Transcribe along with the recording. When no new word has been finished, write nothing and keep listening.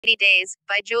80 Days,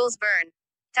 by Jules Verne.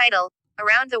 Title: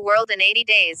 Around the World in 80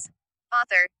 Days.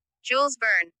 Author: Jules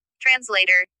Verne.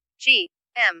 Translator: G.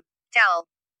 M. Towle.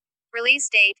 Release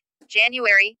date: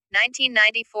 January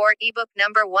 1994. Ebook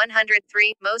number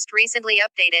 103, most recently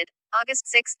updated, August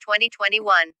 6,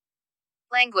 2021.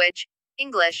 Language: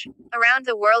 English. Around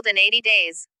the World in 80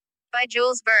 Days. By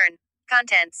Jules Verne.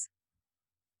 Contents: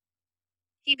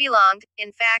 He belonged,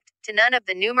 in fact, to none of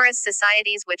the numerous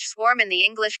societies which swarm in the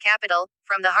English capital,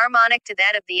 from the harmonic to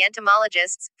that of the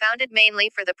entomologists, founded mainly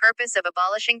for the purpose of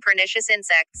abolishing pernicious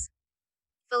insects.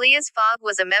 Phileas Fogg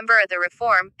was a member of the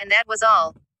Reform, and that was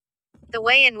all. The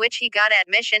way in which he got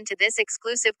admission to this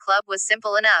exclusive club was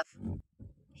simple enough.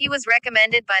 He was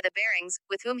recommended by the Barings,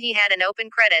 with whom he had an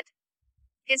open credit.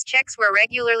 His checks were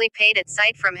regularly paid at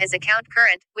sight from his account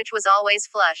current, which was always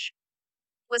flush.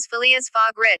 Was Phileas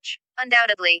Fogg rich?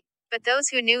 Undoubtedly. But those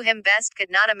who knew him best could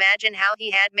not imagine how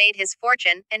he had made his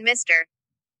fortune, and Mr.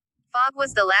 Fogg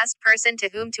was the last person to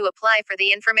whom to apply for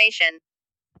the information.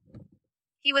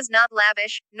 He was not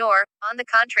lavish, nor, on the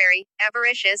contrary,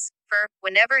 avaricious, for,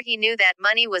 whenever he knew that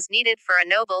money was needed for a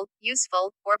noble,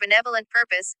 useful, or benevolent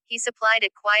purpose, he supplied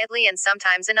it quietly and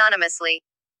sometimes anonymously.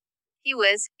 He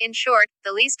was, in short,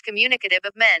 the least communicative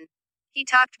of men. He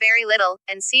talked very little,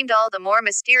 and seemed all the more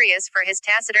mysterious for his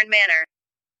taciturn manner.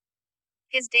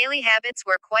 His daily habits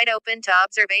were quite open to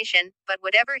observation, but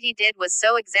whatever he did was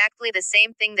so exactly the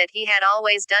same thing that he had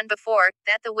always done before,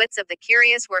 that the wits of the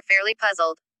curious were fairly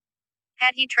puzzled.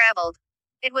 Had he traveled?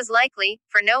 It was likely,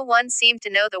 for no one seemed to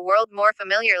know the world more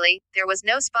familiarly. There was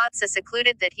no spot so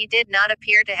secluded that he did not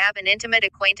appear to have an intimate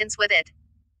acquaintance with it.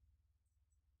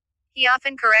 He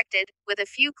often corrected, with a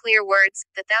few clear words,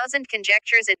 the thousand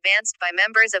conjectures advanced by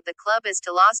members of the club as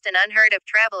to lost and unheard of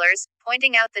travelers,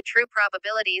 pointing out the true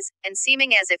probabilities, and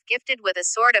seeming as if gifted with a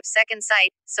sort of second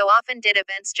sight, so often did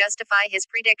events justify his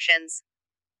predictions.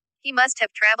 He must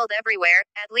have traveled everywhere,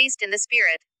 at least in the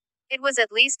spirit. It was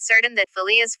at least certain that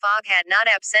Phileas Fogg had not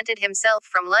absented himself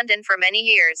from London for many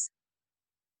years.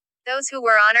 Those who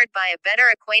were honored by a better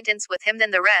acquaintance with him than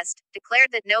the rest,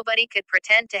 declared that nobody could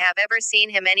pretend to have ever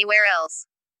seen him anywhere else.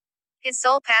 His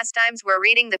sole pastimes were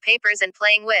reading the papers and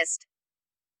playing whist.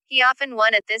 He often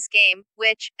won at this game,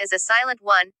 which, as a silent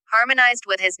one, harmonized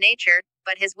with his nature,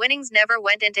 but his winnings never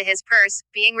went into his purse,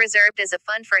 being reserved as a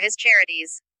fund for his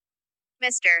charities.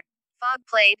 Mr. Fogg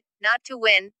played, not to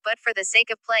win, but for the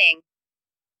sake of playing.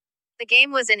 The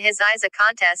game was in his eyes a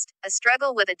contest, a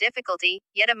struggle with a difficulty,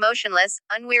 yet a motionless,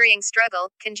 unwearying struggle,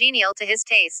 congenial to his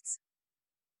tastes.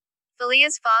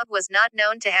 Phileas Fogg was not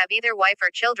known to have either wife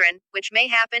or children, which may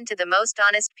happen to the most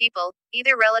honest people,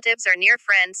 either relatives or near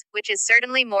friends, which is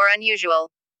certainly more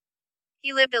unusual.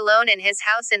 He lived alone in his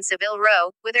house in Savile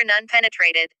Row, whither none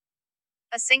penetrated.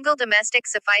 A single domestic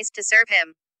sufficed to serve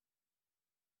him.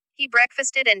 He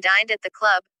breakfasted and dined at the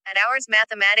club, at hours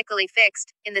mathematically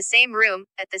fixed, in the same room,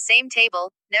 at the same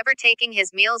table, never taking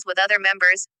his meals with other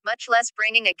members, much less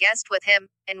bringing a guest with him,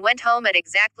 and went home at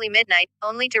exactly midnight,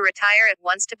 only to retire at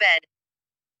once to bed.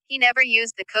 He never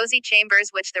used the cozy chambers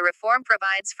which the Reform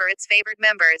provides for its favored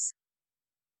members.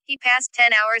 He passed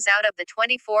 10 hours out of the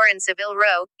 24 in Savile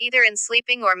Row, either in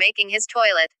sleeping or making his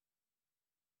toilet.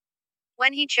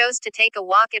 When he chose to take a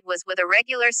walk, it was with a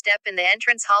regular step in the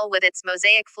entrance hall with its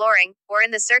mosaic flooring, or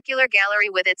in the circular gallery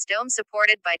with its dome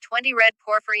supported by 20 red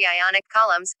porphyry Ionic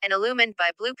columns, and illumined by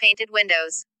blue-painted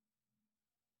windows.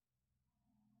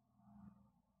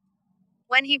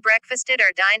 When he breakfasted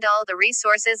or dined, all the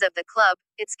resources of the club,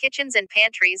 its kitchens and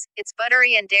pantries, its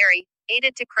buttery and dairy,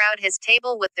 aided to crowd his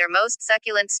table with their most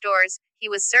succulent stores. He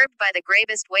was served by the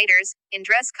gravest waiters, in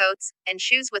dress coats, and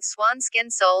shoes with swan-skin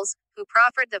soles, who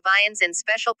proffered the viands in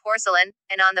special porcelain,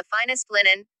 and on the finest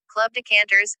linen. Club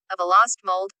decanters, of a lost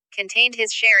mold, contained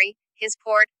his sherry, his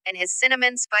port, and his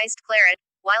cinnamon-spiced claret,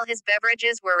 while his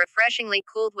beverages were refreshingly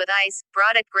cooled with ice,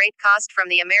 brought at great cost from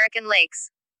the American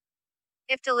lakes.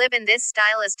 If to live in this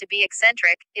style is to be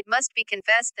eccentric, it must be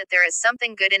confessed that there is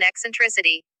something good in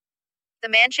eccentricity. The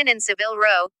mansion in Savile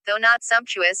Row, though not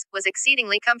sumptuous, was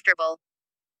exceedingly comfortable.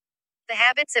 The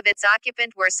habits of its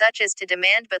occupant were such as to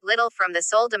demand but little from the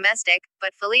sole domestic,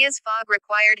 but Phileas Fogg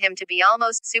required him to be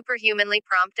almost superhumanly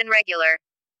prompt and regular.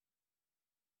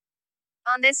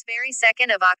 On this very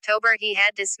 2nd of October he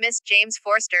had dismissed James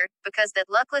Forster, because that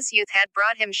luckless youth had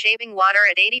brought him shaving water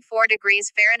at 84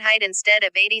 degrees Fahrenheit instead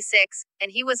of 86,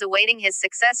 and he was awaiting his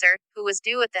successor, who was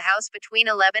due at the house between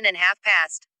 11 and half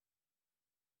past.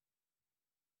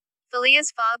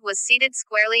 Phileas Fogg was seated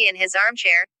squarely in his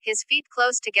armchair, his feet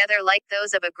close together like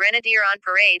those of a grenadier on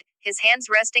parade, his hands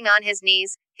resting on his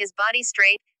knees, his body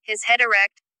straight, his head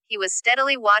erect. he was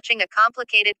steadily watching a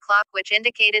complicated clock which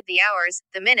indicated the hours,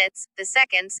 the minutes, the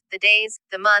seconds, the days,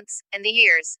 the months, and the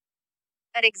years.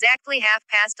 At exactly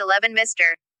 11:30,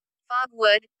 Mr. Fogg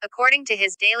would, according to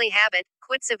his daily habit,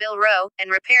 quit Savile Row,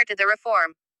 and repair to the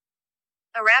Reform.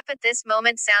 A rap at this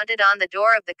moment sounded on the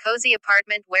door of the cozy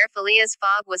apartment where Phileas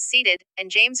Fogg was seated, and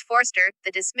James Forster,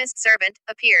 the dismissed servant,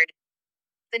 appeared.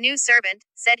 "The new servant,"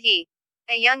 said he.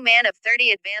 A young man of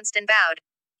 30 advanced and bowed.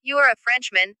 "You are a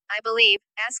Frenchman, I believe,"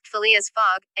 asked Phileas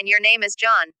Fogg, "and your name is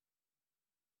John?"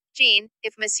 "Jean,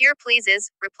 if monsieur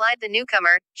pleases," replied the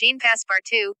newcomer, "Jean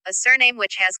Passepartout, a surname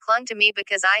which has clung to me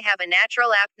because I have a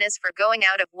natural aptness for going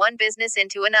out of one business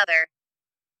into another.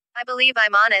 I believe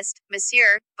I'm honest,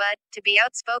 monsieur, but, to be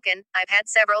outspoken, I've had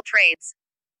several trades.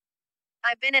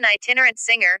 I've been an itinerant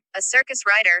singer, a circus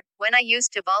rider, when I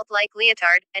used to vault like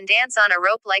Leotard, and dance on a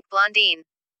rope like Blondine.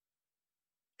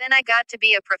 Then I got to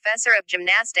be a professor of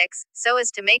gymnastics, so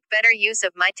as to make better use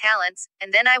of my talents,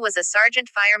 and then I was a sergeant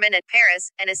fireman at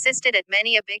Paris, and assisted at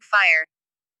many a big fire.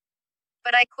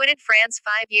 But I quitted France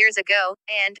 5 years ago,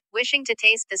 and, wishing to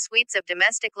taste the sweets of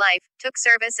domestic life, took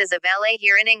service as a valet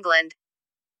here in England.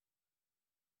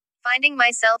 Finding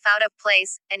myself out of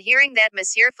place, and hearing that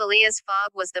Monsieur Phileas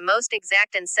Fogg was the most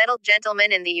exact and settled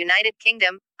gentleman in the United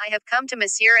Kingdom, I have come to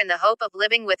Monsieur in the hope of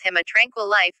living with him a tranquil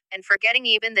life, and forgetting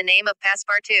even the name of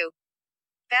Passepartout."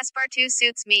 "Passepartout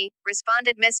suits me,"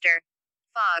 responded Mr.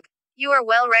 Fogg. "You are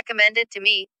well recommended to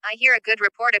me, I hear a good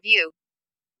report of you.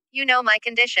 You know my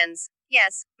conditions."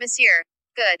 "Yes, monsieur."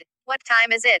 "Good. What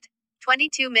time is it?"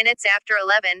 22 minutes after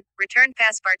 11, returned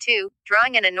Passepartout,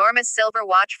 drawing an enormous silver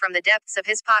watch from the depths of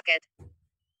his pocket.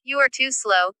 "You are too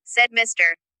slow," said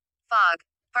Mr. Fogg.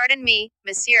 "Pardon me,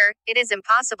 monsieur, it is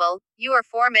impossible, you are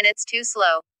 4 minutes too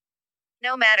slow."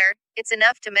 "No matter, it's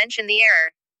enough to mention the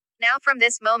error. Now from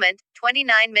this moment,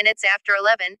 29 minutes after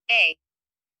 11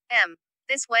 a.m.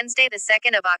 This Wednesday the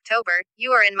 2nd of October,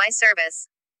 you are in my service."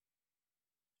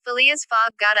 Phileas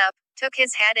Fogg got up, took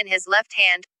his hat in his left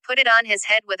hand, put it on his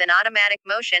head with an automatic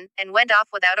motion, and went off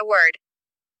without a word.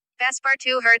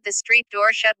 Passepartout heard the street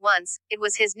door shut once, it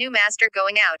was his new master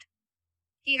going out.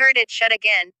 He heard it shut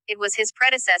again, it was his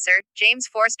predecessor, James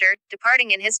Forster,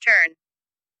 departing in his turn.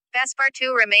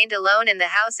 Passepartout remained alone in the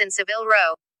house in Savile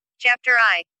Row. Chapter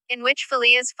I. In which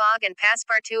Phileas Fogg and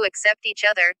Passepartout accept each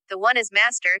other, the one as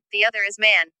master, the other as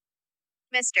man.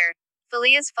 Mr.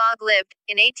 Phileas Fogg lived,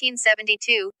 in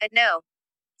 1872, at No.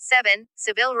 7,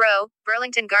 Savile Row,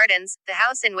 Burlington Gardens, the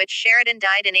house in which Sheridan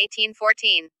died in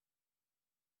 1814.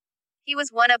 He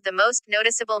was one of the most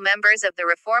noticeable members of the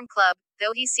Reform Club,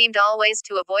 though he seemed always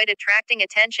to avoid attracting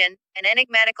attention, an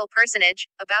enigmatical personage,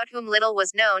 about whom little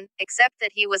was known, except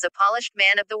that he was a polished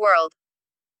man of the world.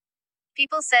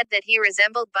 People said that he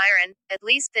resembled Byron, at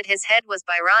least that his head was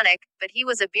Byronic, but he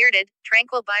was a bearded,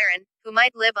 tranquil Byron, who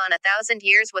might live on 1,000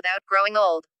 years without growing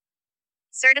old.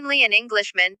 Certainly an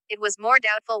Englishman, it was more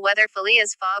doubtful whether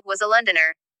Phileas Fogg was a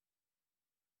Londoner.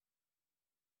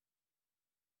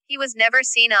 He was never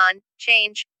seen on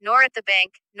 'Change, nor at the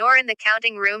bank, nor in the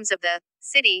counting rooms of the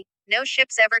City. No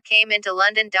ships ever came into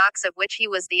London docks of which he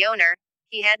was the owner.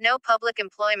 He had no public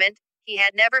employment. He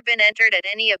had never been entered at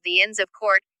any of the Inns of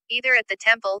Court, either at the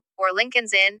Temple, or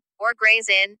Lincoln's Inn, or Gray's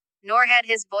Inn, nor had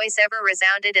his voice ever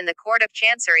resounded in the Court of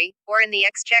Chancery, or in the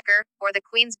Exchequer, or the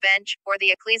Queen's Bench, or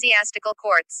the ecclesiastical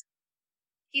courts.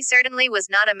 He certainly was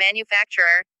not a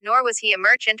manufacturer, nor was he a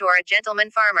merchant or a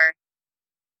gentleman farmer.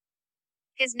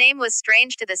 His name was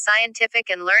strange to the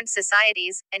scientific and learned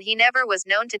societies, and he never was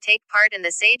known to take part in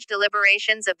the sage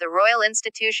deliberations of the Royal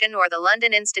Institution or the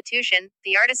London Institution,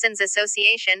 the Artisans'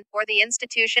 Association, or the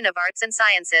Institution of Arts and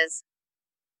Sciences.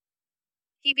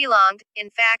 He belonged, in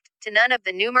fact, to none of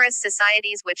the numerous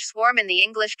societies which swarm in the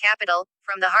English capital,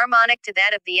 from the Harmonic to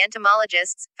that of the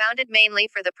entomologists, founded mainly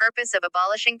for the purpose of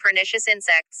abolishing pernicious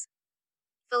insects.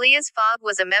 Phileas Fogg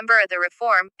was a member of the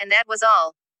Reform, and that was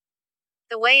all.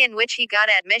 The way in which he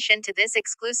got admission to this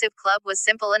exclusive club was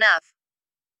simple enough.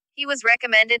 He was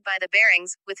recommended by the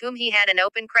Barings, with whom he had an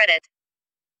open credit.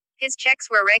 His checks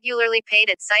were regularly paid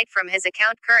at sight from his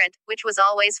account current, which was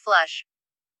always flush.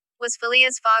 Was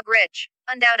Phileas Fogg rich?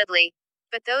 Undoubtedly.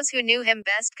 But those who knew him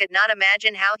best could not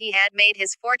imagine how he had made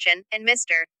his fortune, and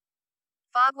Mr.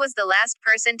 Fogg was the last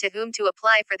person to whom to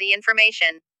apply for the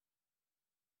information.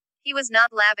 He was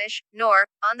not lavish, nor,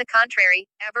 on the contrary,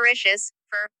 avaricious,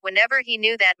 for, whenever he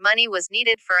knew that money was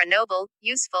needed for a noble,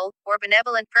 useful, or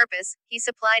benevolent purpose, he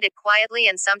supplied it quietly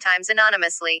and sometimes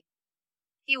anonymously.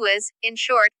 He was, in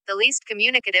short, the least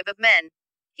communicative of men.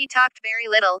 He talked very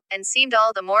little, and seemed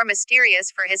all the more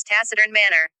mysterious for his taciturn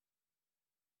manner.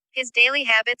 His daily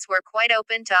habits were quite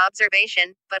open to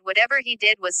observation, but whatever he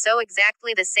did was so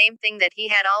exactly the same thing that he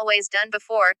had always done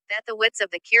before, that the wits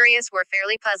of the curious were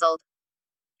fairly puzzled.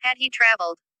 Had he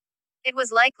traveled? It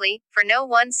was likely, for no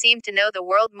one seemed to know the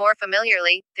world more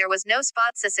familiarly. There was no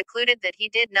spot so secluded that he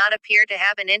did not appear to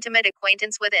have an intimate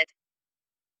acquaintance with it.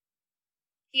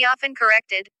 He often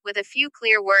corrected, with a few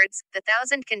clear words, the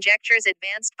thousand conjectures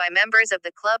advanced by members of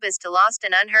the club as to lost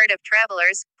and unheard of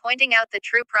travelers, pointing out the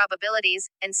true probabilities,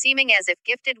 and seeming as if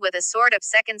gifted with a sort of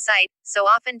second sight, so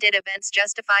often did events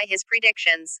justify his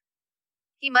predictions.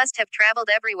 He must have traveled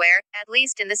everywhere, at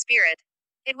least in the spirit.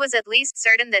 It was at least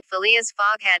certain that Phileas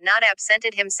Fogg had not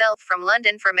absented himself from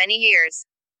London for many years.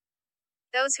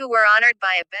 Those who were honored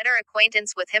by a better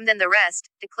acquaintance with him than the rest,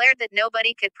 declared that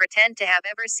nobody could pretend to have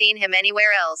ever seen him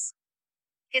anywhere else.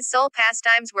 His sole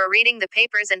pastimes were reading the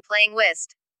papers and playing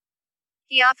whist.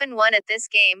 He often won at this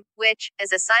game, which,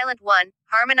 as a silent one,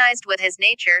 harmonized with his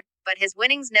nature, but his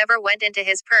winnings never went into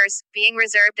his purse, being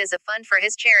reserved as a fund for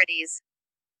his charities.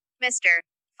 Mr.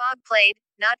 Fogg played,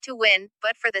 not to win,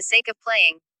 but for the sake of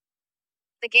playing.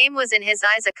 The game was in his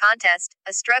eyes a contest,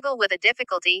 a struggle with a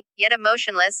difficulty, yet a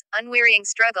motionless, unwearying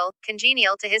struggle,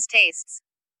 congenial to his tastes.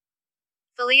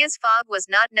 Phileas Fogg was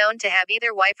not known to have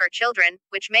either wife or children,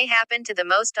 which may happen to the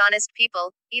most honest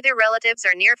people, either relatives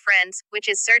or near friends, which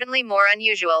is certainly more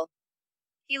unusual.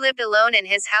 He lived alone in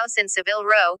his house in Savile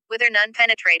Row, whither none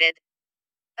penetrated.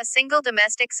 A single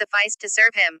domestic sufficed to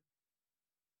serve him.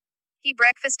 He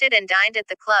breakfasted and dined at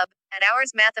the club, at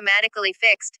hours mathematically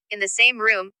fixed, in the same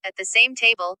room, at the same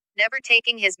table, never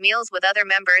taking his meals with other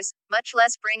members, much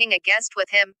less bringing a guest with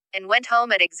him, and went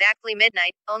home at exactly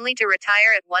midnight, only to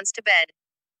retire at once to bed.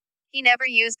 He never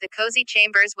used the cozy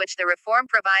chambers which the Reform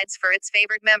provides for its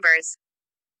favored members.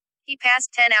 He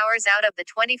passed 10 hours out of the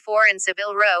 24 in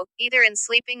Savile Row, either in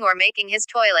sleeping or making his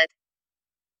toilet.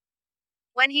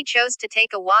 When he chose to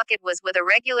take a walk, it was with a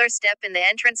regular step in the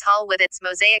entrance hall with its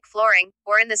mosaic flooring,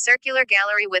 or in the circular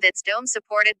gallery with its dome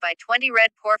supported by 20 red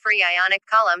porphyry Ionic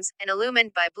columns, and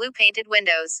illumined by blue-painted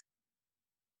windows.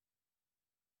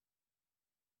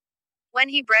 When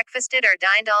he breakfasted or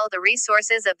dined, all the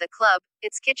resources of the club,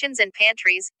 its kitchens and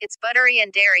pantries, its buttery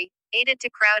and dairy, aided to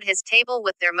crowd his table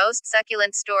with their most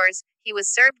succulent stores. He was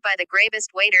served by the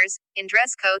gravest waiters, in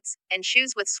dress coats, and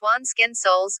shoes with swan-skin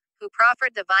soles, who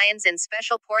proffered the viands in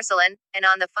special porcelain, and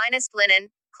on the finest linen,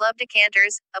 club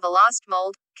decanters, of a lost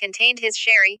mold, contained his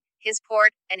sherry, his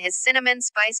port, and his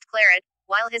cinnamon-spiced claret,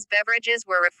 while his beverages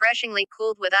were refreshingly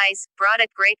cooled with ice, brought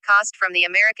at great cost from the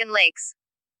American lakes.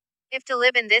 If to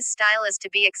live in this style is to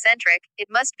be eccentric, it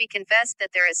must be confessed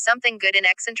that there is something good in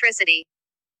eccentricity.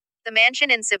 The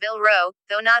mansion in Savile Row,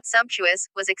 though not sumptuous,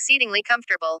 was exceedingly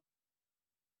comfortable.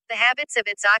 The habits of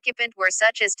its occupant were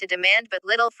such as to demand but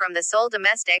little from the sole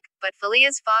domestic, but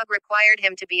Phileas Fogg required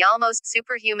him to be almost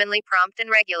superhumanly prompt and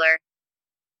regular.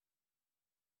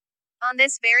 On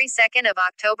this very 2nd of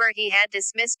October he had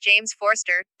dismissed James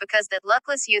Forster, because that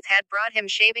luckless youth had brought him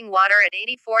shaving water at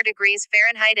 84 degrees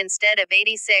Fahrenheit instead of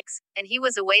 86, and he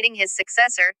was awaiting his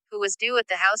successor, who was due at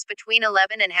the house between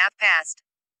 11 and half past.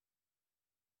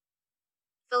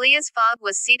 Phileas Fogg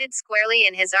was seated squarely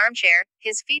in his armchair,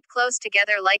 his feet close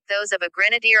together like those of a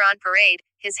grenadier on parade,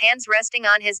 his hands resting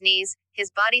on his knees, his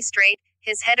body straight,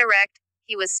 his head erect.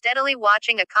 He was steadily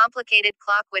watching a complicated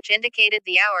clock which indicated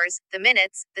the hours, the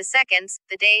minutes, the seconds,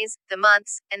 the days, the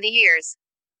months, and the years.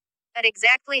 At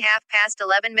exactly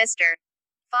 11:30, Mr.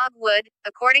 Fogg would,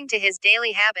 according to his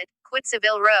daily habit, quit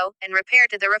Savile Row, and repair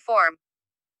to the Reform.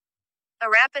 A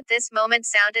rap at this moment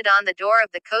sounded on the door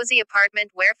of the cozy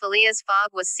apartment where Phileas Fogg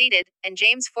was seated, and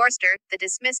James Forster, the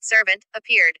dismissed servant,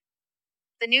 appeared.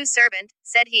 "The new servant,"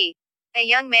 said he. A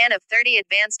young man of 30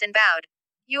 advanced and bowed.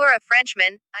 "You are a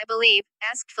Frenchman, I believe,"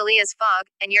 asked Phileas Fogg,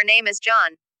 "and your name is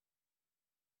John?"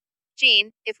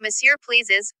 "Jean, if monsieur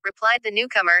pleases," replied the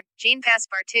newcomer, "Jean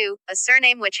Passepartout, a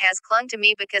surname which has clung to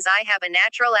me because I have a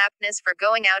natural aptness for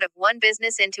going out of one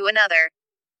business into another.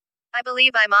 I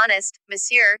believe I'm honest,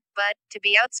 monsieur, but, to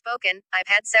be outspoken, I've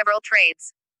had several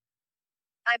trades.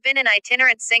 I've been an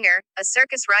itinerant singer, a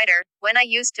circus rider, when I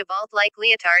used to vault like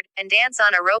Leotard, and dance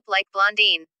on a rope like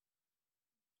Blondine.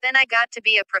 Then I got to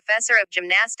be a professor of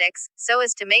gymnastics, so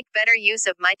as to make better use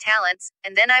of my talents,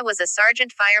 and then I was a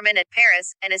sergeant fireman at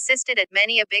Paris, and assisted at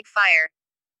many a big fire.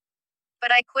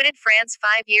 But I quitted France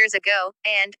 5 years ago,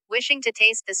 and, wishing to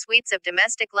taste the sweets of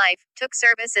domestic life, took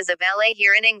service as a valet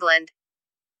here in England.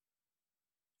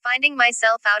 Finding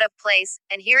myself out of place,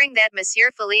 and hearing that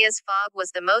Monsieur Phileas Fogg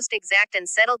was the most exact and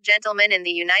settled gentleman in the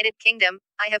United Kingdom,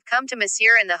 I have come to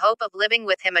Monsieur in the hope of living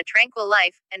with him a tranquil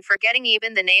life, and forgetting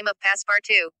even the name of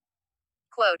Passepartout."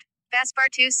 Quote,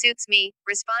 "Passepartout suits me,"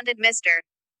 responded Mr.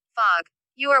 Fog.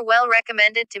 You are well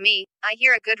recommended to me, I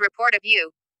hear a good report of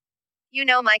you. You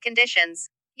know my conditions.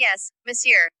 Yes,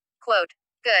 monsieur. Quote.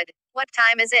 Good. What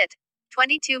time is it?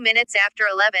 22 minutes after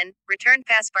 11, returned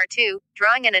Passepartout,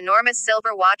 drawing an enormous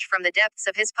silver watch from the depths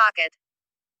of his pocket.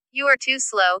 You are too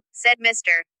slow, said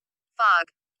Mr. Fogg.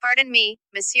 Pardon me,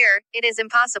 monsieur, it is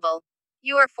impossible.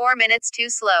 You are 4 minutes too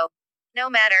slow. No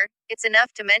matter, it's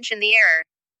enough to mention the error.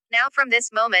 Now from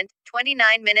this moment,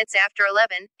 29 minutes after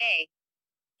 11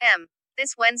 a.m.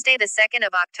 This Wednesday the 2nd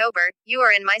of October, you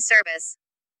are in my service.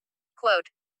 Quote.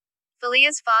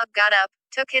 Phileas Fogg got up,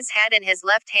 took his hat in his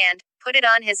left hand, put it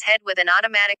on his head with an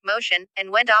automatic motion,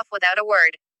 and went off without a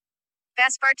word.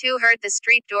 Passepartout heard the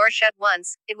street door shut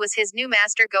once, it was his new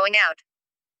master going out.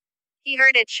 He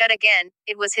heard it shut again,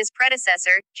 it was his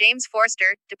predecessor, James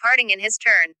Forster, departing in his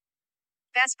turn.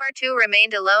 Passepartout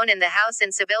remained alone in the house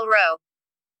in Savile Row.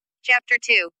 Chapter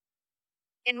 2.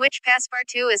 In which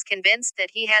Passepartout is convinced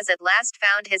that he has at last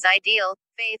found his ideal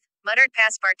faith, muttered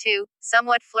Passepartout,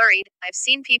 somewhat flurried. I've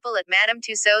seen people at Madame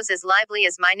Tussaud's as lively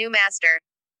as my new master.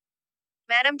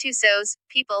 Madame Tussaud's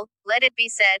people, let it be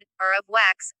said, are of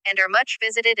wax, and are much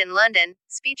visited in London.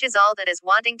 Speech is all that is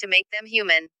wanting to make them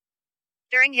human.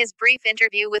 During his brief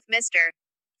interview with Mr.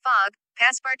 Fogg,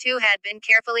 Passepartout had been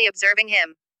carefully observing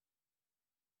him.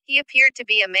 He appeared to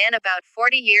be a man about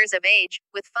 40 years of age,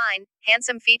 with fine,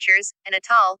 handsome features, and a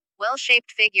tall,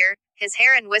 well-shaped figure. His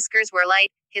hair and whiskers were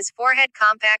light, his forehead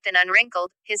compact and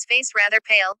unwrinkled, his face rather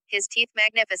pale, his teeth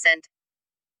magnificent.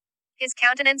 His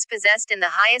countenance possessed in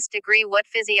the highest degree what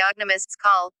physiognomists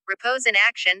call repose in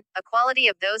action, a quality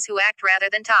of those who act rather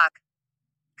than talk.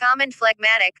 Calm and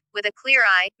phlegmatic, with a clear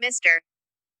eye, Mr.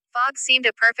 Fogg seemed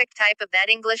a perfect type of that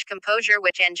English composure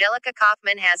which Angelica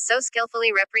Kauffmann has so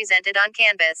skillfully represented on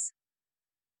canvas.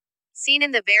 Seen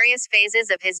in the various phases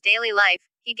of his daily life,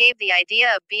 he gave the idea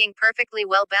of being perfectly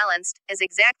well balanced, as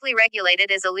exactly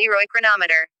regulated as a Leroy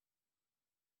chronometer.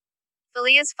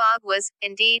 Phileas Fogg was,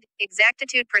 indeed,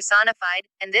 exactitude personified,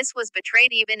 and this was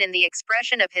betrayed even in the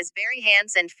expression of his very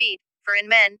hands and feet, for in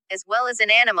men, as well as in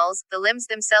animals, the limbs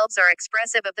themselves are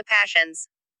expressive of the passions.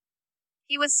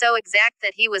 He was so exact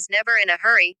that he was never in a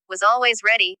hurry, was always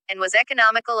ready, and was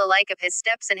economical alike of his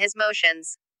steps and his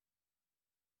motions.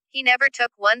 He never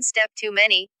took one step too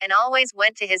many, and always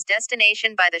went to his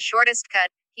destination by the shortest cut.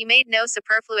 He made no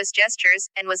superfluous gestures,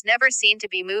 and was never seen to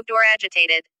be moved or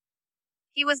agitated.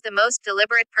 He was the most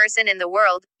deliberate person in the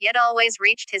world, yet always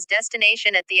reached his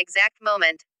destination at the exact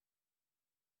moment.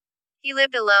 He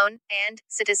lived alone, and,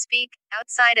 so to speak,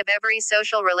 outside of every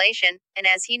social relation, and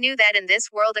as he knew that in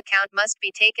this world account must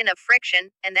be taken of friction,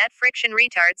 and that friction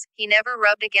retards, he never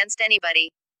rubbed against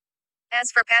anybody.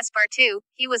 As for Passepartout,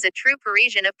 he was a true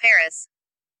Parisian of Paris.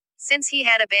 Since he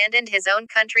had abandoned his own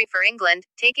country for England,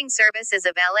 taking service as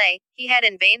a valet, he had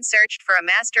in vain searched for a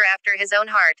master after his own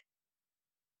heart.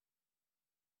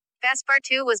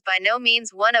 Passepartout was by no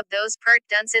means one of those pert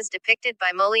dunces depicted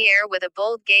by Molière with a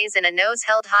bold gaze and a nose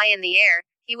held high in the air.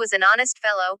 He was an honest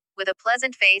fellow, with a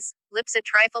pleasant face, lips a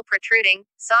trifle protruding,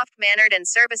 soft-mannered and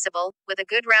serviceable, with a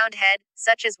good round head,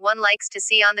 such as one likes to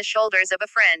see on the shoulders of a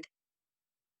friend.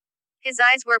 His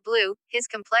eyes were blue, his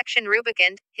complexion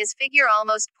rubicund, his figure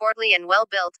almost portly and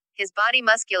well-built, his body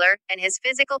muscular, and his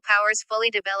physical powers fully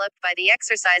developed by the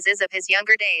exercises of his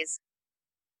younger days.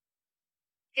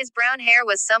 His brown hair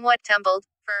was somewhat tumbled,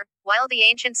 for, while the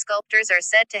ancient sculptors are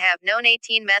said to have known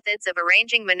 18 methods of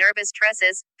arranging Minerva's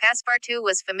tresses, Passepartout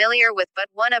was familiar with but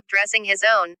one of dressing his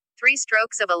own. 3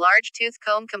 strokes of a large tooth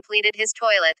comb completed his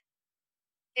toilet.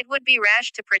 It would be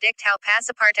rash to predict how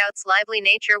Passepartout's lively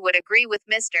nature would agree with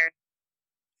Mr.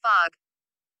 Fogg.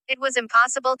 It was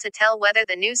impossible to tell whether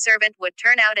the new servant would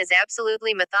turn out as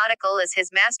absolutely methodical as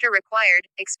his master required.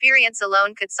 Experience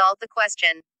alone could solve the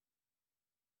question.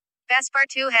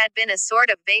 Passepartout had been a sort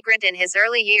of vagrant in his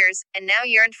early years, and now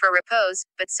yearned for repose,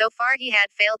 but so far he had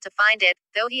failed to find it,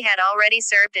 though he had already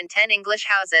served in 10 English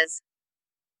houses.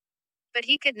 But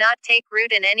he could not take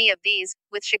root in any of these.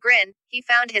 With chagrin, he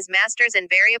found his masters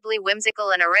invariably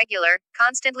whimsical and irregular,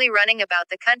 constantly running about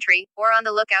the country, or on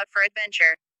the lookout for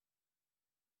adventure.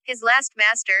 His last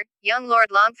master, young Lord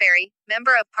Longferry,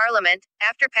 Member of Parliament,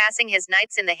 after passing his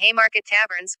nights in the Haymarket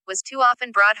taverns, was too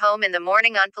often brought home in the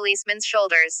morning on policemen's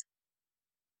shoulders.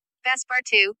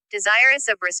 Passepartout, desirous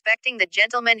of respecting the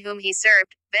gentleman whom he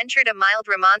served, ventured a mild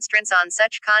remonstrance on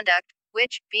such conduct,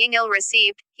 which, being ill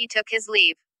received, he took his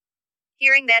leave.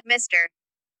 Hearing that Mr.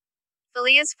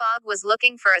 Phileas Fogg was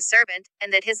looking for a servant,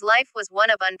 and that his life was one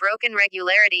of unbroken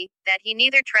regularity, that he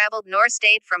neither traveled nor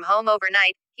stayed from home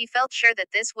overnight, he felt sure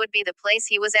that this would be the place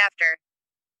he was after.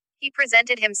 He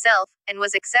presented himself, and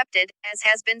was accepted, as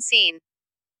has been seen.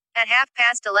 At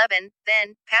 11:30,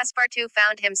 then, Passepartout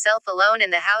found himself alone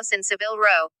in the house in Savile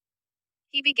Row.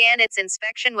 He began its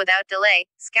inspection without delay,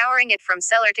 scouring it from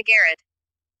cellar to garret.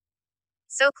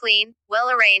 So clean,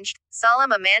 well-arranged,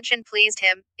 solemn a mansion pleased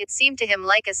him, it seemed to him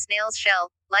like a snail's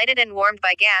shell, lighted and warmed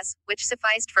by gas, which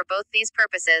sufficed for both these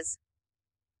purposes.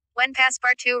 When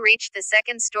Passepartout reached the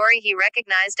second story he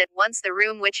recognized at once the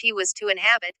room which he was to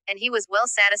inhabit, and he was well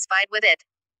satisfied with it.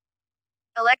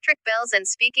 Electric bells and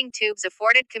speaking tubes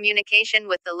afforded communication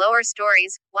with the lower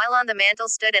stories, while on the mantel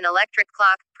stood an electric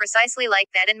clock, precisely like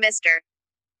that in Mr.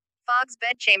 Fogg's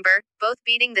bedchamber, both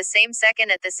beating the same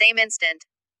second at the same instant.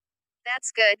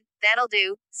 That's good, that'll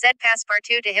do, said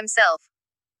Passepartout to himself.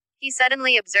 He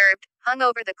suddenly observed, hung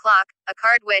over the clock, a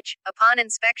card which, upon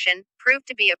inspection, proved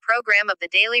to be a program of the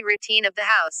daily routine of the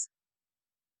house.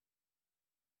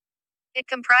 It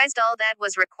comprised all that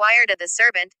was required of the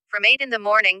servant, from 8 in the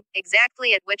morning,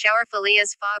 exactly at which hour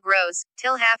Phileas Fogg rose,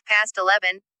 till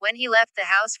 11:30, when he left the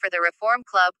house for the Reform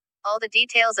Club, all the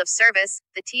details of service,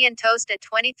 the tea and toast at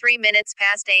 23 minutes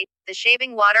past 8, the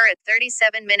shaving water at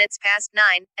 37 minutes past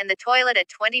 9, and the toilet at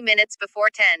 20 minutes before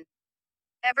 10.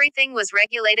 Everything was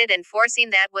regulated and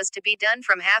foreseen that was to be done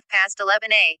from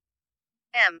 11:30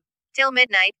 a.m. till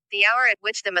midnight, the hour at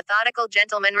which the methodical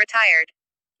gentleman retired.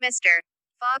 Mr.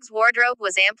 Fogg's wardrobe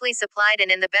was amply supplied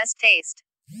and in the best taste.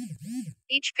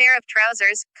 Each pair of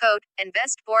trousers, coat, and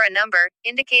vest bore a number,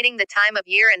 indicating the time of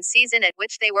year and season at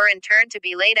which they were in turn to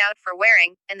be laid out for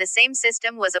wearing, and the same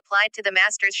system was applied to the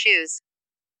master's shoes.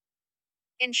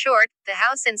 In short, the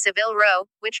house in Savile Row,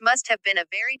 which must have been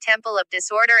a very temple of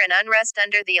disorder and unrest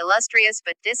under the illustrious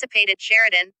but dissipated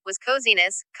Sheridan, was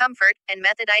coziness, comfort, and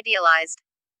method idealized.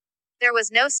 There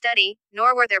was no study,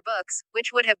 nor were there books,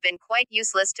 which would have been quite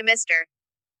useless to Mr.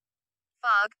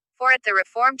 Fogg, for at the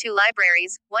Reform two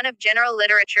libraries, one of general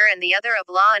literature and the other of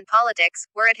law and politics,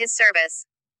 were at his service.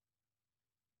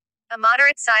 A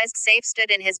moderate-sized safe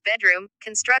stood in his bedroom,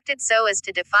 constructed so as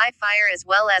to defy fire as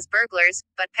well as burglars,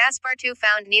 but Passepartout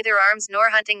found neither arms nor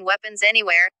hunting weapons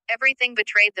anywhere, everything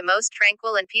betrayed the most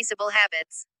tranquil and peaceable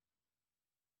habits.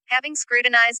 Having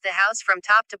scrutinized the house from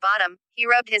top to bottom, he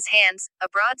rubbed his hands, a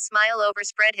broad smile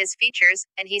overspread his features,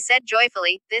 and he said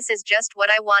joyfully, "This is just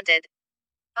what I wanted.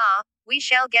 Ah, we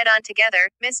shall get on together,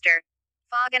 Mr.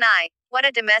 Fogg and I. What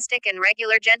a domestic and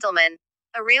regular gentleman.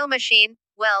 A real machine.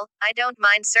 Well, I don't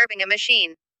mind serving a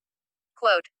machine."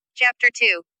 Quote. Chapter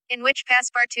 2. In which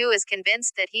Passepartout is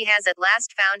convinced that he has at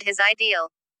last found his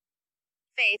ideal.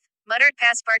 "Faith," muttered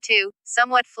Passepartout,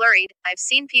 somewhat flurried, "I've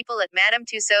seen people at Madame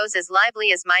Tussaud's as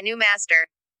lively as my new master.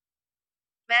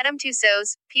 Madame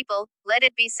Tussaud's people, let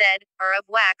it be said, are of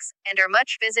wax, and are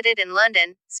much visited in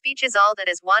London. Speech is all that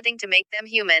is wanting to make them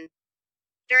human."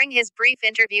 During his brief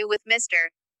interview with Mr.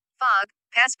 Fogg,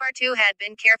 Passepartout had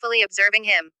been carefully observing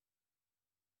him.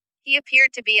 He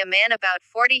appeared to be a man about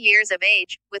 40 years of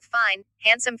age, with fine,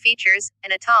 handsome features,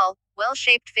 and a tall,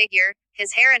 well-shaped figure.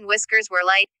 His hair and whiskers were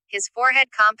light, his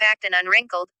forehead compact and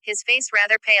unwrinkled, his face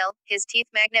rather pale, his teeth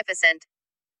magnificent.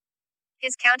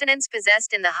 His countenance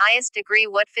possessed in the highest degree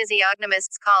what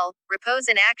physiognomists call repose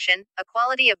in action, a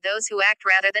quality of those who act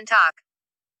rather than talk.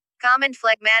 Calm and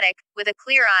phlegmatic, with a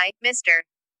clear eye, Mr.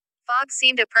 Fogg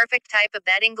seemed a perfect type of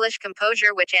that English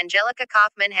composure which Angelica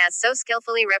Kauffmann has so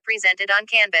skillfully represented on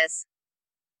canvas.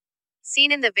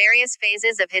 Seen in the various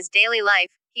phases of his daily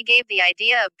life, he gave the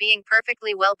idea of being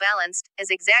perfectly well balanced, as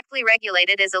exactly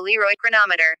regulated as a Leroy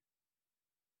chronometer.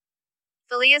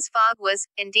 Phileas Fogg was,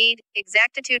 indeed,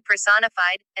 exactitude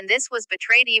personified, and this was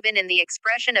betrayed even in the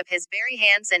expression of his very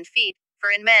hands and feet, for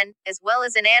in men, as well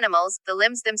as in animals, the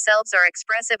limbs themselves are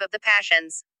expressive of the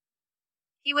passions.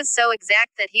 He was so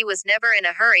exact that he was never in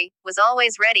a hurry, was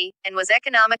always ready, and was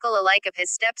economical alike of his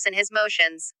steps and his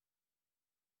motions.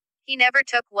 He never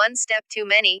took one step too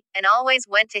many, and always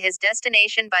went to his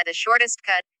destination by the shortest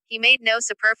cut. He made no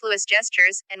superfluous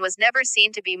gestures, and was never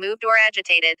seen to be moved or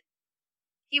agitated.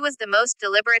 He was the most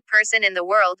deliberate person in the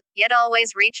world, yet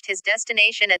always reached his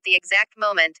destination at the exact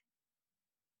moment.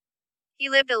 He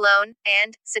lived alone,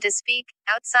 and, so to speak,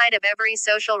 outside of every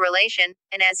social relation,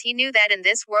 and as he knew that in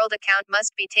this world account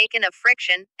must be taken of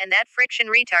friction, and that friction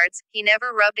retards, he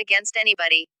never rubbed against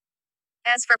anybody.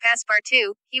 As for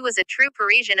Passepartout, he was a true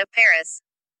Parisian of Paris.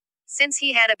 Since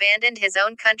he had abandoned his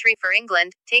own country for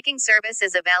England, taking service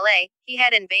as a valet, he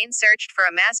had in vain searched for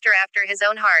a master after his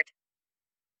own heart.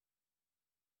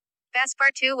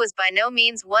 Passepartout was by no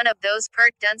means one of those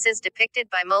pert dunces depicted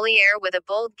by Molière with a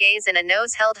bold gaze and a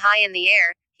nose held high in the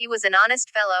air. He was an honest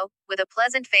fellow, with a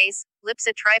pleasant face, lips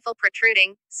a trifle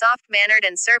protruding, soft-mannered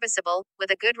and serviceable,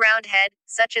 with a good round head,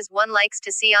 such as one likes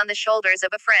to see on the shoulders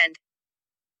of a friend.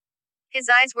 His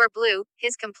eyes were blue,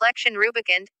 his complexion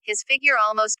rubicund, his figure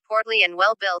almost portly and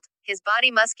well-built, his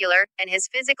body muscular, and his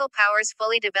physical powers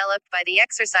fully developed by the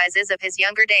exercises of his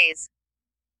younger days.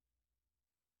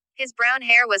 His brown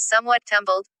hair was somewhat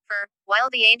tumbled, for, while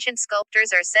the ancient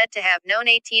sculptors are said to have known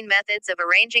 18 methods of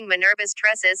arranging Minerva's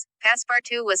tresses,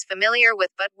 Passepartout was familiar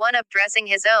with but one of dressing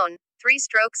his own. 3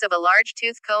 strokes of a large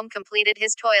tooth comb completed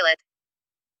his toilet.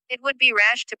 It would be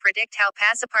rash to predict how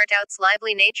Passepartout's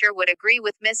lively nature would agree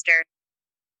with Mr.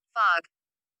 Fogg.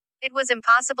 It was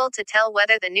impossible to tell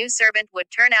whether the new servant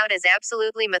would turn out as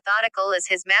absolutely methodical as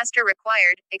his master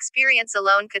required. Experience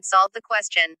alone could solve the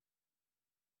question.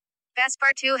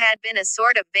 Passepartout had been a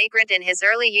sort of vagrant in his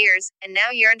early years, and now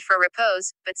yearned for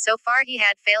repose, but so far he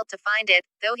had failed to find it,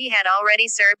 though he had already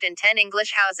served in 10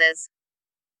 English houses.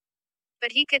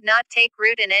 But he could not take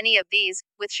root in any of these.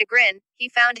 With chagrin, he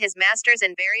found his masters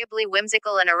invariably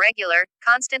whimsical and irregular,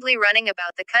 constantly running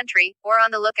about the country, or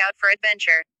on the lookout for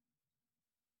adventure.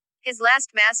 His last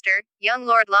master, young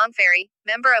Lord Longferry,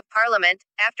 Member of Parliament,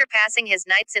 after passing his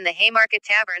nights in the Haymarket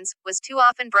taverns, was too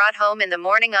often brought home in the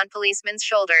morning on policemen's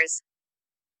shoulders.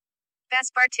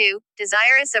 Passepartout,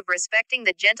 desirous of respecting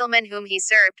the gentleman whom he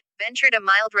served, ventured a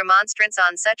mild remonstrance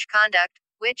on such conduct,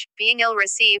 which, being ill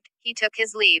received, he took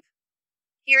his leave.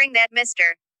 Hearing that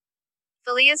Mr.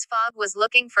 Phileas Fogg was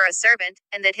looking for a servant,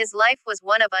 and that his life was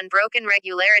one of unbroken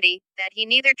regularity, that he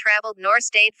neither traveled nor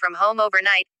stayed from home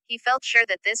overnight, he felt sure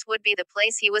that this would be the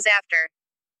place he was after.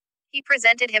 He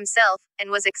presented himself, and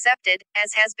was accepted,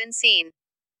 as has been seen.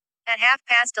 At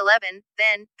 11:30,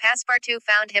 then, Passepartout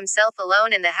found himself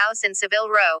alone in the house in Savile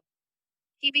Row.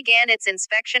 He began its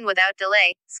inspection without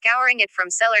delay, scouring it from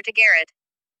cellar to garret.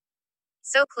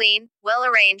 So clean, well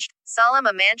arranged, solemn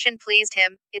a mansion pleased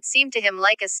him. It seemed to him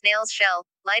like a snail's shell,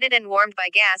 lighted and warmed by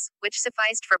gas, which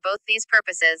sufficed for both these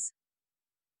purposes.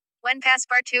 When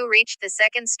Passepartout reached the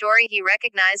 2nd story, he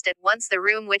recognized at once the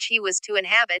room which he was to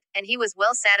inhabit, and he was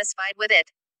well satisfied with it.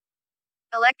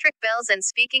 Electric bells and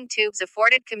speaking tubes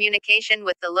afforded communication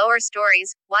with the lower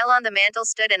stories, while on the mantel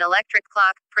stood an electric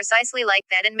clock, precisely like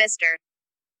that in Mr.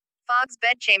 Fogg's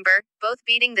bedchamber, both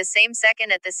beating the same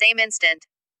second at the same instant.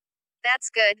 "That's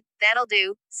good, that'll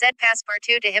do," said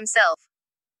Passepartout to himself.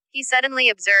 He suddenly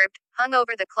observed, hung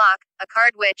over the clock, a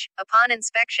card which, upon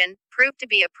inspection, proved to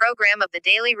be a program of the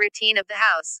daily routine of the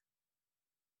house.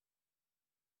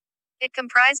 It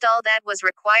comprised all that was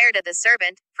required of the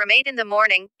servant, from 8 in the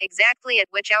morning, exactly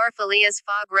at which hour Phileas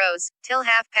Fogg rose, till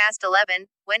 11:30,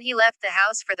 when he left the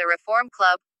house for the Reform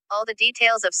Club, all the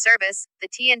details of service, the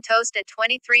tea and toast at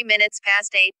 23 minutes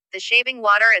past 8, the shaving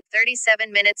water at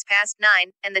 37 minutes past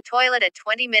 9, and the toilet at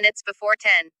 20 minutes before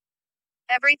 10.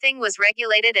 Everything was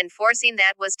regulated and foreseen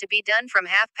that was to be done from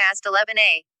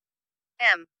 11:30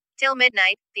 a.m. till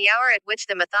midnight, the hour at which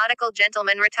the methodical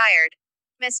gentleman retired.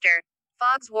 Mr.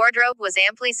 Fogg's wardrobe was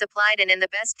amply supplied and in the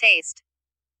best taste.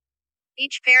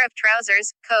 Each pair of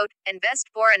trousers, coat, and vest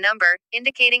bore a number,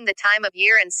 indicating the time of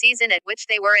year and season at which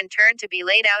they were in turn to be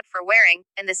laid out for wearing,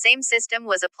 and the same system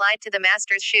was applied to the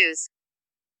master's shoes.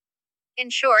 In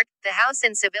short, the house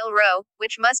in Savile Row,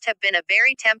 which must have been a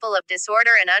very temple of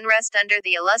disorder and unrest under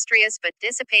the illustrious but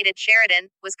dissipated Sheridan,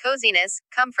 was coziness,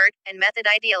 comfort, and method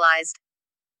idealized.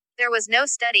 There was no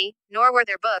study, nor were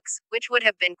there books, which would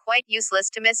have been quite useless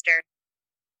to Mr.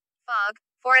 Fogg,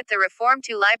 for at the Reform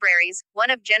 2 libraries, one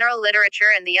of general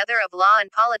literature and the other of law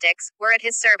and politics, were at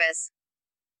his service.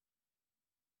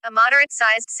 A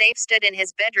moderate-sized safe stood in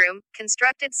his bedroom,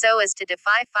 constructed so as to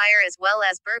defy fire as well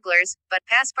as burglars, but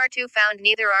Passepartout found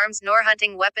neither arms nor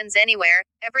hunting weapons anywhere.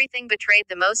 Everything betrayed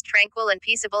the most tranquil and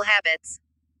peaceable habits.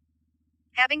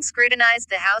 Having scrutinized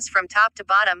the house from top to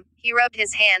bottom, he rubbed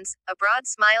his hands, a broad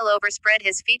smile overspread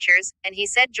his features, and he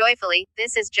said joyfully,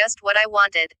 "This is just what I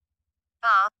wanted.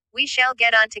 Ah, we shall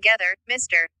get on together,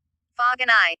 Mr. Fogg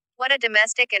and I. What a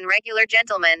domestic and regular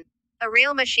gentleman. A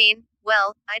real machine.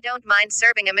 Well, I don't mind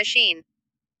serving a machine."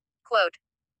 Quote.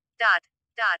 Dot,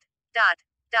 dot, dot,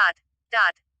 dot,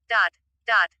 dot, dot,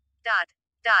 dot, dot,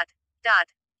 dot, dot,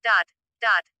 dot,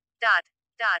 dot, dot,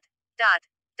 dot, dot,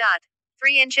 dot.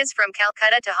 3 inches from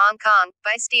Calcutta to Hong Kong,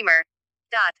 by steamer.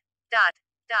 Dot, dot,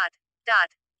 dot,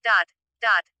 dot, dot,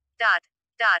 dot, dot,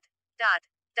 dot, dot,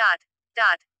 dot,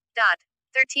 dot, dot.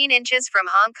 13 inches from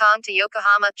Hong Kong to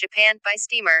Yokohama, Japan, by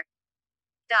steamer.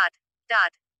 Dot,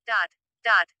 dot, dot,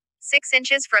 dot. 6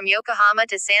 inches from Yokohama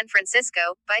to San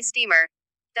Francisco, by steamer.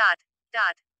 Dot,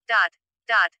 dot, dot,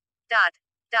 dot, dot,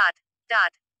 dot,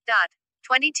 dot, dot.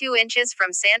 22 inches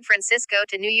from San Francisco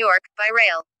to New York, by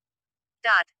rail.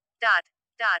 Dot, dot,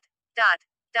 dot, dot,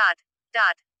 dot,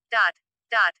 dot, dot,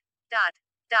 dot, dot,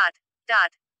 dot,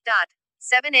 dot, dot.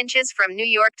 7 inches from New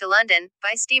York to London,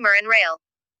 by steamer and rail.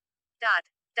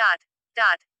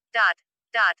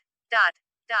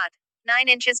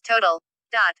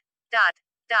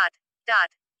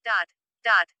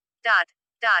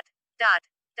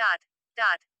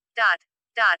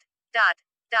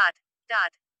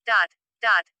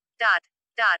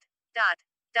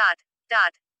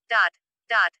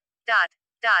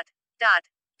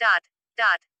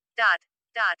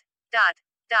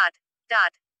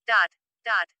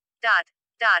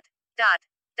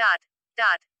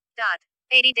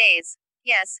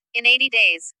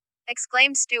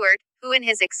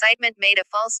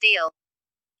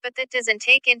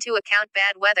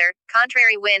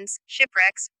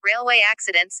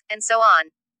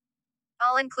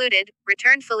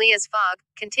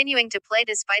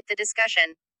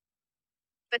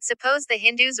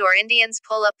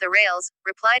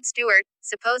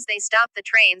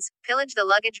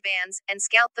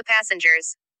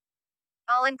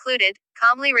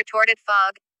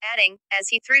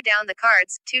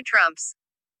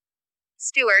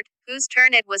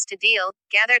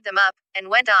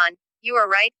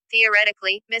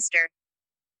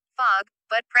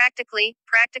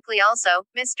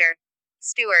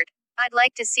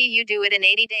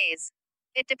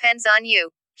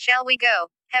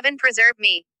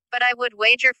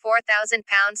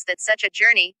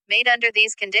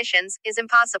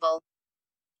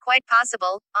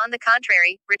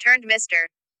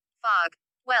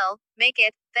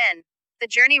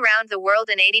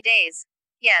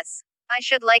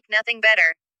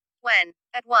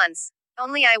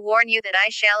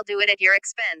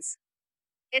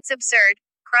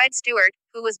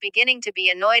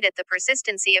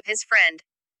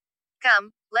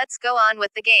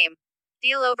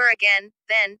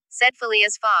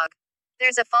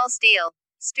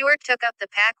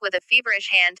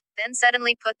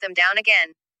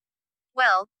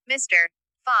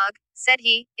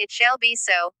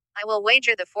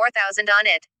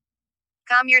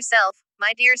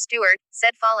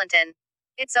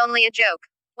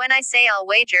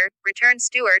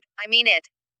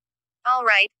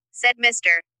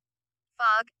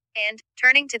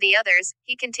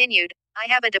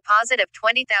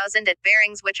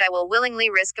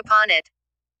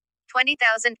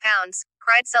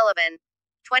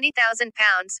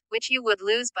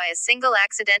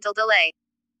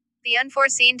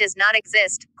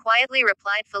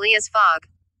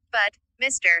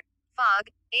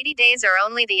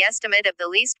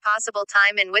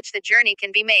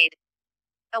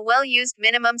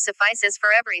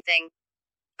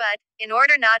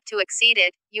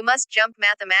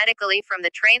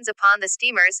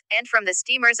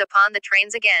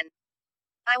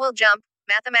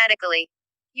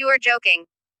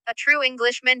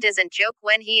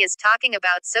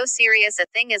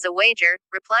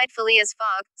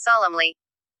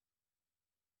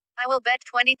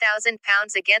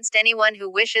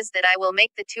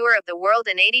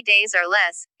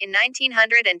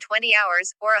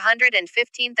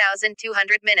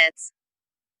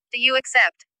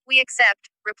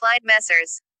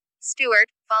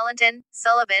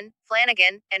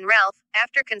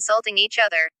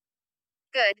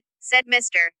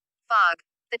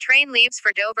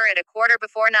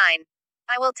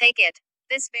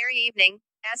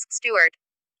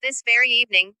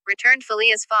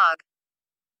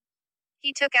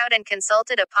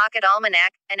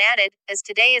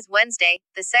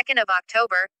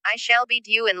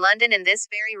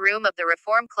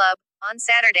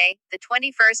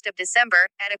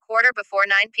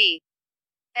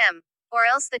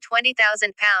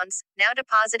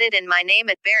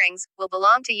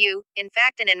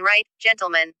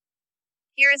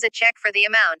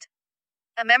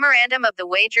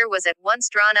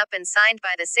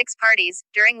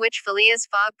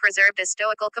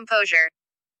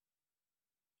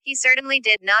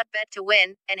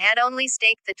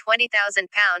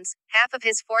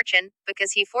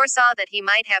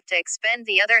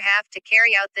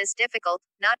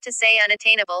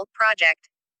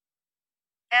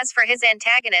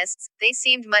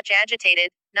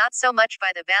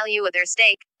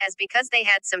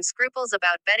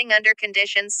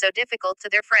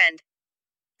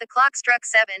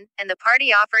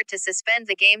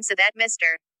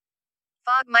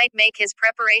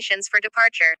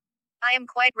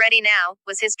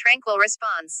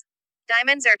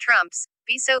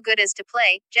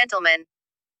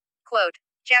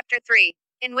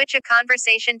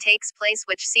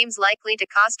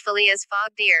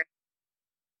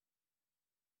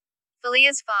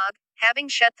 having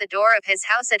shut the door of his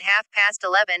house at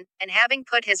 11:30, and having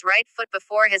put his right foot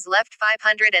before his left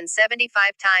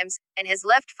 575 times, and his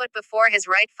left foot before his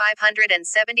right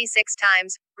 576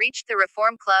 times, reached the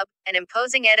Reform Club, an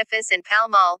imposing edifice in Pall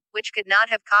Mall, which could not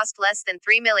have cost less than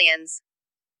 $3 million.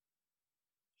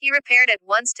 He repaired at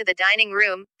once to the dining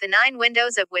room, the 9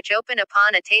 windows of which open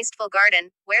upon a tasteful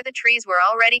garden, where the trees were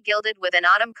already gilded with an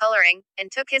autumn coloring,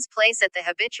 and took his place at the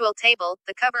habitual table,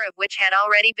 the cover of which had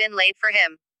already been laid for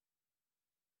him.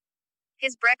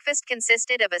 His breakfast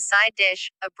consisted of a side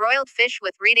dish, a broiled fish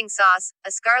with reading sauce, a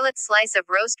scarlet slice of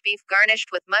roast beef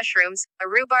garnished with mushrooms, a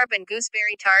rhubarb and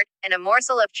gooseberry tart, and a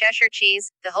morsel of Cheshire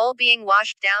cheese, the whole being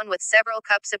washed down with several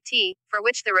cups of tea, for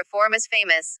which the Reform is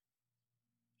famous.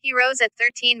 He rose at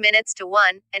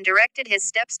 1:13, and directed his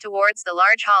steps towards the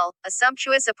large hall, a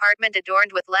sumptuous apartment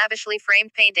adorned with lavishly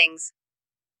framed paintings.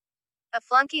 A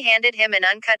flunky handed him an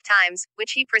uncut Times,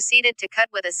 which he proceeded to cut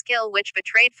with a skill which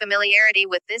betrayed familiarity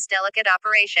with this delicate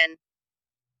operation.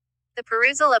 The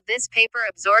perusal of this paper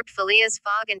absorbed Phileas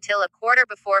Fogg until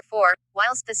 4:15,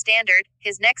 whilst the Standard,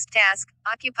 his next task,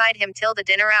 occupied him till the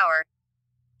dinner hour.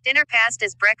 Dinner passed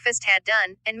as breakfast had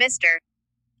done, and Mr.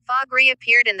 Fogg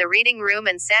reappeared in the reading room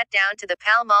and sat down to the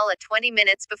Pall Mall at 20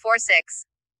 minutes before 6.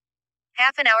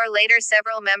 Half an hour later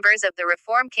several members of the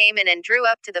Reform came in and drew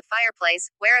up to the fireplace,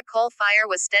 where a coal fire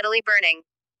was steadily burning.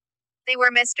 They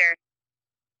were Mr.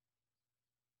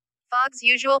 Fogg's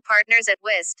usual partners at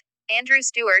whist, Andrew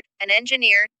Stewart, an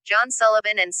engineer, John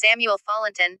Sullivan and Samuel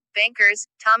Follenton, bankers,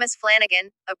 Thomas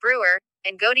Flanagan, a brewer,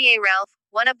 and Gautier Ralph,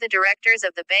 one of the directors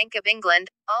of the Bank of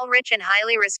England, all rich and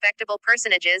highly respectable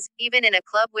personages, even in a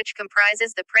club which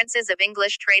comprises the princes of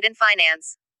English trade and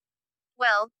finance.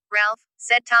 "Well, Ralph,"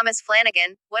 said Thomas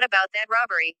Flanagan, "what about that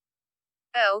robbery?"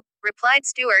 "Oh," replied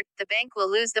Stewart, "the bank will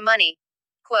lose the money."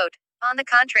 Quote, "On the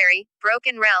contrary," broke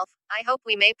in Ralph, "I hope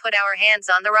we may put our hands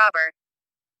on the robber.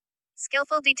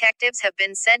 Skillful detectives have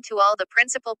been sent to all the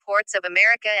principal ports of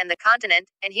America and the continent,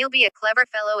 and he'll be a clever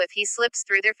fellow if he slips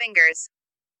through their fingers."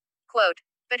 Quote,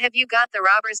 "But have you got the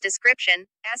robber's description?"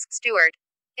 asked Stewart.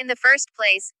 "In the first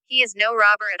place, he is no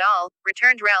robber at all,"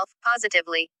 returned Ralph,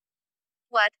 positively.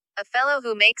 "What? A fellow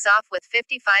who makes off with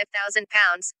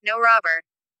 £55,000, no robber?"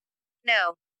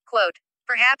 "No." Quote,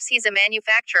 "Perhaps he's a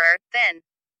manufacturer, then."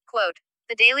 Quote,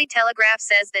 "The Daily Telegraph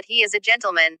says that he is a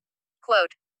gentleman."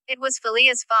 Quote, "It was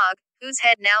Phileas Fogg, whose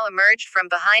head now emerged from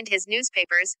behind his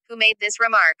newspapers, who made this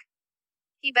remark.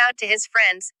 He bowed to his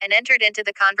friends, and entered into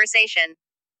the conversation.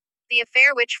 The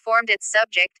affair which formed its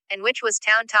subject, and which was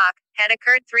town talk, had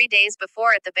occurred 3 days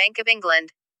before at the Bank of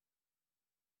England.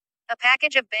 A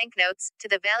package of banknotes, to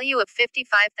the value of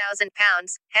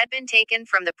 £55,000, had been taken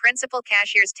from the principal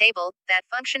cashier's table, that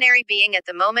functionary being at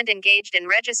the moment engaged in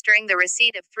registering the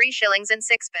receipt of 3s.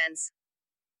 6d.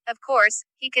 Of course,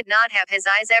 he could not have his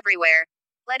eyes everywhere.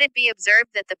 Let it be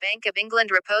observed that the Bank of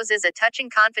England reposes a touching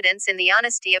confidence in the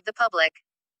honesty of the public.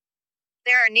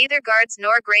 There are neither guards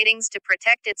nor gratings to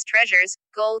protect its treasures,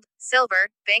 gold, silver,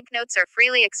 banknotes are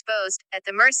freely exposed, at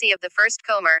the mercy of the first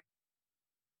comer.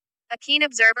 A keen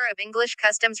observer of English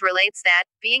customs relates that,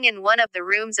 being in one of the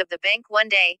rooms of the bank one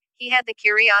day, he had the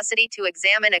curiosity to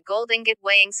examine a gold ingot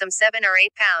weighing some 7 or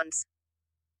 8 pounds.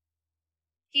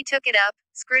 He took it up,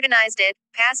 scrutinized it,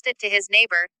 passed it to his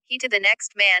neighbor, he to the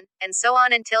next man, and so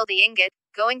on until the ingot,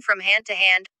 going from hand to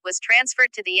hand, was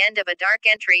transferred to the end of a dark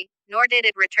entry, nor did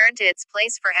it return to its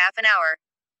place for half an hour.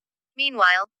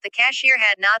 Meanwhile, the cashier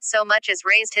had not so much as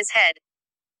raised his head.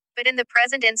 But in the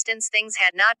present instance things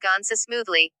had not gone so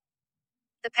smoothly.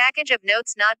 The package of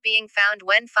notes not being found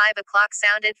when 5 o'clock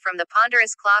sounded from the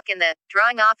ponderous clock in the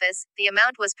drawing office, the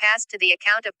amount was passed to the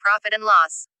account of profit and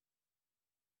loss.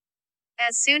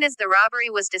 As soon as the robbery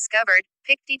was discovered,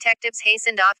 picked detectives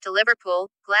hastened off to Liverpool,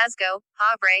 Glasgow,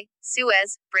 Havre,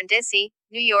 Suez, Brindisi,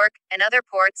 New York, and other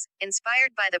ports,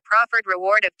 inspired by the proffered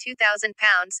reward of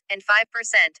 £2,000, and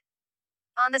 5%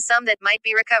 on the sum that might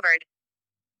be recovered.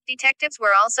 Detectives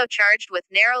were also charged with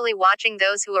narrowly watching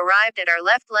those who arrived at or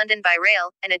left London by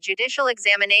rail, and a judicial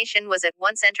examination was at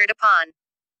once entered upon.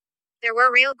 There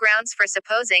were real grounds for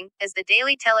supposing, as the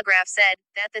Daily Telegraph said,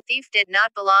 that the thief did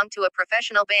not belong to a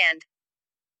professional band.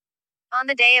 On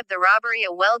the day of the robbery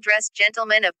a well-dressed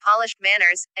gentleman of polished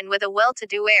manners, and with a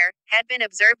well-to-do air, had been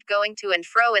observed going to and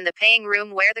fro in the paying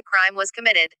room where the crime was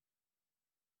committed.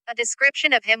 A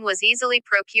description of him was easily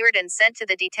procured and sent to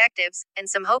the detectives, and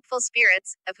some hopeful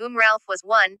spirits, of whom Ralph was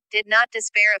one, did not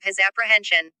despair of his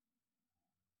apprehension.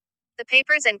 The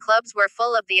papers and clubs were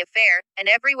full of the affair, and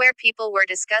everywhere people were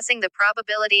discussing the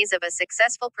probabilities of a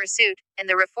successful pursuit, and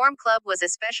the Reform Club was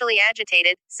especially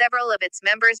agitated, several of its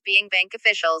members being bank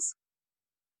officials.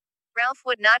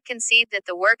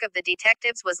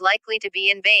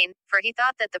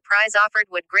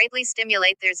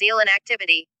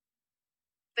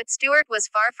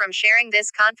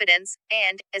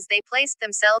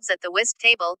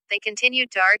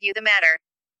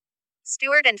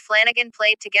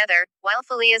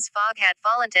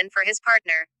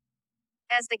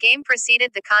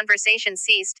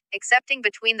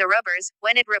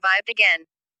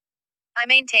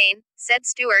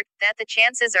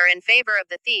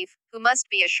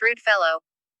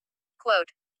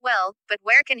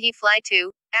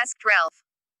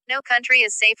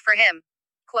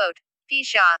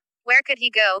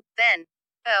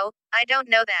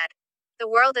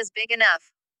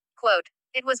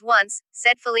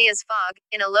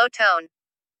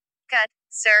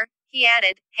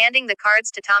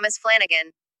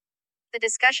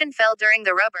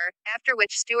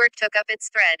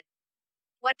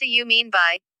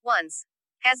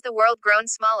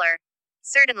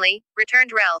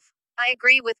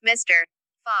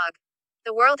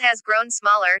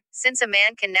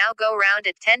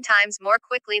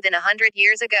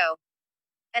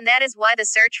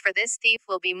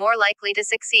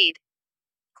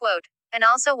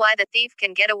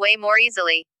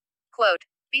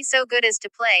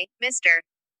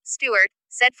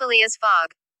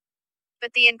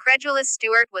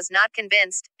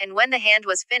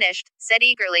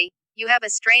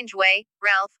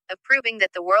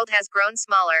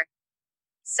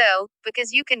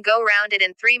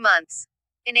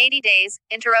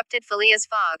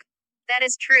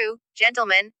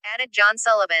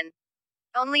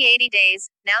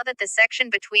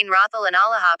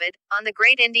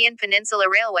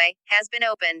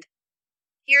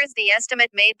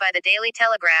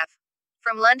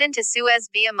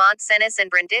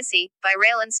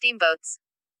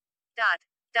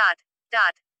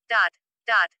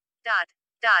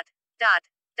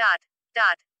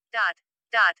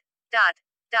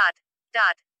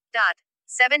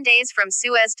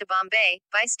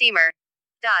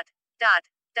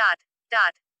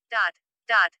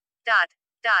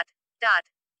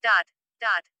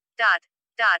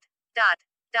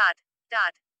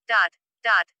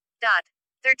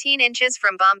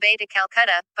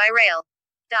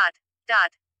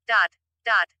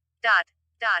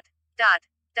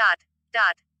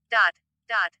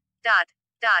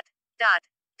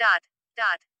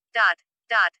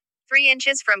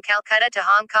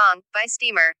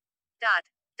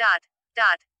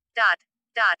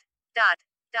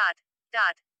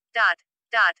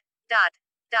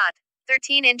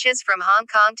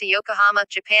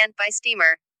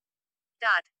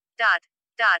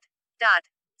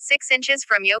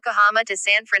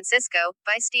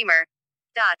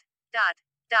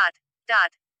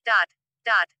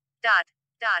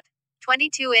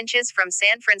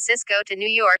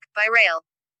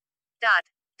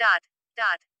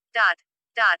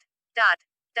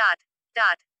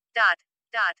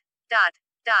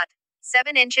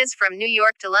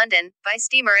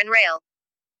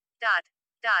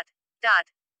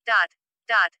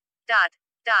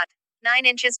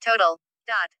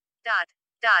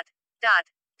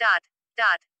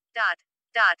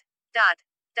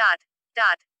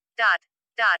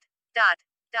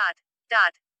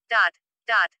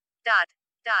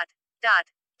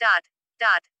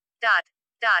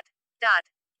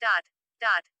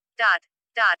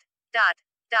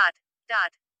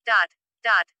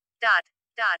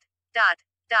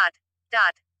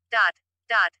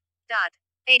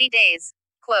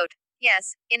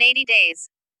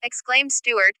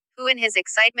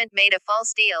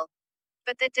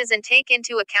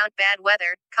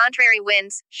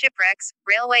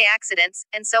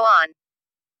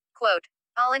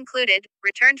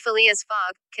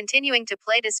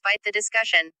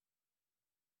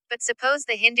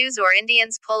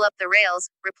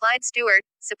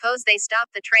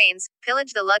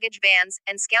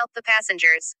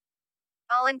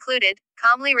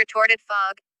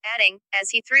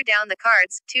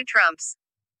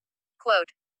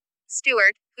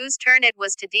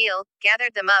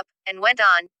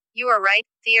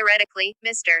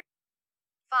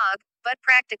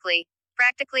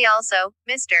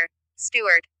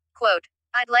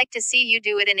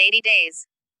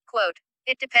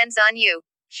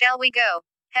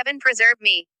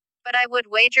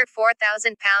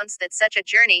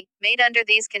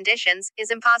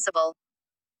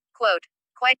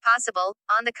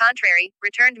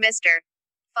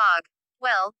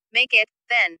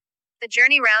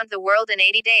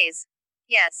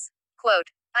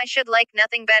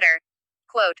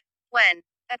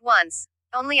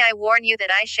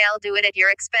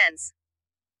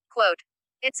 Quote,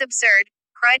 "It's absurd,"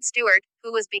 cried Stuart,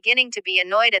 who was beginning to be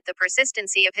annoyed at the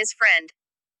persistency of his friend.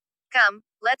 "Come,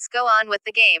 let's go on with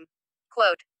the game."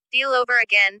 Quote, "Deal over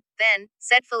again, then,"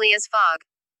 said Phileas Fogg.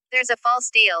 "There's a false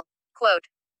deal." Quote,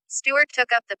 Stuart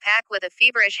took up the pack with a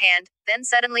feverish hand, then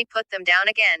suddenly put them down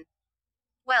again.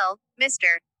 "Well,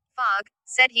 Mr. Fogg,"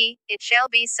 said he, "it shall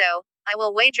be so. I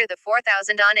will wager the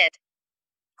 4,000 on it."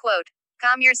 Quote,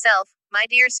 "Calm yourself, my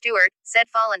dear Stuart," said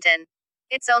Fallentin.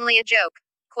 "It's only a joke."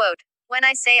 Quote, "When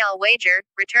I say I'll wager,"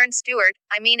 returned Stuart,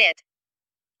 "I mean it."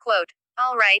 Quote,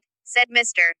 "All right," said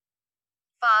Mr.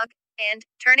 Fogg, and,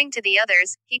 turning to the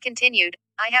others, he continued,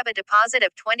 "I have a deposit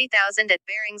of 20,000 at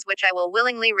Barings which I will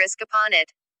willingly risk upon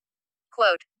it."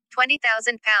 Quote,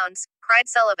 £20,000, cried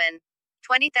Sullivan.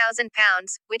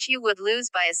 £20,000, which you would lose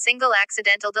by a single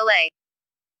accidental delay.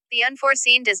 "The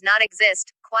unforeseen does not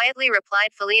exist," quietly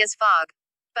replied Phileas Fogg.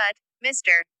 "But,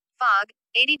 Mr. Fogg,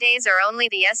 80 days are only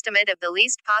the estimate of the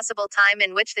least possible time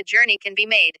in which the journey can be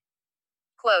made."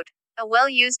 Quote, "A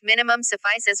well-used minimum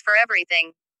suffices for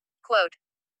everything." Quote,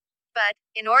 "But,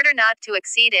 in order not to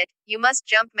exceed it, you must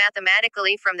jump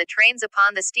mathematically from the trains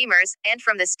upon the steamers, and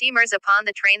from the steamers upon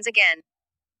the trains again."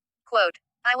 Quote,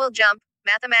 "I will jump,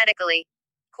 mathematically."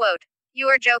 Quote, "You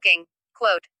are joking."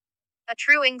 Quote, "A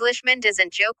true Englishman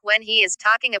doesn't joke when he is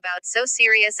talking about so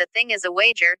serious a thing as a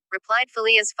wager," replied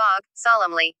Phileas Fogg,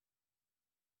 solemnly.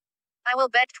 "I will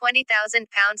bet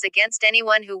 £20,000 against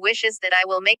anyone who wishes that I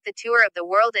will make the tour of the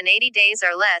world in 80 days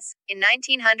or less, in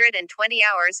 1920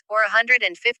 hours, or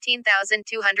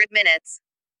 115,200 minutes.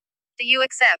 Do you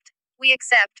accept?" "We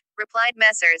accept," replied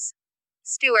Messrs.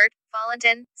 Stuart,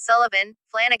 Fallentin, Sullivan,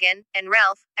 Flanagan, and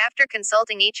Ralph, after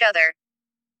consulting each other.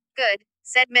 "Good,"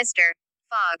 said Mr.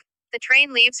 Fogg. "The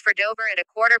train leaves for Dover at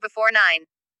 9:15.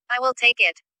 I will take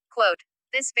it." Quote,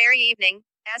 "This very evening?"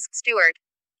 asked Stuart.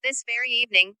 "This very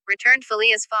evening," returned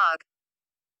Phileas Fogg.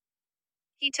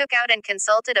 He took out and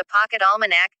consulted a pocket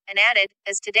almanac, and added,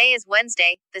 "As today is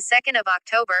Wednesday, the 2nd of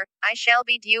October, I shall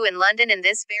be due in London in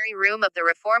this very room of the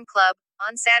Reform Club,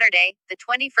 on Saturday, the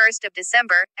 21st of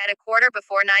December, at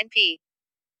 9:15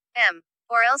 p.m.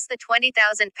 Or else the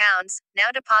 £20,000,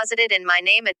 now deposited in my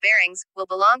name at Barings, will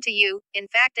belong to you, in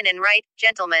fact and in right,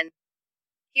 gentlemen.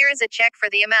 Here is a check for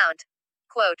the amount."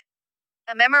 Quote,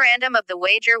 a memorandum of the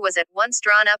wager was at once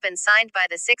drawn up and signed by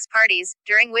the 6 parties,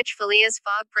 during which Phileas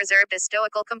Fogg preserved a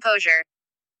stoical composure.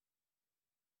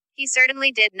 He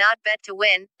certainly did not bet to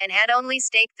win, and had only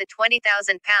staked the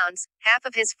 £20,000, half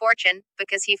of his fortune,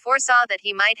 because he foresaw that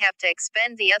he might have to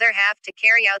expend the other half to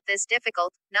carry out this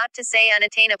difficult, not to say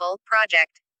unattainable,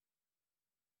 project.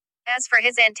 As for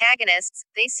his antagonists,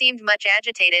 they seemed much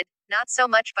agitated, not so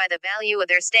much by the value of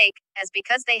their stake, as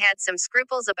because they had some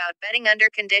scruples about betting under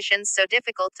conditions so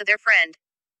difficult to their friend.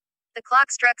 The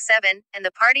clock struck 7, and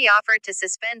the party offered to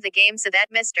suspend the game so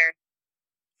that Mr.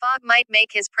 Fogg might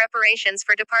make his preparations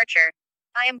for departure.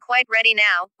 "I am quite ready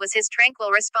now," was his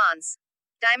tranquil response.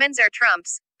 "Diamonds or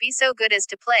trumps, be so good as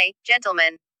to play,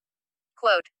 gentlemen."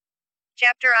 Quote,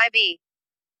 Chapter IV.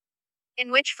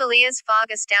 In which Phileas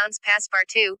Fogg astounds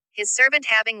Passepartout, his servant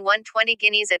having won 20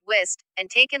 guineas at whist, and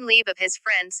taken leave of his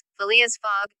friends, Phileas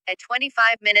Fogg, at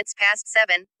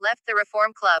 7:25, left the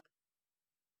Reform Club.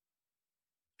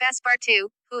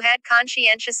 Passepartout, who had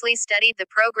conscientiously studied the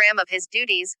program of his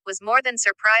duties, was more than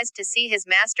surprised to see his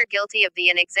master guilty of the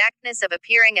inexactness of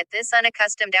appearing at this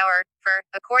unaccustomed hour, for,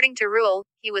 according to rule,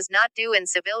 he was not due in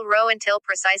Savile Row until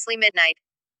precisely midnight.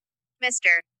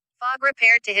 Mr. Fogg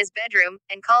repaired to his bedroom,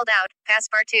 and called out,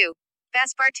 "Passepartout."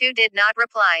 Passepartout did not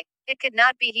reply. It could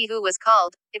not be he who was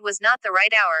called, it was not the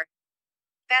right hour.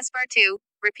 "Passepartout,"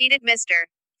 repeated Mr.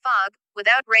 Fogg,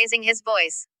 without raising his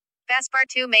voice.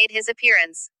 Passepartout made his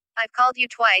appearance. "I've called you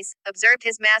twice," observed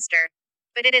his master.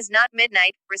 "But it is not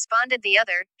midnight," responded the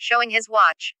other, showing his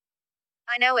watch.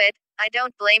 "I know it, I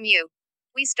don't blame you.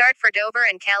 We start for Dover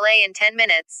and Calais in 10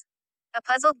 minutes. A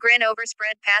puzzled grin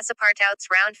overspread Passepartout's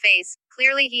round face.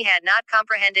 Clearly he had not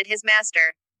comprehended his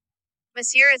master.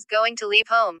 "Monsieur is going to leave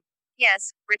home."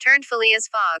 "Yes," returned Phileas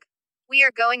Fogg. "We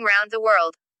are going round the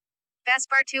world."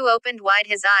 Passepartout opened wide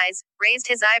his eyes, raised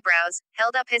his eyebrows,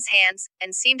 held up his hands,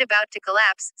 and seemed about to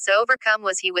collapse, so overcome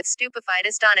was he with stupefied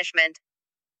astonishment.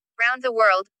 "Round the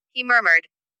world," he murmured.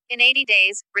 "In 80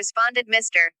 days, responded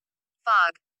Mr.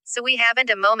 Fogg. "So we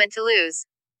haven't a moment to lose."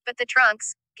 "But the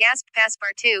trunks," gasped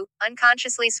Passepartout,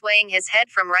 unconsciously swaying his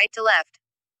head from right to left.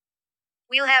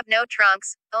 "We'll have no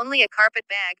trunks, only a carpet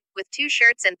bag, with 2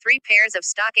 shirts and 3 pairs of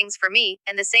stockings for me,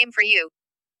 and the same for you.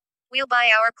 We'll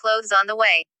buy our clothes on the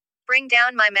way. Bring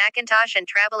down my mackintosh and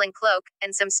traveling cloak,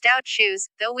 and some stout shoes,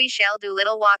 though we shall do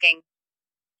little walking.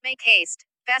 Make haste."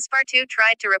 Passepartout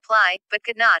tried to reply, but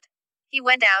could not. He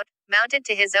went out, mounted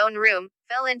to his own room,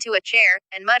 fell into a chair,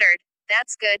 and muttered,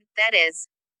 "That's good, that is."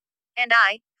 And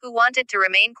I, who wanted to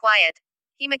remain quiet.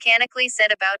 He mechanically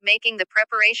set about making the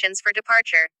preparations for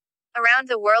departure. Around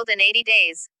the world in 80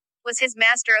 days. Was his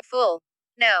master a fool?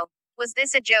 No. Was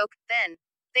this a joke, then?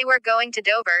 They were going to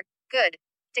Dover. Good.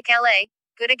 To Calais.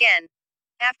 Good again.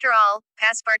 After all,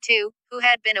 Passepartout, who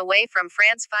had been away from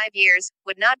France 5 years,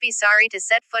 would not be sorry to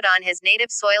set foot on his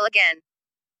native soil again.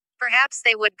 Perhaps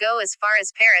they would go as far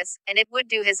as Paris, and it would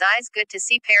do his eyes good to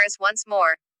see Paris once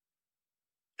more.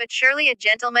 But surely a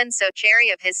gentleman so chary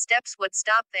of his steps would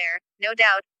stop there, no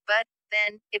doubt, but,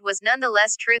 then, it was none the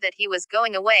less true that he was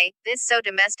going away, this so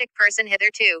domestic person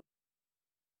hitherto.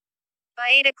 By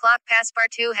 8 o'clock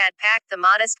Passepartout had packed the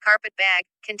modest carpet bag,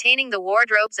 containing the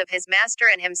wardrobes of his master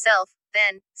and himself.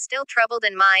 Then, still troubled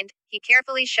in mind, he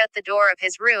carefully shut the door of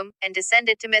his room, and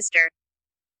descended to Mr.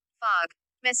 Fogg.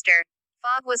 Mr.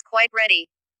 Fogg was quite ready.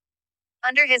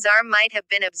 Under his arm might have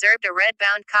been observed a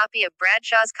red-bound copy of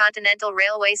Bradshaw's Continental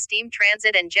Railway Steam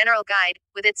Transit and General Guide,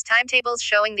 with its timetables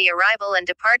showing the arrival and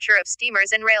departure of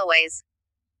steamers and railways.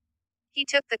 He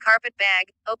took the carpet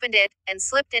bag, opened it, and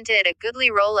slipped into it a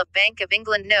goodly roll of Bank of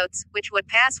England notes, which would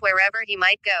pass wherever he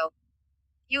might go.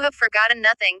 "You have forgotten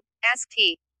nothing?" asked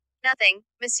he. "Nothing,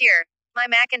 monsieur. My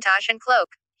mackintosh and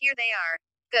cloak. Here they are."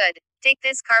 "Good. Take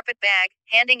this carpet bag,"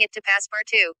 handing it to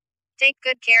Passepartout. "Take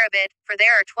good care of it, for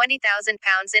there are 20,000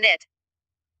 pounds in it."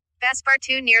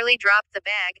 Passepartout nearly dropped the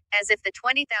bag, as if the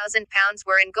 20,000 pounds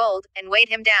were in gold, and weighed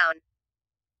him down.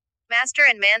 Master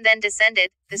and man then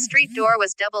descended, the street door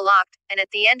was double-locked, and at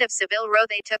the end of Savile Row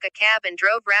they took a cab and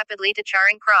drove rapidly to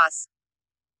Charing Cross.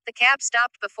 The cab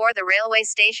stopped before the railway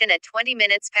station at 20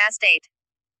 minutes past 8.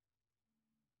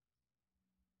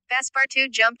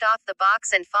 Passepartout jumped off the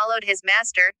box and followed his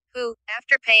master, who,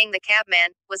 after paying the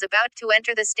cabman, was about to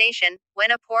enter the station, when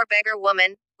a poor beggar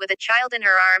woman, with a child in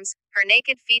her arms, her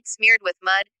naked feet smeared with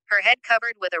mud, her head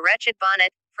covered with a wretched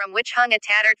bonnet, from which hung a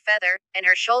tattered feather, and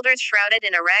her shoulders shrouded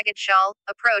in a ragged shawl,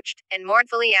 approached, and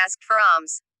mournfully asked for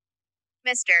alms.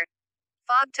 Mr.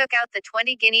 Fogg took out the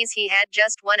 20 guineas he had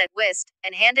just won at whist,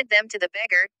 and handed them to the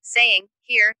beggar, saying,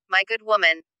 "Here, my good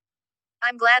woman.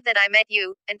 I'm glad that I met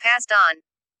you," and passed on.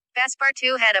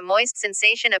 Passepartout had a moist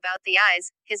sensation about the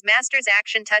eyes. His master's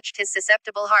action touched his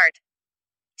susceptible heart.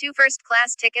 2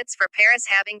 first-class tickets for Paris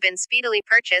having been speedily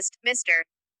purchased, Mr.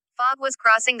 Fogg was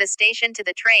crossing the station to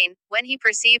the train, when he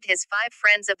perceived his 5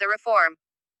 friends of the Reform.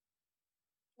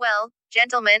 "Well,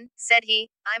 gentlemen," said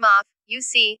he, "I'm off, you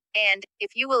see, and,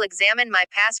 if you will examine my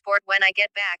passport when I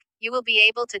get back, you will be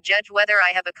able to judge whether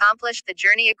I have accomplished the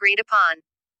journey agreed upon."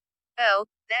 "Oh,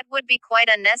 that would be quite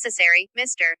unnecessary,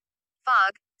 Mr.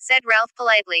 Fogg," said Ralph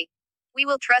politely. "We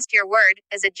will trust your word,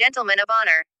 as a gentleman of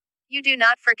honor. You do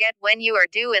not forget when you are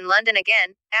due in London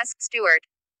again?" asked Stuart.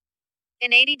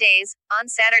 "In 80 days, on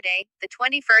Saturday, the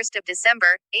 21st of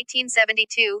December,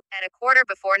 1872, at a quarter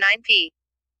before 9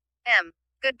 p.m.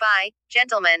 Goodbye,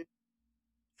 gentlemen."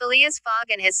 Phileas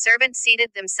Fogg and his servant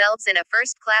seated themselves in a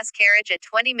first-class carriage at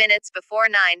 20 minutes before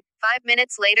 9. 5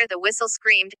 minutes later the whistle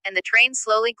screamed, and the train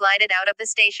slowly glided out of the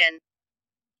station.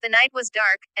 The night was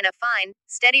dark, and a fine,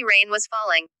 steady rain was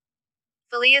falling.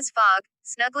 Phileas Fogg,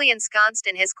 snugly ensconced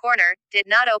in his corner, did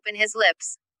not open his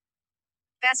lips.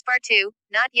 Passepartout,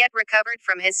 not yet recovered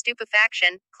from his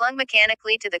stupefaction, clung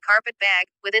mechanically to the carpet bag,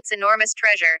 with its enormous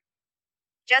treasure.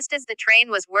 Just as the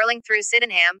train was whirling through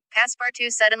Sydenham,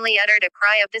 Passepartout suddenly uttered a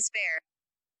cry of despair.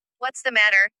 "What's the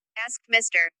matter?" asked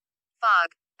Mr.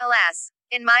 Fogg. "Alas!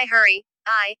 In my hurry,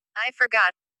 I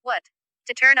forgot, what?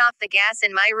 To turn off the gas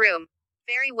in my room."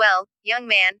 "Very well, young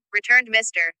man," returned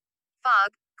Mr.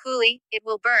 Fogg, coolly, "it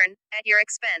will burn, at your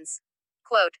expense."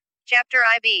 Quote. Chapter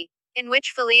IB. In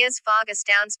which Phileas Fogg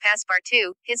astounds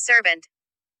Passepartout, his servant.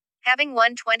 Having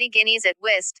won 20 guineas at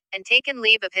whist, and taken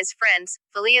leave of his friends,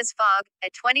 Phileas Fogg,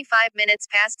 at 25 minutes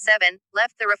past 7,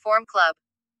 left the Reform Club.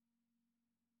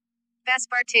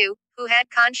 Passepartout, who had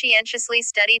conscientiously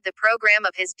studied the program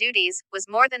of his duties, was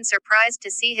more than surprised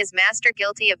to see his master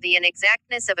guilty of the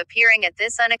inexactness of appearing at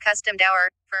this unaccustomed hour,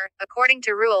 for, according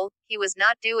to rule, he was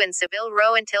not due in Savile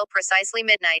Row until precisely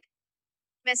midnight.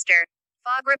 Mr.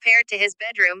 Fogg repaired to his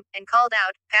bedroom, and called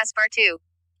out, "Passepartout."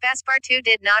 Passepartout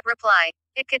did not reply.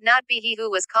 It could not be he who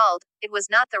was called, it was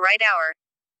not the right hour.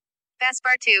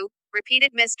 "Passepartout,"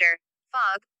 repeated Mr.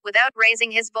 Fogg, without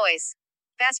raising his voice.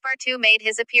 Passepartout made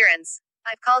his appearance.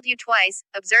 "I've called you twice,"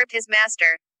 observed his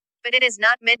master. "But it is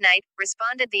not midnight,"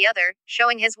 responded the other,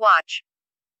 showing his watch.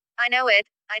 "I know it,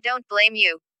 I don't blame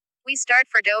you. We start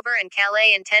for Dover and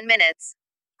Calais in 10 minutes.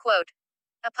 Quote.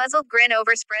 A puzzled grin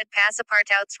overspread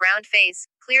Passepartout's round face.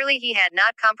 Clearly he had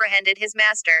not comprehended his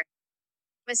master.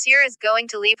 "Monsieur is going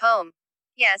to leave home."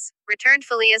 Yes, returned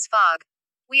Phileas Fogg.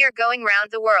 We are going round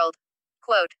the world.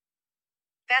 Quote.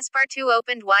 Passepartout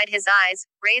opened wide his eyes,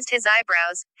 raised his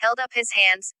eyebrows, held up his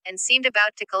hands, and seemed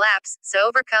about to collapse, so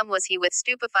overcome was he with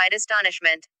stupefied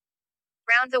astonishment.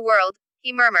 Round the world,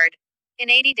 he murmured.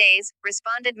 In 80 days,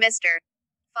 responded Mr.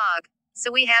 Fogg.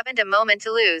 So we haven't a moment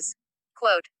to lose.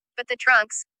 Quote. But the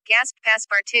trunks, gasped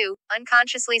Passepartout,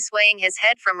 unconsciously swaying his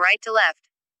head from right to left.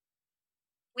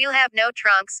 We'll have no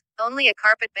trunks, only a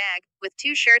carpet bag, with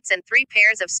 2 shirts and 3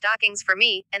 pairs of stockings for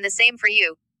me, and the same for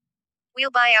you.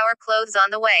 We'll buy our clothes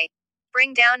on the way.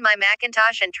 Bring down my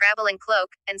mackintosh and traveling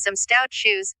cloak, and some stout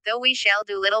shoes, though we shall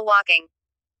do little walking.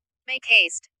 Make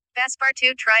haste.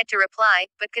 Passepartout tried to reply,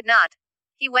 but could not.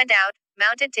 He went out,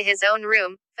 mounted to his own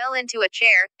room, fell into a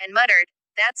chair, and muttered,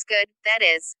 That's good, that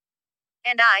is.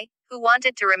 And I, who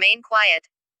wanted to remain quiet.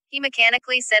 He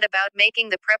mechanically set about making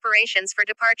the preparations for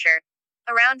departure.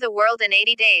 Around the world in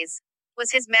 80 days.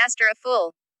 Was his master a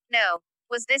fool? No.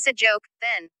 Was this a joke,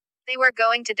 then? They were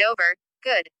going to Dover,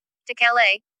 good. To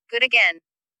Calais, good again.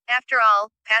 After all,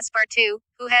 Passepartout,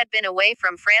 who had been away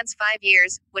from France 5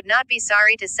 years, would not be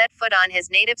sorry to set foot on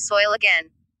his native soil again.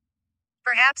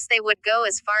 Perhaps they would go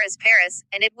as far as Paris,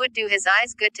 and it would do his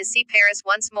eyes good to see Paris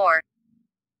once more.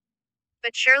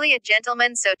 But surely a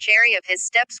gentleman so chary of his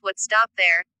steps would stop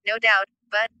there, no doubt,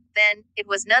 but, then, it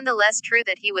was none the less true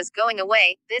that he was going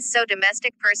away, this so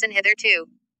domestic person hitherto.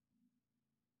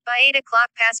 By 8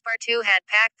 o'clock Passepartout had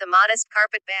packed the modest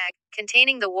carpet bag,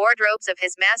 containing the wardrobes of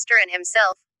his master and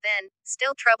himself, then,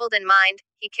 still troubled in mind,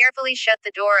 he carefully shut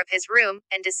the door of his room,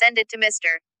 and descended to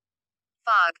Mr.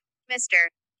 Fogg.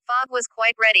 Mr. Fogg was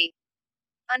quite ready.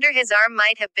 Under his arm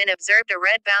might have been observed a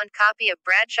red-bound copy of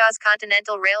Bradshaw's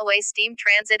Continental Railway Steam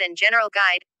Transit and General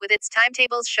Guide, with its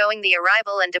timetables showing the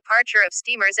arrival and departure of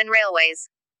steamers and railways.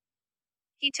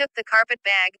 He took the carpet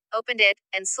bag, opened it,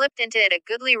 and slipped into it a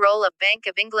goodly roll of Bank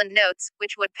of England notes,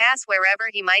 which would pass wherever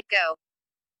he might go.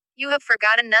 You have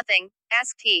forgotten nothing?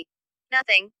 Asked he.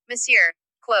 Nothing, monsieur.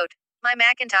 Quote. My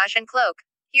mackintosh and cloak.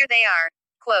 Here they are.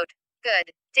 Quote.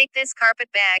 Good. Take this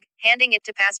carpet bag, handing it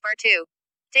to Passepartout.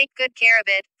 Take good care of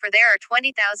it, for there are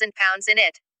 20,000 pounds in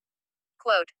it.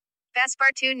 Quote.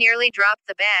 Passepartout nearly dropped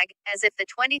the bag, as if the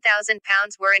 20,000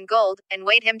 pounds were in gold, and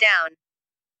weighed him down.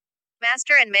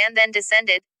 Master and man then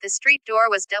descended, the street door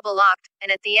was double locked, and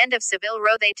at the end of Savile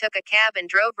Row they took a cab and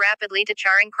drove rapidly to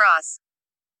Charing Cross.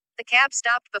 The cab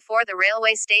stopped before the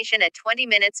railway station at 20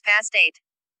 minutes past 8.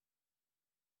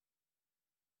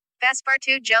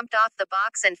 Passepartout jumped off the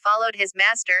box and followed his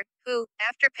master, who,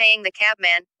 after paying the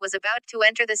cabman, was about to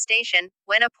enter the station,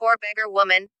 when a poor beggar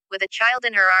woman, with a child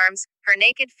in her arms, her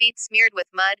naked feet smeared with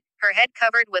mud, her head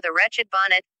covered with a wretched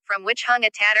bonnet, from which hung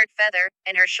a tattered feather,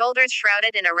 and her shoulders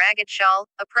shrouded in a ragged shawl,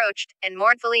 approached, and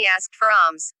mournfully asked for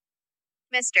alms.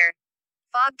 Mr.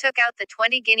 Fogg took out the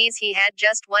 20 guineas he had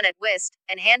just won at whist,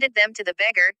 and handed them to the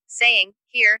beggar, saying,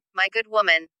 Here, my good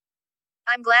woman.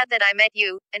 I'm glad that I met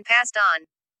you, and passed on.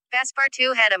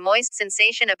 Passepartout had a moist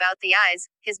sensation about the eyes,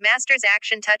 his master's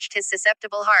action touched his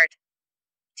susceptible heart.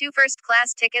 2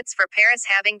 first-class tickets for Paris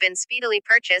having been speedily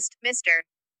purchased, Mr.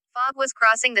 Fogg was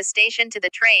crossing the station to the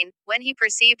train, when he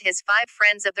perceived his 5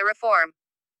 friends of the Reform.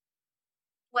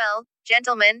 Well,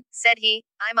 gentlemen, said he,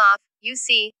 I'm off, you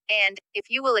see, and, if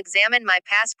you will examine my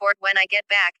passport when I get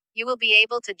back, you will be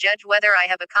able to judge whether I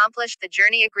have accomplished the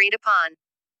journey agreed upon.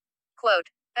 Quote.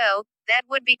 Oh, that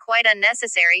would be quite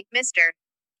unnecessary, Mr.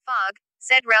 Fogg,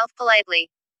 said Ralph politely.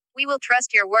 We will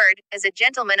trust your word, as a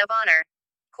gentleman of honor.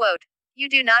 Quote. You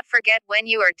do not forget when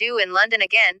you are due in London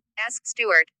again, asked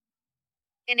Stewart.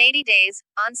 In 80 days,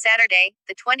 on Saturday,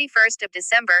 the 21st of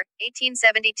December,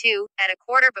 1872, at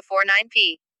 9:15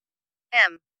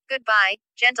 p.m. Goodbye,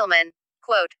 gentlemen.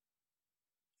 Quote.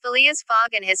 Phileas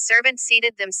Fogg and his servant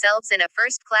seated themselves in a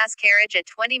first-class carriage at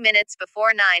 20 minutes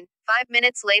before 9. 5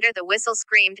 minutes later the whistle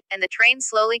screamed, and the train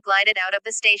slowly glided out of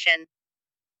the station.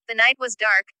 The night was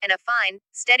dark, and a fine,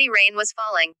 steady rain was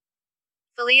falling.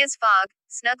 Phileas Fogg,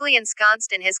 snugly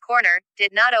ensconced in his corner,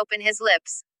 did not open his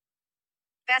lips.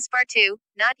 Passepartout,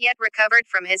 not yet recovered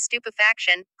from his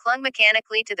stupefaction, clung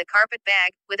mechanically to the carpet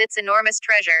bag, with its enormous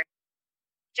treasure.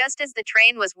 Just as the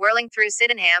train was whirling through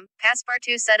Sydenham,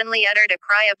 Passepartout suddenly uttered a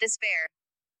cry of despair.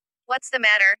 What's the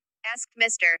matter? Asked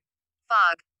Mr.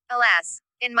 Fogg. Alas,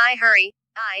 in my hurry,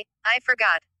 I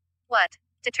forgot. What?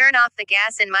 To turn off the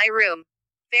gas in my room.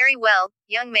 Very well,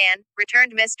 young man,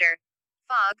 returned Mr.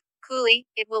 Fogg, coolly,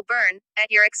 it will burn,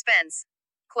 at your expense.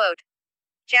 Quote.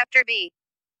 Chapter B.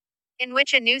 In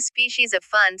which a new species of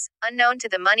funds, unknown to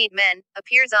the moneyed men,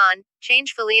 appears on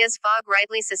change. Phileas Fogg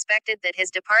rightly suspected that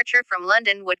his departure from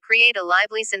London would create a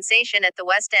lively sensation at the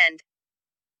West End.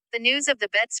 The news of the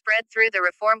bet spread through the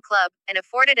Reform Club, and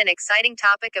afforded an exciting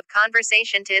topic of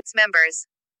conversation to its members.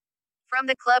 From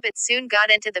the club it soon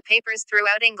got into the papers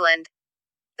throughout England.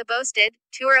 The boasted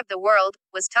tour of the world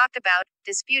was talked about,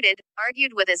 disputed,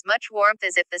 argued with as much warmth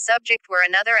as if the subject were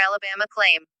another Alabama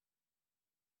claim.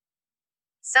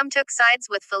 Some took sides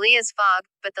with Phileas Fogg,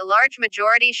 but the large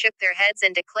majority shook their heads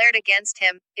and declared against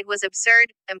him. It was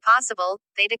absurd, impossible,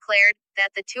 they declared, that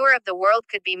the tour of the world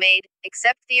could be made,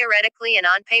 except theoretically and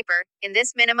on paper, in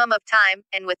this minimum of time,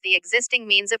 and with the existing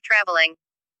means of traveling.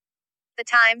 The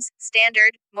Times,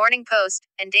 Standard, Morning Post,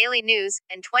 and Daily News,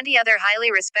 and 20 other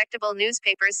highly respectable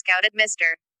newspapers scouted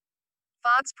Mr.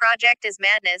 Fogg's project as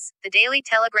madness. The Daily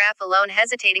Telegraph alone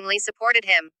hesitatingly supported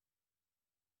him.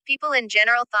 People in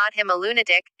general thought him a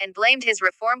lunatic, and blamed his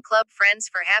Reform Club friends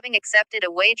for having accepted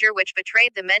a wager which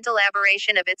betrayed the mental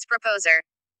aberration of its proposer.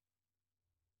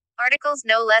 Articles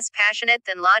no less passionate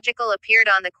than logical appeared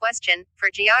on the question,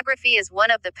 for geography is one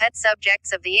of the pet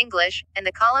subjects of the English, and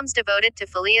the columns devoted to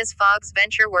Phileas Fogg's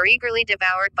venture were eagerly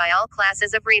devoured by all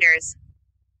classes of readers.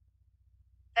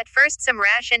 At first some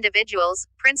rash individuals,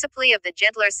 principally of the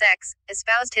gentler sex,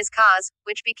 espoused his cause,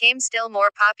 which became still more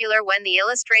popular when the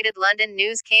Illustrated London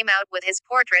News came out with his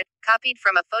portrait, copied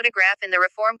from a photograph in the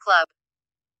Reform Club.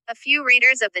 A few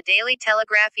readers of the Daily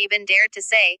Telegraph even dared to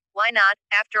say, why not,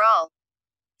 after all?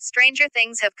 Stranger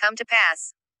things have come to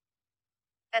pass.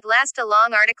 At last a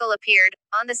long article appeared,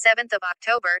 on the 7th of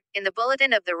October, in the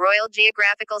Bulletin of the Royal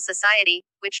Geographical Society,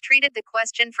 which treated the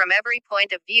question from every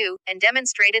point of view, and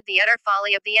demonstrated the utter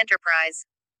folly of the enterprise.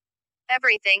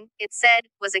 Everything, it said,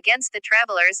 was against the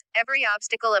travelers, every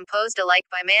obstacle imposed alike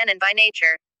by man and by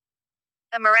nature.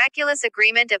 A miraculous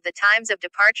agreement of the times of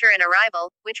departure and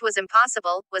arrival, which was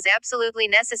impossible, was absolutely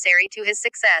necessary to his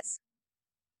success.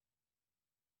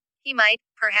 He might,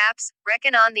 perhaps,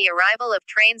 reckon on the arrival of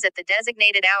trains at the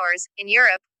designated hours, in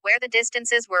Europe, where the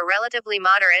distances were relatively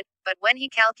moderate, but when he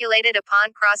calculated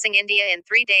upon crossing India in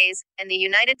 3 days, and the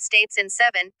United States in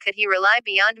 7, could he rely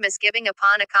beyond misgiving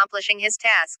upon accomplishing his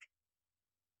task?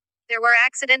 There were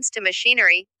accidents to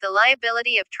machinery, the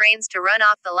liability of trains to run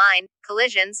off the line,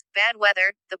 collisions, bad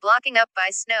weather, the blocking up by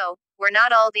snow, were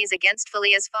not all these against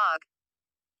Phileas Fogg?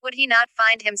 Would he not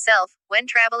find himself, when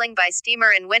traveling by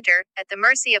steamer in winter, at the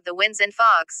mercy of the winds and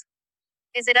fogs?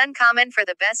 Is it uncommon for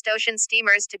the best ocean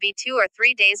steamers to be 2 or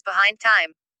 3 days behind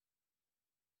time?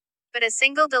 But a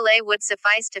single delay would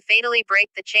suffice to fatally break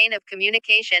the chain of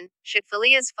communication. Should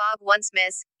Phileas Fogg once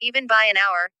miss, even by an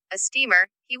hour, a steamer,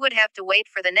 he would have to wait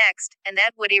for the next, and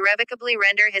that would irrevocably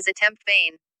render his attempt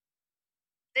vain.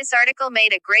 This article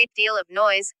made a great deal of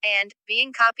noise, and,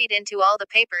 being copied into all the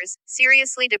papers,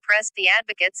 seriously depressed the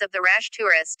advocates of the rash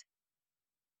tourist.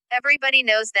 Everybody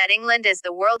knows that England is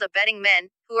the world of betting men,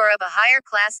 who are of a higher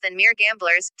class than mere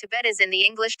gamblers. To bet is in the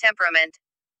English temperament.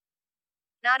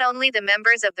 Not only the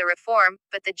members of the Reform,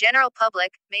 but the general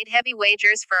public, made heavy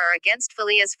wagers for or against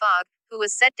Phileas Fogg, who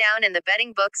was set down in the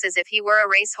betting books as if he were a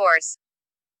race-horse.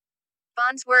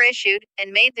 Bonds were issued,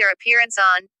 and made their appearance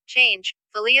on 'Change.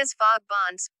 Phileas Fogg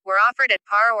bonds were offered at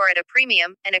par or at a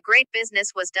premium, and a great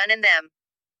business was done in them.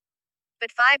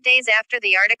 But 5 days after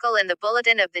the article in the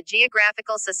Bulletin of the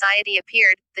Geographical Society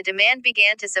appeared, the demand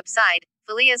began to subside.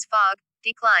 Phileas Fogg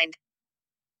declined.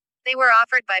 They were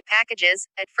offered by packages,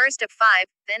 at first of 5,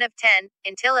 then of 10,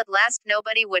 until at last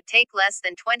nobody would take less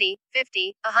than 20,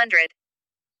 50, 100.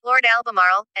 Lord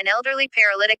Albemarle, an elderly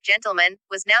paralytic gentleman,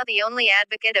 was now the only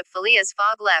advocate of Phileas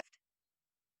Fogg left.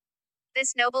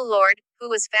 This noble lord, who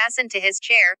was fastened to his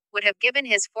chair, would have given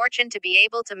his fortune to be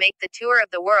able to make the tour of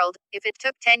the world, if it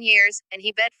took 10 years, and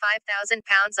he bet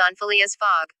 £5,000 on Phileas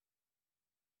Fogg.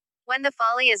 When the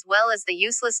folly as well as the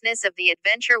uselessness of the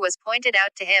adventure was pointed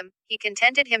out to him, he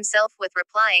contented himself with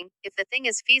replying, if the thing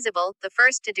is feasible, the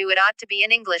first to do it ought to be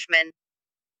an Englishman.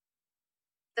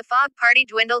 The Fogg party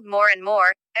dwindled more and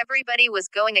more, everybody was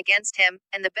going against him,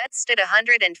 and the bets stood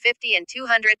 150 and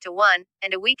 200 to 1,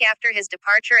 and a week after his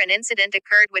departure an incident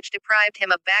occurred which deprived him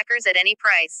of backers at any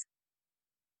price.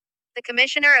 The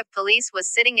Commissioner of Police was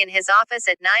sitting in his office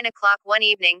at 9 o'clock one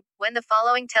evening, when the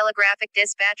following telegraphic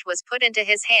dispatch was put into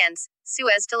his hands: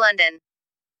 Suez to London.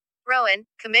 Rowan,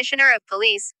 Commissioner of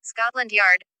Police, Scotland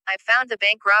Yard, I've found the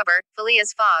bank robber,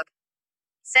 Phileas Fogg.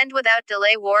 Send without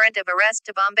delay warrant of arrest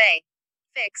to Bombay.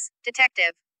 Fix,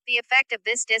 detective. The effect of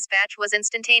this dispatch was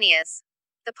instantaneous.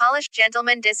 The polished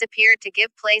gentleman disappeared to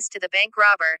give place to the bank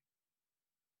robber.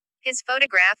 His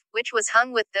photograph, which was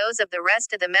hung with those of the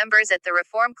rest of the members at the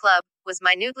Reform Club, was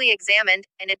minutely examined,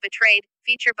 and it betrayed,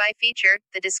 feature by feature,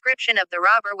 the description of the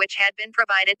robber which had been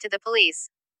provided to the police.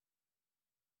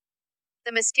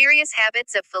 The mysterious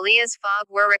habits of Phileas Fogg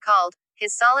were recalled.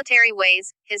 his solitary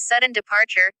ways, his sudden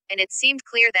departure, and it seemed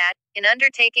clear that, in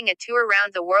undertaking a tour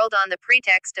round the world on the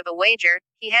pretext of a wager,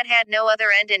 he had had no other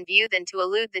end in view than to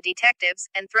elude the detectives,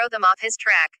 and throw them off his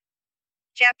track.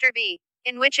 Chapter B.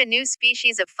 In which a new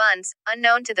species of funds,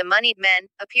 unknown to the moneyed men,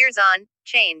 appears on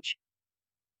Change.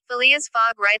 Phileas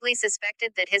Fogg rightly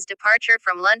suspected that his departure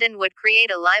from London would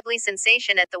create a lively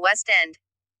sensation at the West End.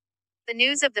 The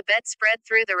news of the bet spread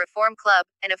through the Reform Club,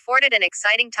 and afforded an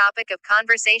exciting topic of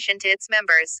conversation to its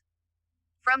members.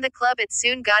 From the club it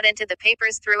soon got into the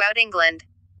papers throughout England.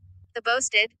 The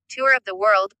boasted tour of the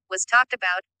world was talked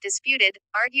about, disputed,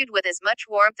 argued with as much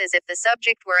warmth as if the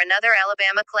subject were another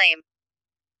Alabama claim.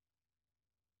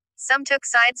 Some took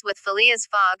sides with Phileas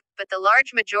Fogg, but the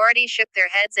large majority shook their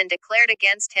heads and declared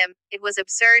against him. It was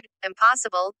absurd,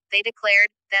 impossible, they declared,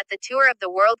 that the tour of the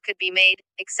world could be made,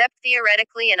 except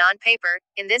theoretically and on paper,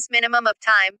 in this minimum of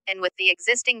time, and with the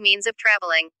existing means of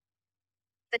traveling.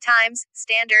 The Times,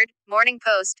 Standard, Morning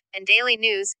Post, and Daily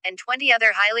News, and 20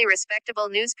 other highly respectable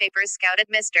newspapers scouted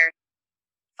Mr.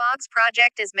 Fogg's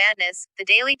project as madness. The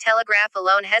Daily Telegraph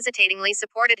alone hesitatingly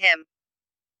supported him.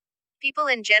 People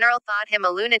in general thought him a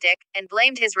lunatic, and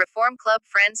blamed his Reform Club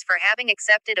friends for having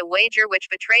accepted a wager which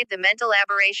betrayed the mental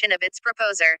aberration of its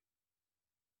proposer.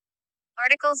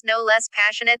 Articles no less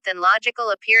passionate than logical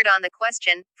appeared on the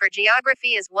question, for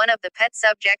geography is one of the pet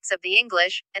subjects of the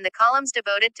English, and the columns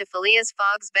devoted to Phileas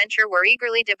Fogg's venture were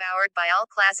eagerly devoured by all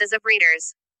classes of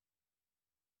readers.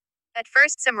 At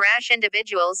first some rash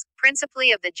individuals,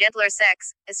 principally of the gentler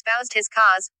sex, espoused his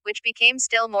cause, which became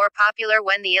still more popular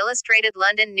when the Illustrated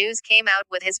London News came out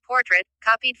with his portrait,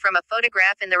 copied from a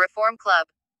photograph in the Reform Club.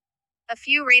 A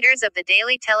few readers of the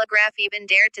Daily Telegraph even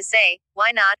dared to say,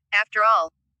 why not, after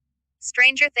all?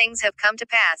 Stranger things have come to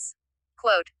pass.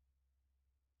 Quote.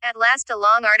 At last a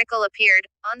long article appeared,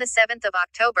 on the 7th of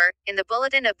October, in the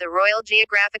Bulletin of the Royal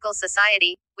Geographical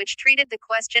Society, which treated the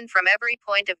question from every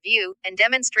point of view, and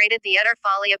demonstrated the utter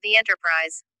folly of the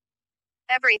enterprise.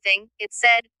 Everything, it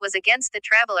said, was against the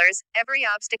travelers, every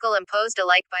obstacle imposed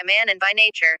alike by man and by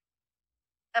nature.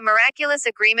 A miraculous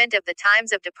agreement of the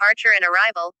times of departure and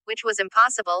arrival, which was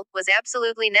impossible, was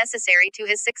absolutely necessary to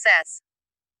his success.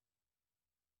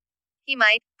 He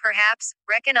might, perhaps,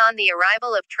 reckon on the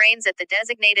arrival of trains at the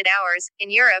designated hours,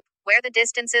 in Europe, where the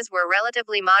distances were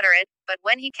relatively moderate, but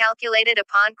when he calculated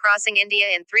upon crossing India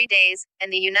in 3 days,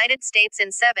 and the United States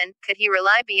in 7, could he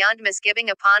rely beyond misgiving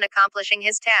upon accomplishing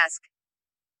his task?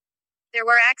 There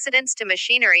were accidents to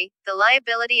machinery, the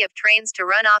liability of trains to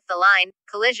run off the line,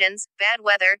 collisions, bad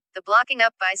weather, the blocking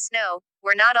up by snow.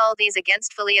 Were not all these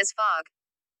against Phileas Fogg?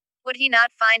 Would he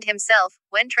not find himself,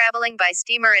 when traveling by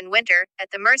steamer in winter,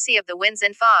 at the mercy of the winds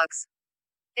and fogs?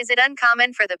 Is it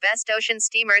uncommon for the best ocean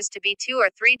steamers to be 2 or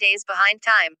 3 days behind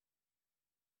time?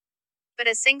 But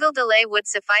a single delay would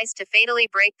suffice to fatally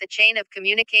break the chain of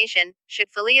communication.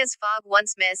 Should Phileas Fogg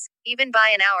once miss, even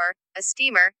by an hour, a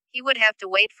steamer, he would have to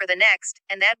wait for the next,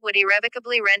 and that would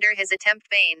irrevocably render his attempt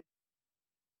vain.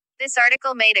 This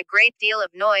article made a great deal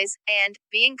of noise, and,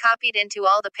 being copied into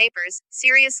all the papers,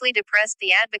 seriously depressed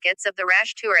the advocates of the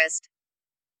rash tourist.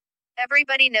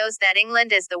 Everybody knows that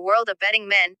England is the world of betting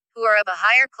men, who are of a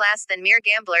higher class than mere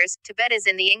gamblers. To bet is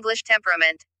in the English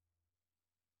temperament.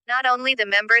 Not only the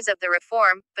members of the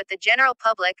Reform, but the general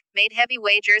public, made heavy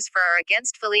wagers for or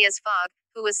against Phileas Fogg,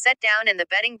 who was set down in the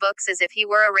betting books as if he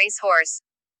were a race horse.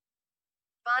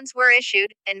 Bonds were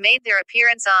issued, and made their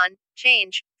appearance on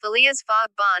Change. Phileas Fogg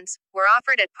bonds were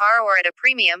offered at par or at a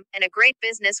premium, and a great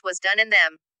business was done in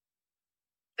them.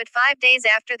 But 5 days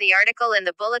after the article in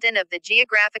the Bulletin of the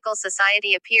Geographical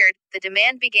Society appeared, the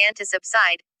demand began to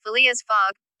subside. Phileas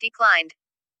Fogg declined.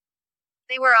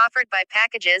 They were offered by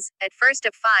packages, at first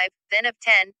of 5, then of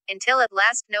 10, until at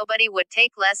last nobody would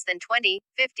take less than 20,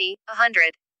 50,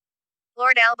 100.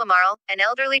 Lord Albemarle, an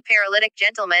elderly paralytic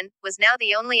gentleman, was now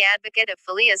the only advocate of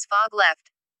Phileas Fogg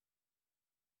left.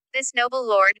 This noble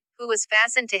lord, who was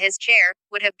fastened to his chair,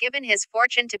 would have given his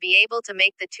fortune to be able to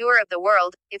make the tour of the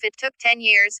world, if it took 10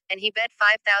 years, and he bet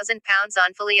 £5,000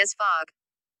 on Phileas Fogg.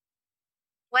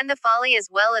 When the folly as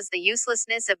well as the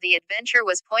uselessness of the adventure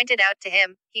was pointed out to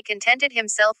him, he contented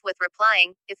himself with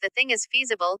replying, if the thing is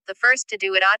feasible, the first to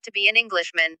do it ought to be an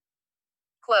Englishman.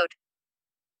 Quote.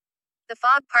 The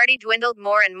Fogg party dwindled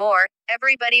more and more,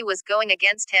 everybody was going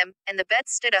against him, and the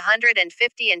bets stood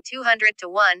 150 and 200 to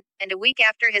 1, and a week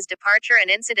after his departure an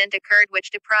incident occurred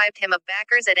which deprived him of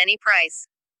backers at any price.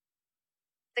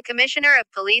 The Commissioner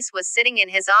of Police was sitting in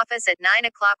his office at 9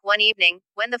 o'clock one evening,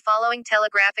 when the following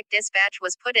telegraphic dispatch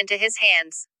was put into his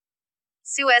hands.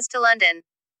 Suez to London.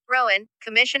 Rowan,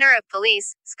 Commissioner of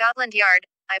Police, Scotland Yard,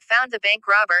 I've found the bank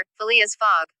robber, Phileas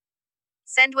Fogg.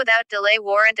 Send without delay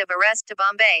warrant of arrest to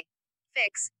Bombay.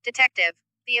 Fix, detective.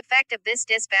 The effect of this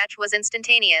dispatch was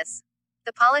instantaneous.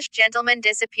 The polished gentleman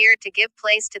disappeared to give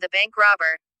place to the bank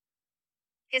robber.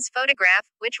 His photograph,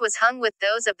 which was hung with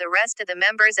those of the rest of the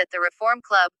members at the Reform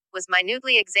Club, was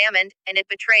minutely examined, and it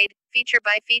betrayed, feature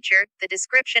by feature, the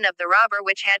description of the robber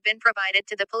which had been provided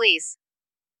to the police.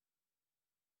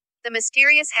 The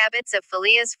mysterious habits of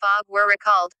Phileas Fogg were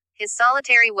recalled, his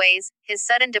solitary ways, his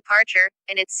sudden departure,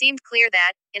 and it seemed clear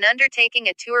that, in undertaking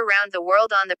a tour round the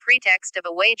world on the pretext of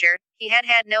a wager, he had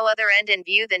had no other end in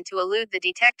view than to elude the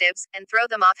detectives, and throw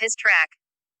them off his track.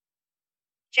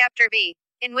 Chapter B.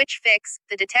 In which Fix,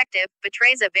 the detective,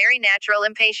 betrays a very natural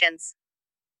impatience.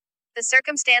 The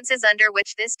circumstances under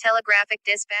which this telegraphic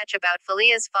dispatch about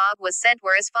Phileas Fogg was sent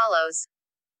were as follows.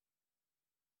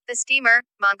 The steamer,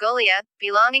 Mongolia,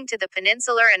 belonging to the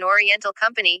Peninsular and Oriental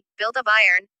Company, built of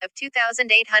iron, of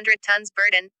 2,800 tons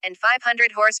burden, and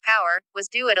 500 horsepower, was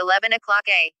due at 11 o'clock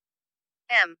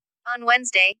a.m. on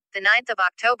Wednesday, the 9th of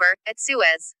October, at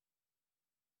Suez.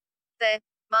 The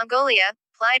Mongolia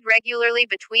plied regularly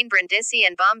between Brindisi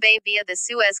and Bombay via the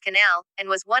Suez Canal, and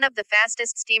was one of the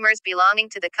fastest steamers belonging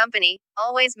to the company,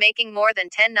 always making more than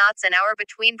 10 knots an hour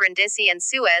between Brindisi and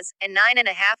Suez, and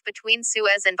 9.5 between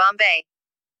Suez and Bombay.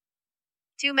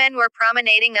 2 men were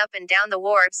promenading up and down the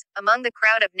wharves, among the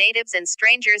crowd of natives and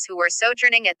strangers who were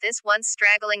sojourning at this once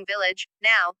straggling village,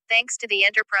 now, thanks to the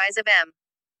enterprise of M.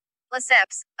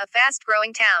 Lesseps, a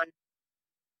fast-growing town.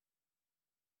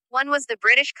 One was the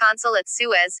British consul at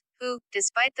Suez, who,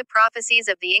 despite the prophecies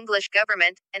of the English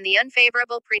government, and the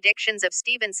unfavorable predictions of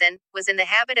Stevenson, was in the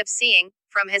habit of seeing,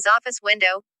 from his office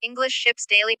window, English ships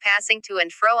daily passing to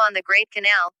and fro on the Great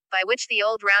Canal, by which the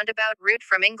old roundabout route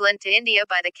from England to India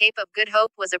by the Cape of Good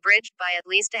Hope was abridged by at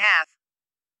least a half.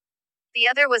 The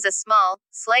other was a small,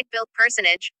 slight-built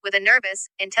personage, with a nervous,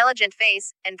 intelligent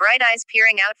face, and bright eyes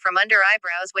peering out from under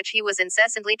eyebrows which he was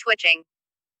incessantly twitching.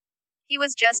 He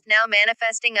was just now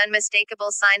manifesting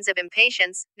unmistakable signs of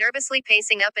impatience, nervously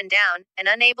pacing up and down, and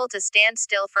unable to stand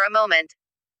still for a moment.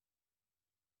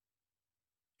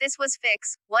 This was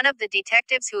Fix, one of the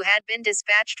detectives who had been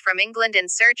dispatched from England in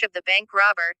search of the bank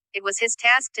robber. It was his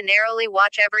task to narrowly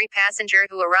watch every passenger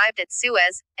who arrived at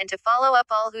Suez, and to follow up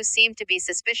all who seemed to be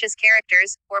suspicious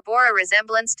characters, or bore a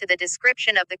resemblance to the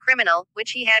description of the criminal,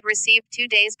 which he had received 2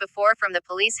 days before from the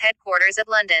police headquarters at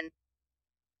London.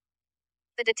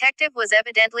 The detective was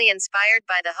evidently inspired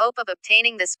by the hope of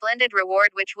obtaining the splendid reward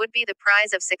which would be the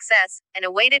prize of success, and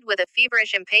awaited with a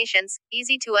feverish impatience,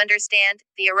 easy to understand,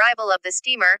 the arrival of the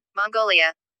steamer,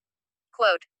 Mongolia.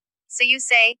 Quote, "So you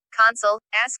say, consul,"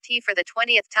 asked he for the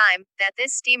 20th time, "that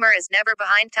this steamer is never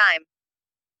behind time?"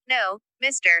 "No,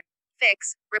 Mr.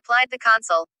 Fix," replied the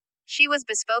consul. "She was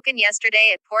bespoken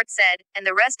yesterday at Port Said, and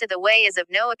the rest of the way is of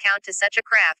no account to such a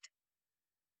craft.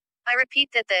 I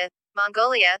repeat that the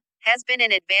Mongolia has been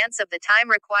in advance of the time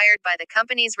required by the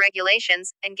company's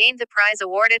regulations, and gained the prize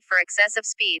awarded for excessive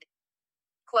speed."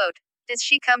 Quote, "Does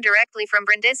she come directly from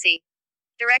Brindisi?"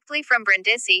 "Directly from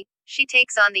Brindisi. She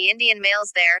takes on the Indian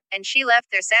mails there, and she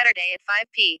left there Saturday at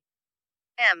 5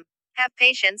 p.m. Have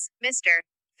patience, Mr.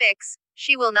 Fix,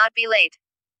 she will not be late.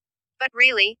 But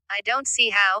really, I don't see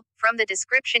how, from the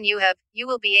description you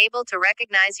will be able to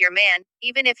recognize your man,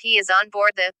 even if he is on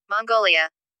board the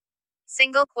Mongolia."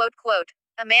 Single quote quote.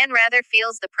 "A man rather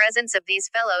feels the presence of these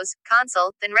fellows,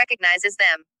 consul, than recognizes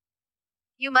them.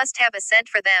 You must have a scent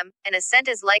for them, and a scent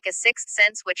is like a sixth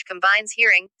sense which combines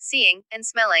hearing, seeing, and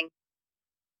smelling.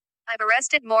 I've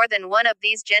arrested more than one of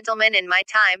these gentlemen in my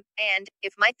time, and,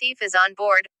 if my thief is on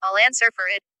board, I'll answer for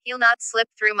it, he'll not slip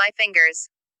through my fingers."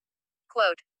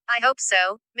 Quote, "I hope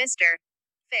so, Mr.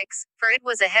 Fix, for it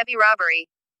was a heavy robbery."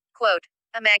 Quote,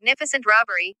 "A magnificent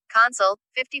robbery, consul,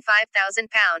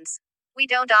 £55,000. We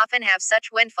don't often have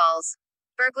such windfalls.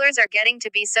 Burglars are getting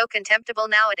to be so contemptible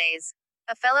nowadays.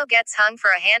 A fellow gets hung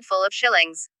for a handful of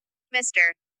shillings."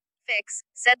 "Mr. Fix,"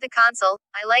 said the consul,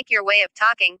 "I like your way of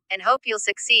talking, and hope you'll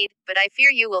succeed, but I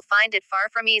fear you will find it far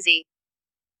from easy.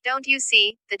 Don't you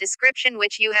see, the description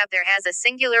which you have there has a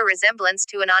singular resemblance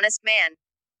to an honest man."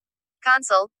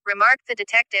 "Consul," remarked the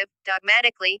detective,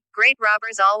 dogmatically, "great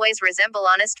robbers always resemble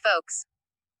honest folks.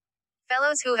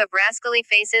 Fellows who have rascally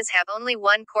faces have only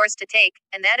one course to take,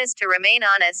 and that is to remain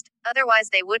honest, otherwise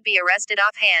they would be arrested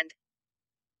offhand.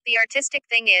 The artistic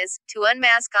thing is, to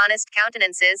unmask honest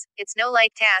countenances. It's no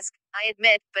light task, I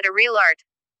admit, but a real art."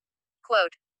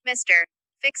 Quote, Mr.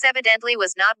 Fix evidently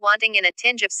was not wanting in a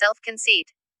tinge of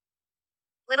self-conceit.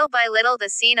 Little by little the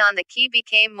scene on the quay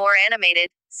became more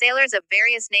animated. Sailors of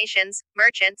various nations,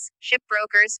 merchants,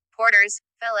 shipbrokers, porters,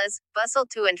 fellahs, bustled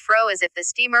to and fro as if the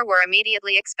steamer were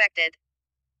immediately expected.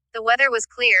 The weather was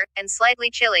clear, and slightly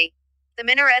chilly. The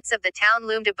minarets of the town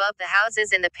loomed above the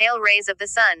houses in the pale rays of the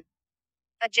sun.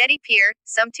 A jetty pier,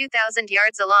 some 2,000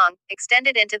 yards long,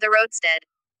 extended into the roadstead.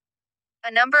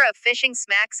 A number of fishing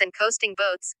smacks and coasting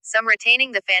boats, some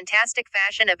retaining the fantastic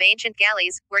fashion of ancient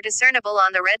galleys, were discernible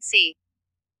on the Red Sea.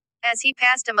 As he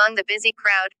passed among the busy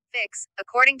crowd, Fix,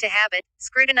 according to habit,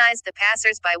 scrutinized the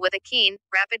passers-by with a keen,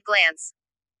 rapid glance.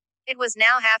 It was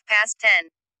now 10:30.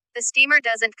 "The steamer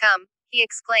doesn't come," he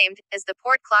exclaimed, as the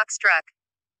port clock struck.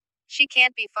 "She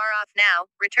can't be far off now,"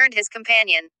 returned his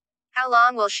companion. "How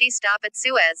long will she stop at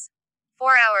Suez?"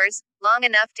 4 hours, long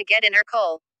enough to get in her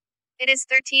coal. It is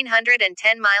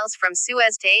 1,310 miles from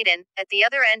Suez to Aden, at the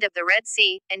other end of the Red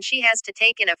Sea, and she has to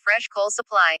take in a fresh coal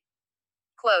supply.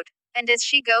 Quote, "And does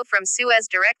she go from Suez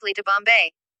directly to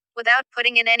Bombay? Without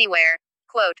putting in anywhere?"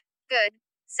 Quote, "Good,"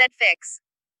 said Fix.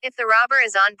 "If the robber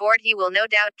is on board he will no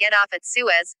doubt get off at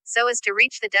Suez, so as to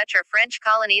reach the Dutch or French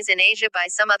colonies in Asia by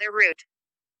some other route.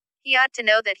 He ought to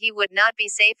know that he would not be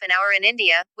safe an hour in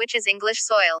India, which is English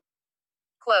soil."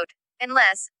 Quote,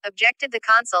 "Unless," objected the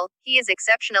consul, "he is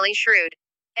exceptionally shrewd.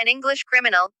 An English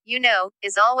criminal, you know,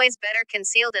 is always better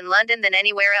concealed in London than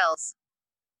anywhere else."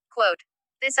 Quote,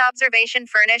 this observation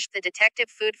furnished the detective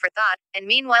food for thought, and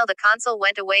meanwhile the consul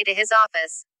went away to his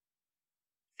office.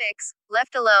 Fix,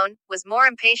 left alone, was more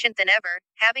impatient than ever,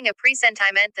 having a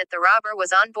presentiment that the robber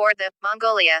was on board the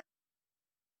Mongolia.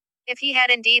 If he had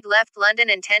indeed left London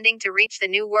intending to reach the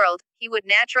New World, he would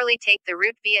naturally take the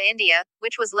route via India,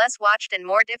 which was less watched and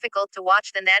more difficult to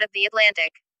watch than that of the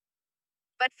Atlantic.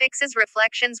 But Fix's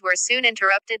reflections were soon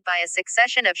interrupted by a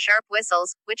succession of sharp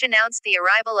whistles, which announced the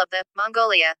arrival of the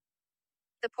Mongolia.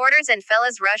 The porters and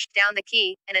fellows rushed down the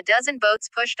quay, and a dozen boats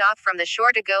pushed off from the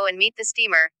shore to go and meet the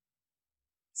steamer.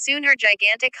 Soon her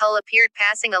gigantic hull appeared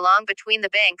passing along between the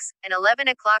banks, and 11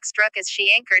 o'clock struck as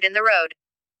she anchored in the road.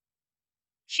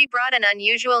 She brought an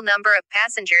unusual number of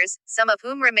passengers, some of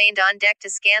whom remained on deck to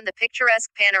scan the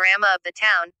picturesque panorama of the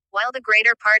town, while the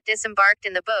greater part disembarked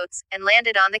in the boats, and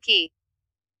landed on the quay.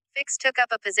 Fix took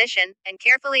up a position, and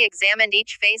carefully examined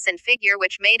each face and figure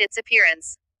which made its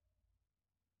appearance.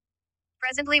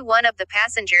 Presently one of the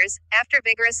passengers, after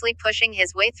vigorously pushing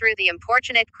his way through the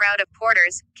importunate crowd of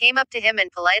porters, came up to him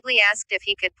and politely asked if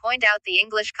he could point out the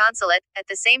English consulate, at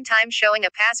the same time showing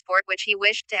a passport which he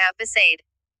wished to have viséed.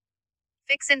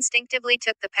 Fix instinctively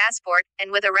took the passport,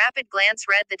 and with a rapid glance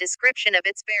read the description of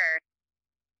its bearer.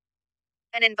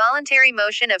 An involuntary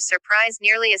motion of surprise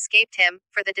nearly escaped him,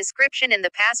 for the description in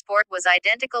the passport was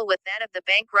identical with that of the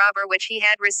bank robber which he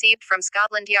had received from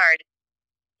Scotland Yard.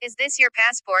 "Is this your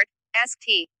passport?" asked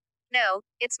he. "No,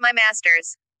 it's my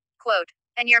master's." Quote,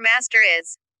 "And your master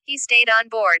is?" "He stayed on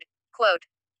board." Quote,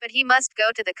 "But he must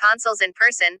go to the consuls in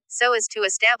person, so as to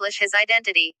establish his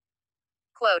identity."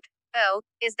 Quote, "Oh,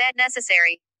 is that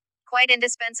necessary?" "Quite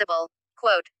indispensable."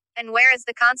 Quote, "And where is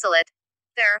the consulate?"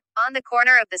 "There, on the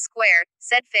corner of the square,"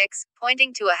 said Fix,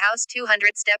 pointing to a house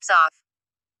 200 steps off.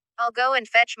 "I'll go and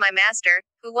fetch my master,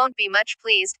 who won't be much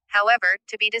pleased, however,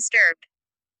 to be disturbed."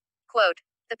 Quote,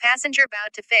 the passenger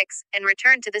bowed to Fix, and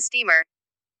returned to the steamer.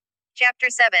 Chapter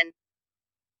 7.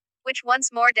 Which once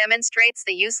more demonstrates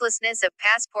the uselessness of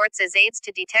passports as aids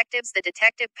to detectives. The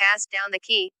detective passed down the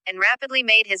quay, and rapidly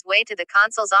made his way to the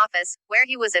consul's office, where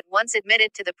he was at once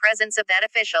admitted to the presence of that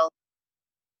official.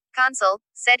 "Consul,"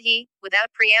 said he,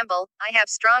 without preamble, "I have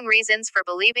strong reasons for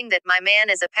believing that my man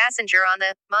is a passenger on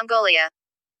the Mongolia."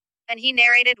 And he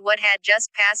narrated what had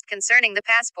just passed concerning the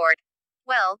passport.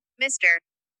 "Well, Mr.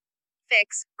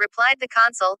 Fix," replied the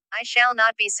consul, "I shall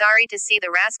not be sorry to see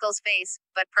the rascal's face,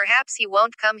 but perhaps he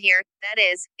won't come here, that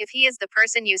is, if he is the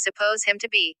person you suppose him to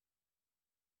be.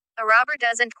 A robber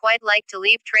doesn't quite like to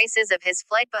leave traces of his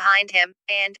flight behind him,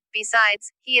 and,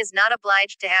 besides, he is not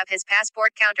obliged to have his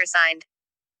passport countersigned.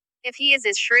 If he is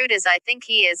as shrewd as I think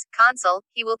he is, consul,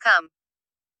 he will come.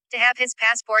 To have his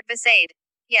passport viséed.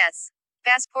 Yes.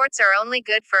 Passports are only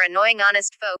good for annoying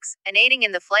honest folks, and aiding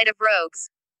in the flight of rogues.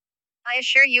 I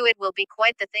assure you it will be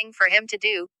quite the thing for him to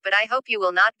do, but I hope you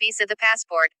will not visa the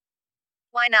passport."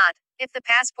 "Why not? If the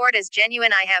passport is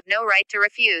genuine I have no right to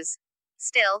refuse.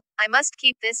 Still, I must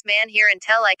keep this man here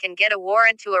until I can get a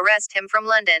warrant to arrest him from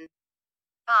London."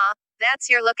 "Ah, that's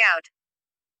your lookout."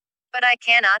 "But I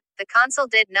cannot." The consul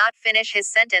did not finish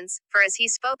his sentence, for as he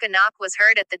spoke a knock was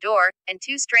heard at the door, and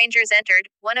 2 strangers entered,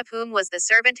 one of whom was the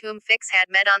servant whom Fix had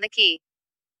met on the quay.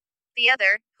 The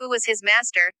other, who was his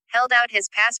master, held out his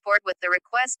passport with the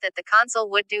request that the consul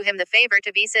would do him the favor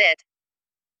to visa it.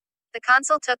 The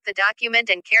consul took the document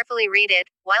and carefully read it,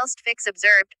 whilst Fix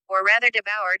observed, or rather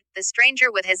devoured, the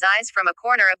stranger with his eyes from a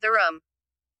corner of the room.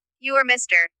 "You are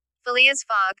Mr. Phileas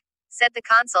Fogg," said the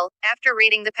consul, after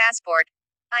reading the passport.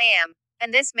 I am.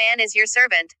 And this man is your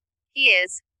servant. He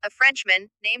is a Frenchman,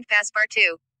 named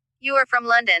Passepartout. You are from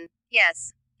London.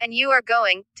 Yes. And you are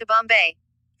going to Bombay.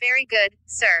 Very good,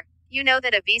 sir. You know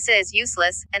that a visa is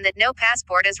useless, and that no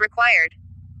passport is required.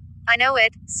 I know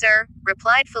it, sir,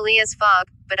 replied Phileas Fogg,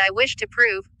 but I wish to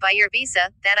prove, by your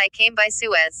visa, that I came by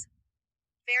Suez.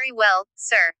 Very well,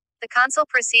 sir. The consul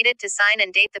proceeded to sign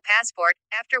and date the passport,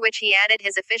 after which he added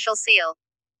his official seal.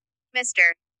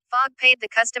 Mr. Fogg paid the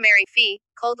customary fee,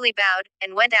 coldly bowed,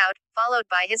 and went out, followed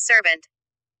by his servant.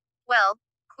 Well?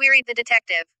 Queried the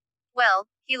detective. Well,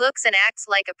 he looks and acts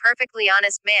like a perfectly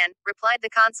honest man, replied the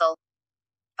consul.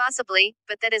 Possibly,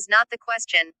 but that is not the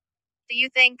question. Do you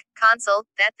think, consul,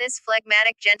 that this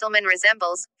phlegmatic gentleman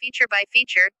resembles, feature by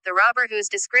feature, the robber whose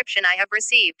description I have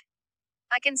received?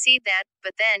 I concede that,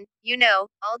 but then, you know,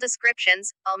 all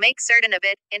descriptions, I'll make certain of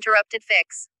it, interrupted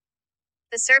Fix.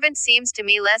 The servant seems to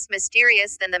me less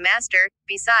mysterious than the master,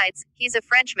 besides, he's a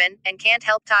Frenchman, and can't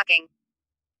help talking.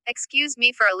 Excuse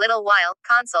me for a little while,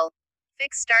 consul.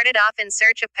 Fix started off in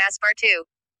search of Passepartout.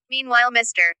 Meanwhile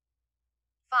Mr.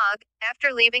 Fogg,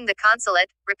 after leaving the consulate,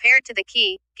 repaired to the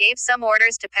quay, gave some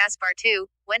orders to Passepartout,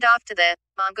 went off to the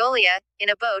Mongolia, in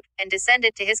a boat, and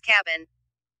descended to his cabin.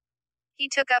 He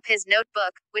took up his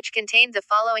notebook, which contained the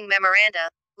following memoranda.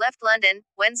 Left London,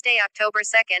 Wednesday, October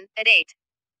 2nd, at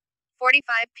 8:45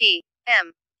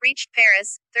 p.m. Reached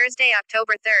Paris, Thursday,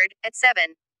 October 3rd, at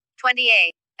 7:20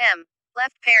 a.m.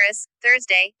 Left Paris,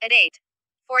 Thursday, at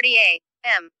 8:40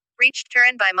 a.m. Reached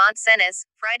Turin by Mont-Cenis,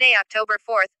 Friday, October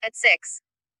 4th, at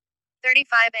 6:35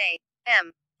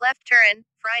 a.m. Left Turin,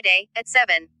 Friday, at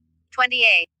 7:20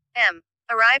 a.m.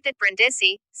 Arrived at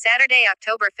Brindisi, Saturday,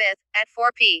 October 5th, at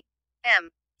 4 p.m.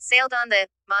 Sailed on the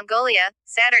Mongolia,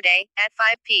 Saturday, at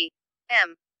 5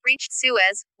 p.m. Reached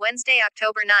Suez, Wednesday,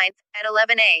 October 9th, at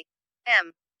 11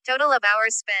 a.m. Total of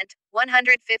hours spent,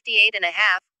 158 and a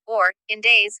half, or, in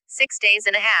days, 6 days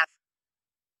and a half.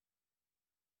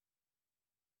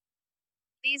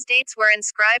 These dates were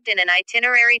inscribed in an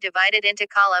itinerary divided into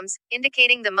columns,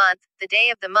 indicating the month, the day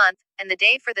of the month, and the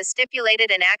day for the stipulated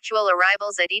and actual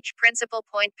arrivals at each principal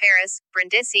point: Paris,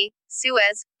 Brindisi,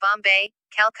 Suez, Bombay,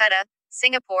 Calcutta,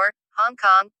 Singapore, Hong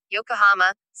Kong,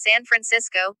 Yokohama, San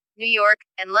Francisco, New York,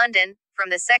 and London,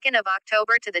 from the 2nd of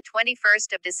October to the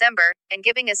 21st of December, and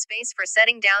giving a space for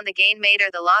setting down the gain made or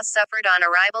the loss suffered on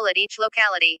arrival at each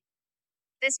locality.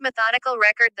 This methodical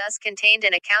record thus contained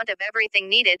an account of everything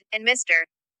needed, and Mr.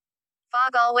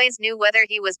 Fogg always knew whether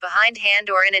he was behindhand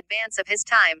or in advance of his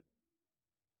time.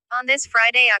 On this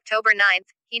Friday, October 9th,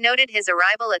 he noted his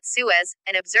arrival at Suez,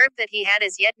 and observed that he had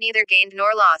as yet neither gained nor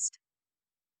lost.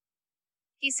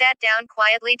 He sat down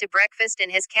quietly to breakfast in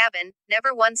his cabin,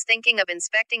 never once thinking of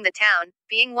inspecting the town,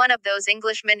 being one of those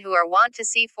Englishmen who are wont to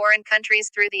see foreign countries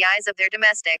through the eyes of their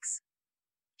domestics.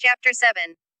 Chapter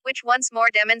 7. Which once more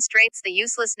demonstrates the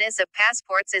uselessness of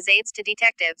passports as aids to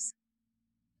detectives.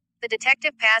 The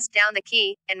detective passed down the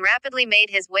quay, and rapidly made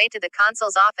his way to the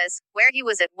consul's office, where he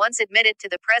was at once admitted to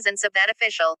the presence of that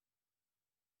official.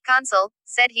 Consul,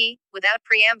 said he, without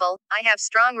preamble, I have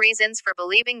strong reasons for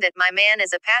believing that my man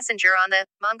is a passenger on the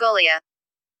Mongolia.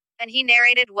 And he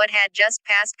narrated what had just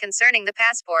passed concerning the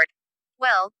passport.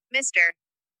 Well, Mr.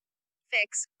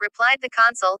 Fix, replied the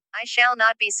consul, I shall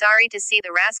not be sorry to see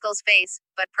the rascal's face,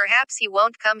 but perhaps he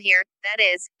won't come here, that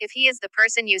is, if he is the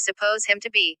person you suppose him to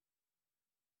be.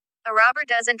 A robber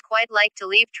doesn't quite like to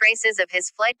leave traces of his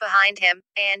flight behind him,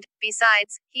 and,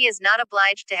 besides, he is not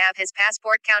obliged to have his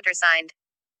passport countersigned.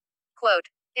 Quote,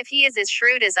 if he is as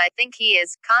shrewd as I think he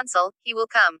is, consul, he will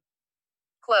come.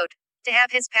 Quote, to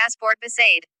have his passport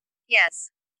besaid.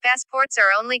 Yes. Passports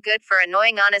are only good for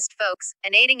annoying honest folks,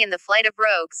 and aiding in the flight of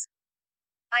rogues.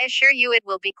 I assure you it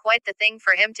will be quite the thing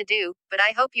for him to do, but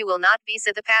I hope you will not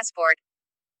visa the passport.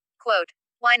 Quote,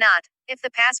 why not? If the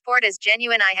passport is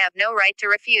genuine I have no right to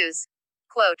refuse.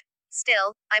 Quote,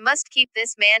 still, I must keep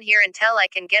this man here until I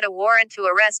can get a warrant to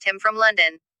arrest him from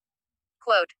London.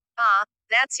 Quote, ah,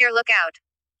 that's your lookout.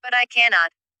 But I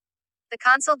cannot. The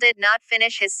consul did not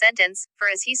finish his sentence, for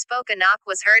as he spoke a knock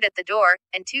was heard at the door,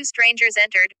 and two strangers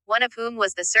entered, one of whom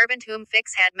was the servant whom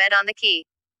Fix had met on the quay.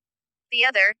 The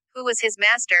other, who was his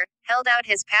master, held out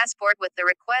his passport with the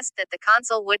request that the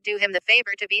consul would do him the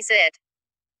favor to visa it.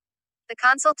 The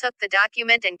consul took the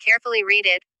document and carefully read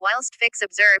it, whilst Fix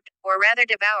observed, or rather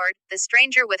devoured, the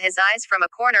stranger with his eyes from a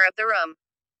corner of the room.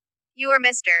 You are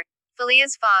Mr.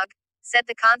 Phileas Fogg, said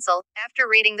the consul, after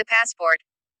reading the passport.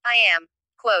 I am.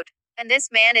 Quote, and this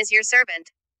man is your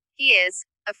servant. He is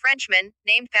a Frenchman,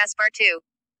 named Passepartout.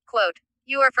 Quote,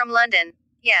 you are from London.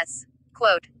 Yes.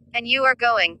 Quote, and you are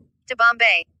going to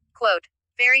Bombay. Quote,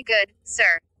 very good,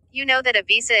 sir. You know that a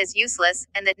visa is useless,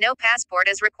 and that no passport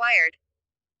is required.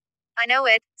 I know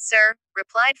it, sir,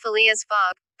 replied Phileas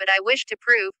Fogg, but I wish to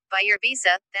prove, by your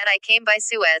visa, that I came by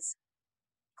Suez.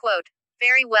 Quote,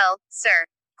 very well, sir.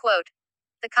 Quote,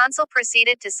 the consul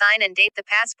proceeded to sign and date the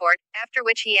passport, after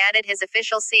which he added his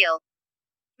official seal.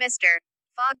 Mr.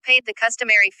 Fogg paid the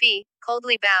customary fee,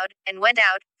 coldly bowed, and went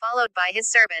out, followed by his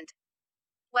servant.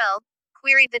 Well,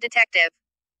 queried the detective.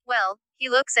 Well, he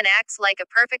looks and acts like a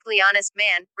perfectly honest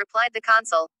man, replied the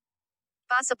consul.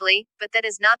 Possibly, but that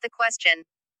is not the question.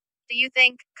 Do you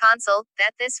think, consul,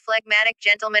 that this phlegmatic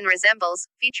gentleman resembles,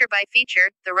 feature by feature,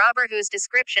 the robber whose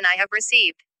description I have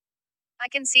received? I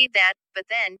concede that, but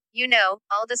then, you know,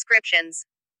 all descriptions.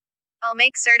 I'll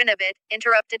make certain of it,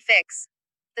 interrupted Fix.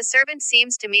 The servant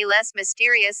seems to me less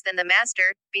mysterious than the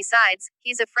master, besides,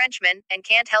 he's a Frenchman, and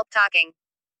can't help talking.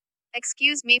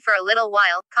 Excuse me for a little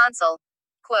while, consul.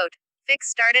 Quote, Fix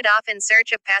started off in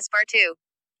search of Passepartout.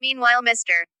 Meanwhile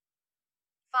Mr.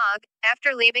 Fogg,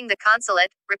 after leaving the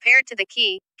consulate, repaired to the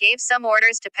quay, gave some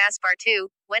orders to Passepartout,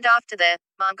 went off to the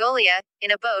Mongolia,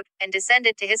 in a boat, and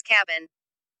descended to his cabin.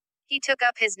 He took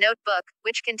up his notebook,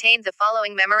 which contained the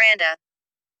following memoranda.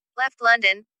 Left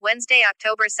London, Wednesday,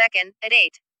 October 2nd, at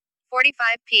 8:45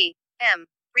 p.m.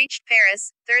 Reached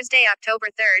Paris, Thursday, October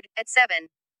 3rd, at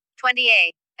 7:20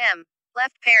 a.m.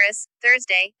 Left Paris,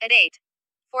 Thursday, at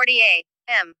 8:40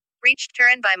 a.m. Reached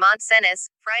Turin by Mont-Cenis,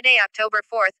 Friday, October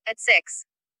 4th, at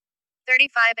 6:35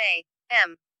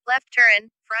 a.m. Left Turin,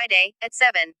 Friday, at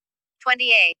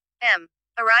 7:20 a.m.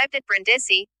 Arrived at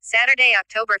Brindisi, Saturday,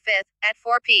 October 5th, at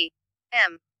 4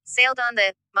 p.m. Sailed on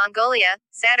the Mongolia,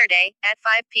 Saturday, at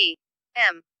 5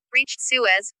 p.m. Reached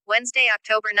Suez, Wednesday,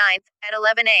 October 9th, at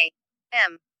 11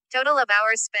 a.m. Total of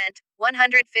hours spent,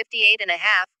 158 and a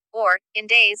half, or, in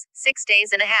days, 6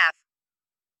 days and a half.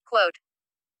 Quote,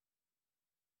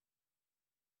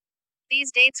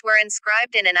 these dates were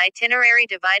inscribed in an itinerary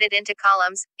divided into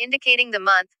columns, indicating the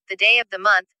month, the day of the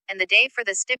month, and the day for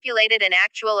the stipulated and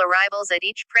actual arrivals at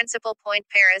each principal point: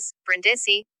 Paris,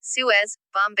 Brindisi, Suez,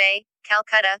 Bombay,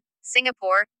 Calcutta,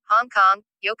 Singapore, Hong Kong,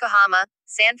 Yokohama,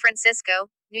 San Francisco,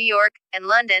 New York, and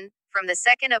London, from the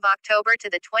 2nd of October to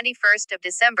the 21st of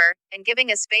December, and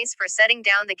giving a space for setting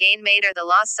down the gain made or the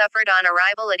loss suffered on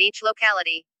arrival at each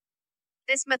locality.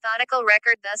 This methodical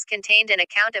record thus contained an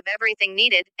account of everything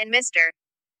needed, and Mr.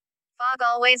 Fogg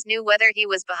always knew whether he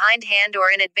was behindhand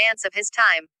or in advance of his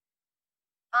time.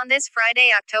 On this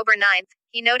Friday, October 9th,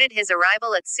 he noted his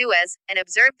arrival at Suez, and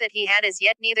observed that he had as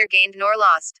yet neither gained nor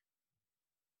lost.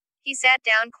 He sat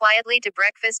down quietly to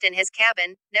breakfast in his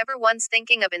cabin, never once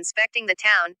thinking of inspecting the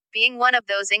town, being one of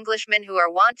those Englishmen who are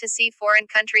wont to see foreign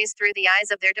countries through the eyes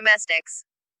of their domestics.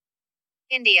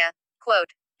 India.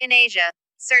 Quote, in Asia.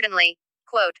 Certainly.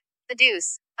 Quote, the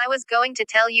deuce. I was going to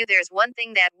tell you there's one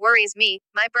thing that worries me,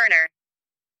 my burner.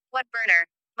 What burner?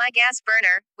 My gas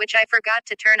burner, which I forgot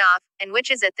to turn off, and which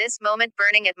is at this moment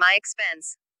burning at my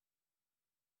expense.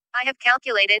 I have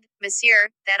calculated, monsieur,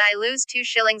 that I lose 2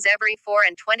 shillings every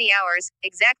 24 hours,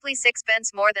 exactly 6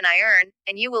 pence more than I earn,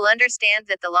 and you will understand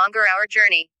that the longer our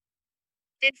journey.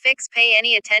 Did Fix pay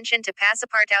any attention to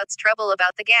Passepartout's trouble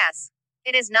about the gas?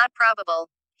 It is not probable.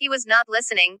 He was not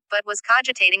listening, but was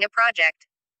cogitating a project.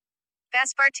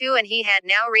 Passepartout and he had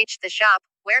now reached the shop,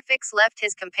 where Fix left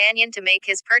his companion to make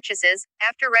his purchases,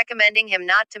 after recommending him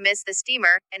not to miss the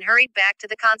steamer, and hurried back to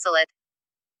the consulate.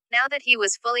 Now that he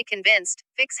was fully convinced,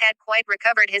 Fix had quite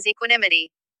recovered his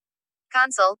equanimity.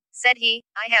 Consul, said he,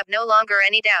 I have no longer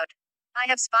any doubt. I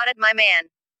have spotted my man.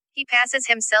 He passes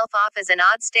himself off as an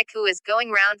odd stick who is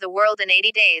going round the world in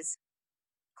 80 days.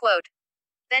 Quote,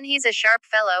 then he's a sharp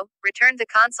fellow, returned the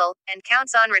consul, and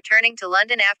counts on returning to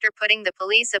London after putting the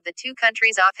police of the 2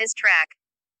 countries off his track.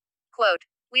 Quote,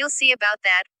 we'll see about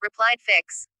that, replied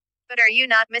Fix. But are you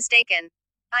not mistaken?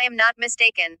 I am not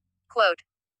mistaken. Quote,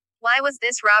 why was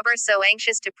this robber so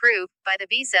anxious to prove, by the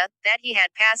visa, that he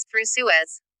had passed through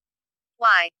Suez?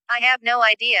 Why, I have no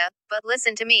idea, but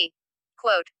listen to me.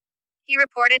 Quote, he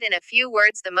reported in a few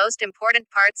words the most important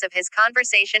parts of his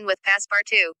conversation with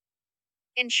Passepartout.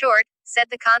 In short, said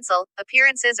the consul,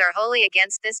 appearances are wholly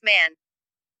against this man.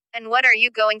 And what are you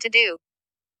going to do?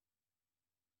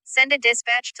 Send a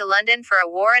dispatch to London for a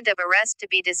warrant of arrest to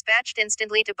be dispatched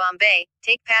instantly to Bombay,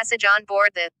 take passage on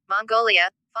board the Mongolia,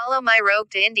 follow my rogue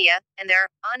to India, and there,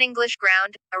 on English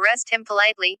ground, arrest him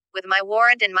politely, with my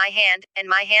warrant in my hand, and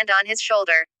my hand on his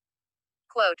shoulder.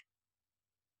 Quote,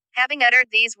 having uttered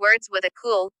these words with a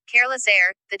cool, careless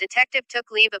air, the detective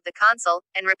took leave of the consul,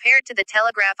 and repaired to the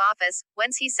telegraph office,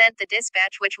 whence he sent the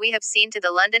dispatch which we have seen to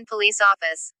the London police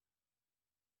office.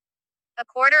 A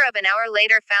quarter of an hour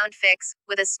later found Fix,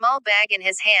 with a small bag in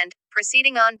his hand,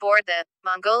 proceeding on board the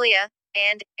Mongolia,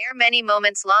 and, ere many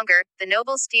moments longer, the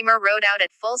noble steamer rode out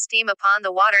at full steam upon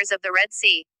the waters of the Red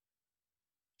Sea.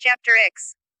 Chapter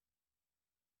X,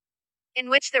 in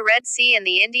which the Red Sea and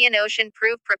the Indian Ocean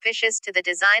prove propitious to the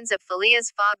designs of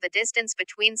Phileas Fogg. The distance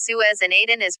between Suez and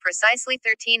Aden is precisely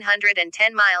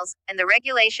 1,310 miles, and the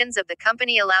regulations of the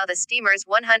company allow the steamers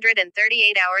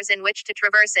 138 hours in which to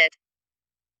traverse it.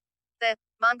 The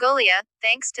Mongolia,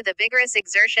 thanks to the vigorous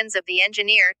exertions of the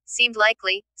engineer, seemed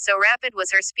likely, so rapid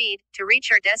was her speed, to reach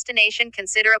her destination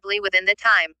considerably within the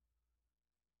time.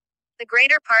 The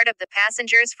greater part of the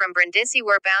passengers from Brindisi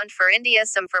were bound for India,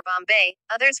 some for Bombay,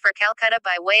 others for Calcutta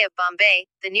by way of Bombay,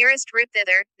 the nearest route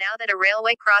thither, now that a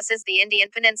railway crosses the Indian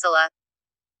peninsula.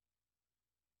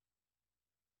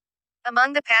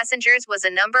 Among the passengers was a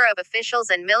number of officials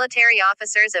and military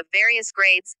officers of various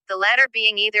grades, the latter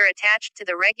being either attached to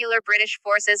the regular British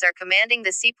forces or commanding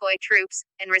the sepoy troops,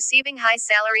 and receiving high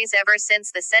salaries ever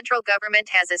since the central government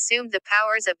has assumed the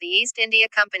powers of the East India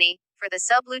Company. For the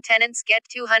sub-lieutenants get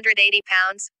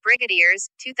 £280, brigadiers,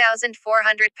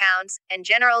 £2,400, and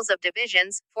generals of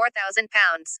divisions, £4,000.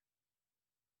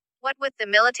 What with the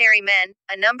military men,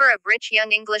 a number of rich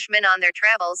young Englishmen on their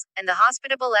travels, and the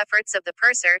hospitable efforts of the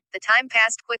purser, the time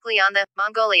passed quickly on the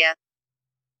Mongolia.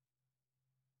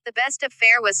 The best of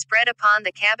fare was spread upon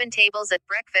the cabin tables at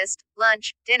breakfast,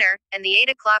 lunch, dinner, and the 8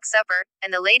 o'clock supper,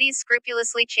 and the ladies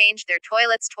scrupulously changed their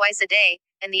toilets twice a day,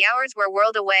 and the hours were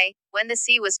whirled away, when the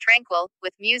sea was tranquil,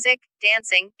 with music,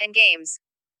 dancing, and games.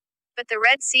 But the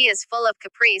Red Sea is full of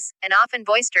caprice, and often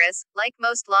boisterous, like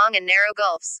most long and narrow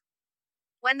gulfs.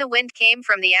 When the wind came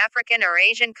from the African or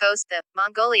Asian coast, the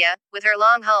Mongolia, with her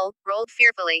long hull, rolled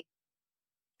fearfully.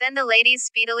 Then the ladies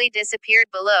speedily disappeared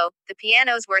below, the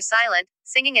pianos were silent,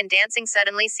 singing and dancing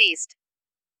suddenly ceased.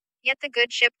 Yet the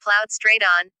good ship plowed straight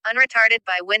on, unretarded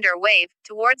by wind or wave,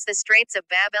 towards the straits of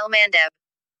Bab el Mandeb.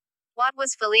 What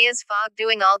was Phileas Fogg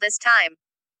doing all this time?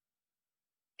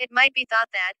 It might be thought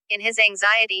that, in his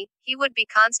anxiety, he would be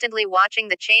constantly watching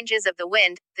the changes of the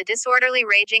wind, the disorderly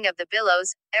raging of the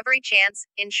billows, every chance,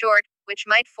 in short, which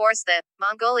might force the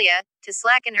Mongolia to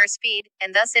slacken her speed,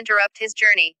 and thus interrupt his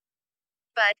journey.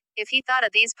 But, if he thought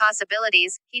of these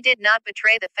possibilities, he did not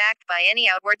betray the fact by any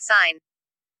outward sign.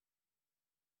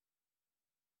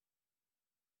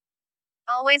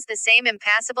 Always the same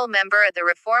impassible member of the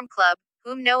Reform Club,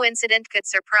 whom no incident could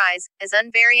surprise, as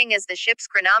unvarying as the ship's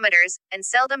chronometers, and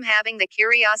seldom having the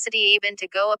curiosity even to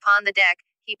go upon the deck,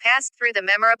 he passed through the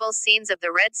memorable scenes of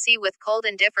the Red Sea with cold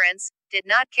indifference, did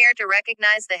not care to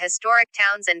recognize the historic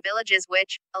towns and villages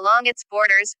which, along its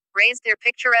borders, raised their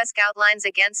picturesque outlines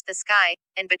against the sky,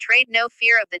 and betrayed no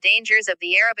fear of the dangers of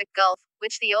the Arabic Gulf,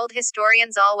 which the old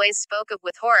historians always spoke of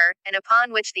with horror, and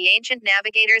upon which the ancient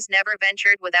navigators never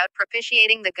ventured without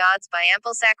propitiating the gods by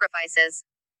ample sacrifices.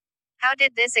 How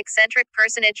did this eccentric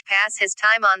personage pass his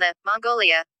time on the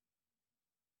Mongolia?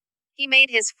 He made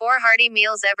his 4 hearty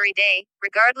meals every day,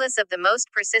 regardless of the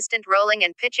most persistent rolling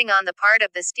and pitching on the part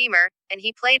of the steamer, and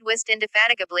he played whist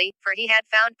indefatigably, for he had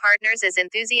found partners as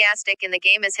enthusiastic in the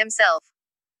game as himself.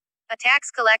 A tax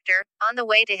collector, on the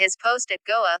way to his post at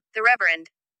Goa, the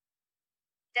Reverend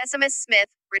Decimus Smith,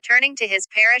 returning to his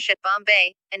parish at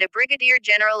Bombay, and a brigadier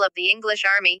general of the English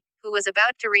army, who was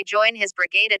about to rejoin his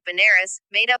brigade at Benares,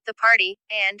 made up the party,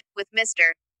 and, with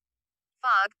Mr.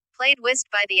 Fogg, played whist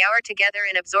by the hour together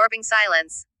in absorbing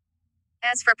silence.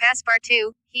 As for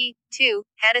Passepartout, he, too,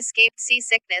 had escaped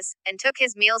seasickness, and took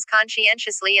his meals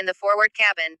conscientiously in the forward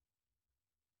cabin.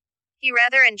 He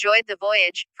rather enjoyed the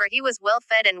voyage, for he was well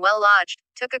fed and well lodged,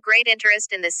 took a great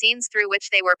interest in the scenes through which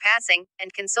they were passing,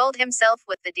 and consoled himself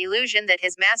with the delusion that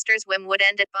his master's whim would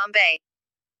end at Bombay.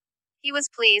 He was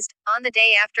pleased, on the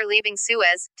day after leaving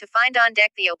Suez, to find on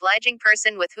deck the obliging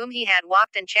person with whom he had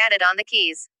walked and chatted on the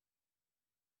quays.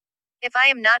 "If I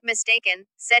am not mistaken,"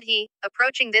 said he,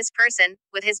 approaching this person,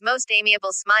 with his most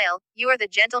amiable smile, "you are the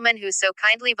gentleman who so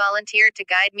kindly volunteered to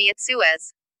guide me at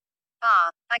Suez. Ah,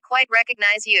 I quite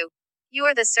recognize you. You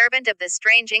are the servant of the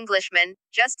strange Englishman,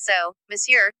 just so,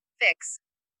 Monsieur Fix."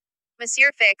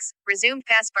 "Monsieur Fix," resumed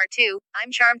Passepartout,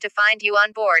 "I'm charmed to find you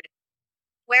on board.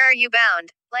 Where are you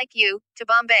bound?" "Like you, to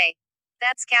Bombay."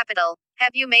 "That's capital.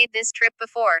 Have you made this trip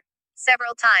before?"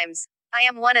 "Several times. I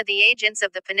am one of the agents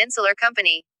of the Peninsular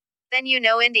Company." "Then you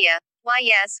know India." "Why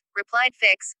yes," replied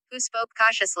Fix, who spoke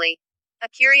cautiously. "A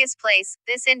curious place,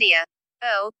 this India."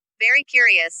 "Oh, very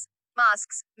curious.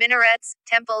 Mosques, minarets,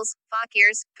 temples,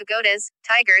 fakirs, pagodas,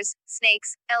 tigers,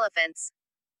 snakes, elephants.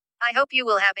 I hope you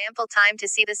will have ample time to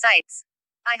see the sights."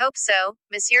 "I hope so,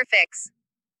 Monsieur Fix."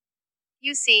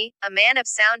 You see, a man of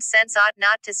sound sense ought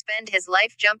not to spend his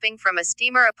life jumping from a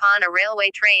steamer upon a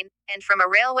railway train, and from a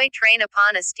railway train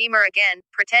upon a steamer again,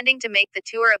 pretending to make the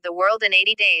tour of the world in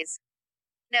 80 days.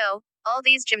 No, all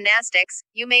these gymnastics,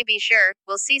 you may be sure,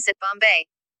 will cease at Bombay.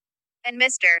 And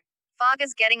Mr. Fogg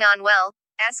is getting on well?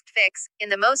 Asked Fix, in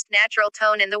the most natural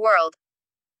tone in the world.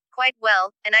 Quite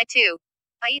well, and I too.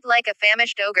 I eat like a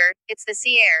famished ogre, it's the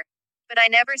sea air. But I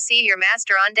never see your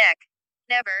master on deck.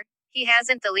 Never. He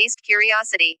hasn't the least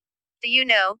curiosity. Do you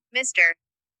know, Mr.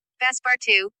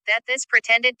 Passepartout, that this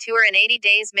pretended tour in 80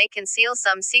 days may conceal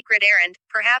some secret errand,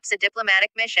 perhaps a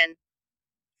diplomatic mission?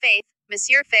 Faith,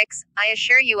 Monsieur Fix, I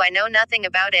assure you I know nothing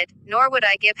about it, nor would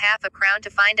I give half a crown to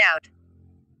find out.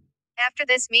 After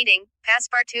this meeting,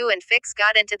 Passepartout and Fix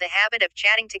got into the habit of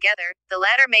chatting together, the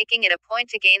latter making it a point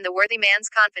to gain the worthy man's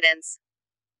confidence.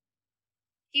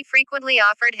 He frequently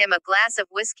offered him a glass of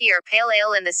whiskey or pale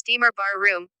ale in the steamer bar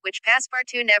room, which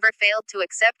Passepartout never failed to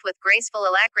accept with graceful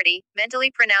alacrity, mentally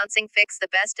pronouncing Fix the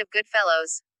best of good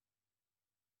fellows.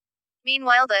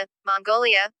 Meanwhile the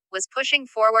Mongolia was pushing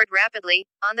forward rapidly.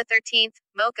 On the 13th,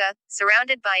 Mocha,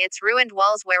 surrounded by its ruined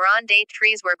walls whereon date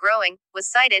trees were growing, was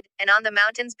sighted, and on the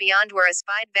mountains beyond were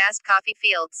espied vast coffee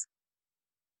fields.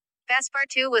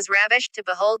 Passepartout was ravished to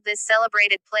behold this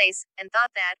celebrated place, and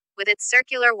thought that, with its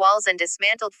circular walls and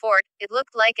dismantled fort, it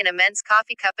looked like an immense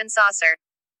coffee cup and saucer.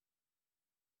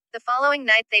 The following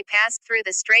night they passed through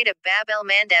the Strait of Bab el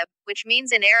Mandeb, which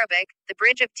means in Arabic, the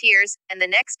Bridge of Tears, and the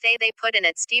next day they put in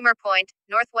at Steamer Point,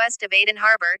 northwest of Aden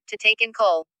Harbor, to take in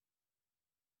coal.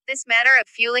 This matter of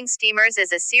fueling steamers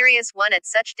is a serious one at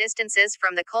such distances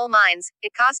from the coal mines.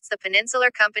 It costs the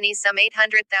Peninsular Company some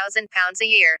 £800,000 a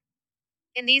year.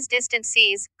 In these distant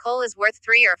seas, coal is worth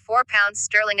 3 or 4 pounds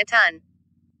sterling a ton.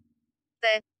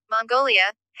 The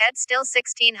Mongolia had still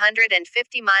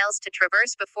 1,650 miles to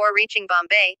traverse before reaching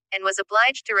Bombay, and was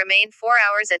obliged to remain 4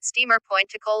 hours at Steamer Point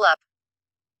to coal up.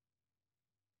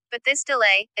 But this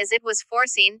delay, as it was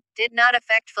foreseen, did not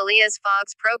affect Phileas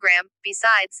Fogg's program.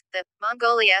 Besides, the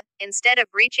Mongolia, instead of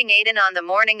reaching Aden on the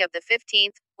morning of the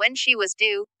 15th, when she was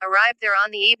due, arrived there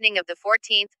on the evening of the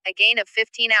 14th, a gain of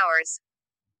 15 hours.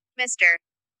 Mr.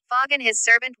 Fogg and his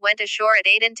servant went ashore at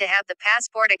Aden to have the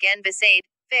passport again viséed.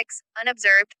 Fix,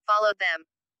 unobserved, followed them.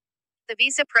 The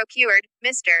visa procured,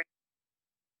 Mr.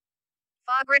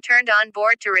 Fogg returned on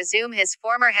board to resume his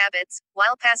former habits,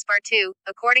 while Passepartout,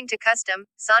 according to custom,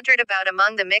 sauntered about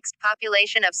among the mixed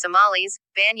population of Somalis,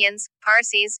 Banyans,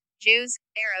 Parsis, Jews,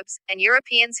 Arabs, and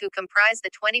Europeans who comprise the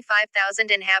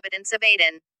 25,000 inhabitants of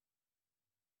Aden.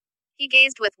 He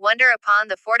gazed with wonder upon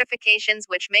the fortifications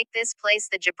which make this place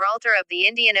the Gibraltar of the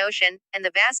Indian Ocean, and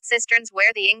the vast cisterns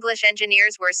where the English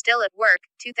engineers were still at work,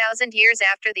 2,000 years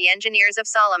after the engineers of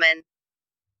Solomon.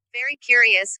 Very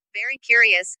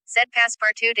curious, said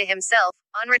Passepartout to himself,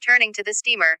 on returning to the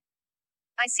steamer.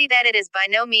 I see that it is by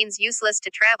no means useless to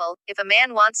travel, if a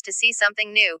man wants to see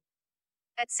something new.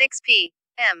 At 6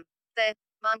 p.m., the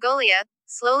Mongolia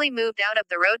slowly moved out of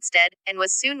the roadstead, and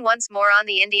was soon once more on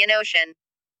the Indian Ocean.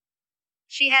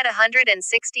 She had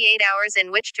 168 hours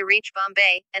in which to reach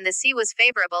Bombay, and the sea was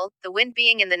favorable, the wind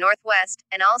being in the northwest,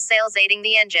 and all sails aiding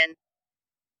the engine.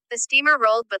 The steamer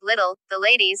rolled but little, the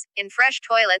ladies, in fresh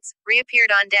toilets,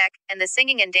 reappeared on deck, and the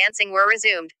singing and dancing were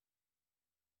resumed.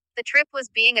 The trip was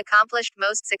being accomplished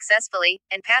most successfully,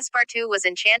 and Passepartout was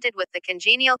enchanted with the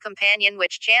congenial companion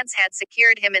which chance had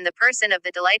secured him in the person of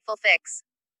the delightful Fix.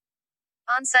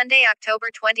 On Sunday, October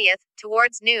 20th,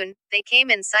 towards noon, they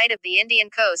came in sight of the Indian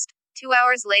coast. 2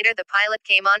 hours later the pilot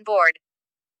came on board.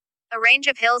 A range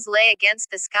of hills lay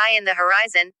against the sky in the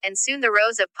horizon, and soon the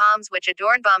rows of palms which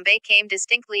adorned Bombay came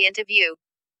distinctly into view.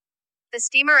 The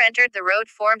steamer entered the road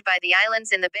formed by the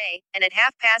islands in the bay, and at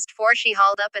 4:30 she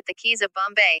hauled up at the quays of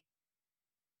Bombay.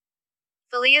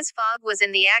 Phileas Fogg was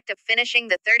in the act of finishing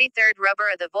the 33rd rubber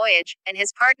of the voyage, and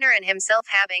his partner and himself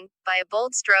having, by a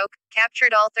bold stroke,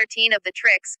 captured all 13 of the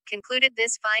tricks, concluded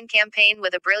this fine campaign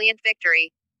with a brilliant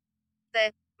victory.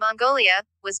 The Mongolia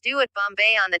was due at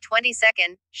Bombay on the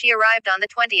 22nd, she arrived on the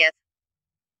 20th.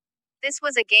 This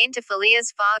was a gain to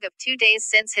Phileas Fogg of 2 days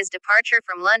since his departure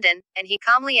from London, and he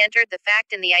calmly entered the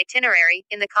fact in the itinerary,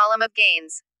 in the column of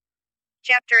gains.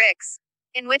 Chapter X,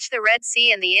 in which the Red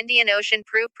Sea and the Indian Ocean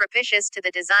proved propitious to the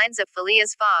designs of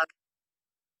Phileas Fogg.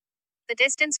 The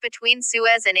distance between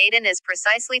Suez and Aden is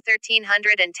precisely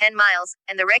 1,310 miles,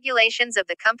 and the regulations of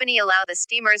the company allow the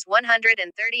steamers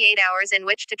 138 hours in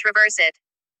which to traverse it.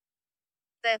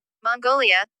 The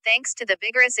Mongolia, thanks to the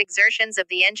vigorous exertions of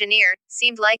the engineer,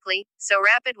 seemed likely, so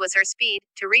rapid was her speed,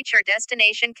 to reach her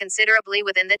destination considerably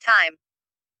within the time.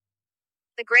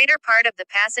 The greater part of the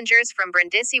passengers from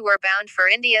Brindisi were bound for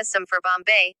India, some for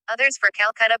Bombay, others for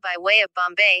Calcutta by way of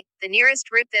Bombay, the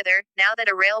nearest route thither, now that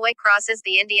a railway crosses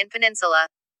the Indian peninsula.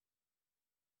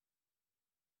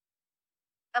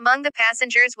 Among the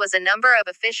passengers was a number of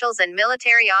officials and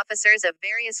military officers of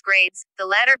various grades, the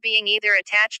latter being either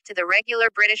attached to the regular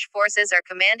British forces or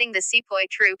commanding the sepoy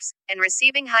troops, and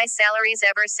receiving high salaries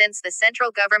ever since the central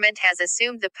government has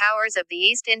assumed the powers of the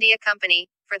East India Company.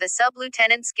 For the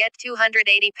sub-lieutenants get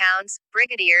 £280,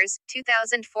 brigadiers,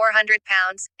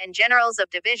 £2,400, and generals of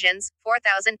divisions,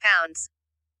 £4,000.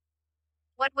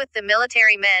 What with the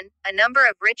military men, a number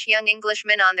of rich young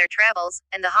Englishmen on their travels,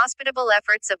 and the hospitable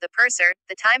efforts of the purser,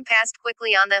 the time passed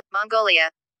quickly on the Mongolia.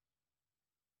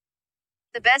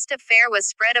 The best of fare was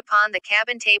spread upon the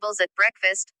cabin tables at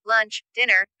breakfast, lunch,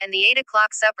 dinner, and the 8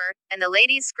 o'clock supper, and the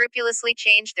ladies scrupulously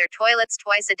changed their toilets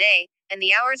twice a day, and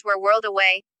the hours were whirled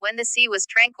away, when the sea was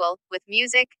tranquil, with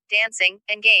music, dancing,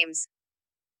 and games.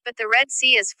 But the Red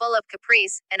Sea is full of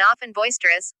caprice, and often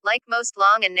boisterous, like most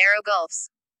long and narrow gulfs.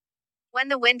 When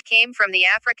the wind came from the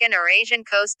African or Asian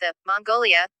coast, the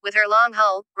Mongolia, with her long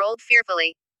hull, rolled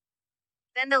fearfully.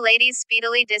 Then the ladies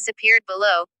speedily disappeared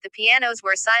below, the pianos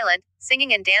were silent,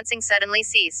 singing and dancing suddenly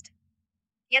ceased.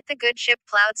 Yet the good ship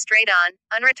plowed straight on,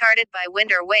 unretarded by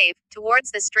wind or wave,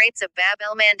 towards the straits of Bab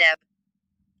el Mandeb.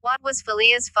 What was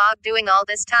Phileas Fogg doing all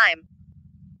this time?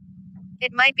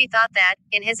 It might be thought that,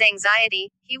 in his anxiety,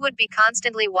 he would be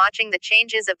constantly watching the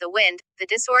changes of the wind, the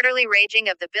disorderly raging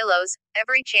of the billows,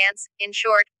 every chance, in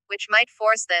short, which might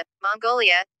force the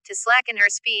Mongolia to slacken her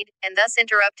speed, and thus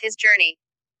interrupt his journey.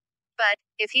 But,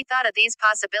 if he thought of these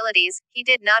possibilities, he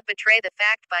did not betray the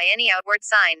fact by any outward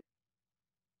sign.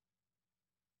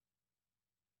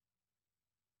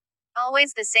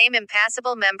 Always the same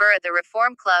impassible member of the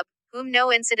Reform Club, whom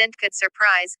no incident could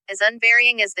surprise, as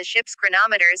unvarying as the ship's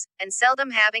chronometers, and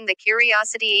seldom having the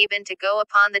curiosity even to go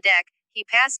upon the deck, he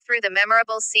passed through the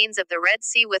memorable scenes of the Red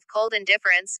Sea with cold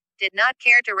indifference, did not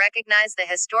care to recognize the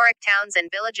historic towns and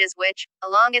villages which,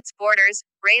 along its borders,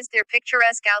 raised their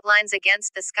picturesque outlines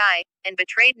against the sky, and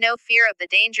betrayed no fear of the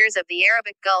dangers of the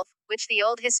Arabic Gulf, which the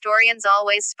old historians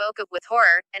always spoke of with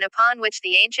horror, and upon which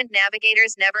the ancient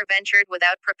navigators never ventured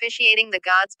without propitiating the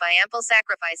gods by ample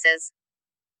sacrifices.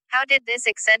 How did this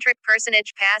eccentric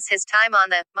personage pass his time on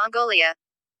the Mongolia?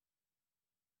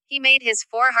 He made his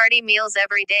 4 hearty meals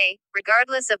every day,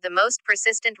 regardless of the most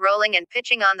persistent rolling and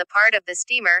pitching on the part of the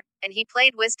steamer, and he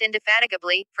played whist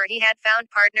indefatigably, for he had found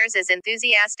partners as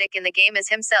enthusiastic in the game as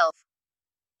himself.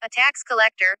 A tax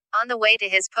collector, on the way to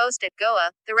his post at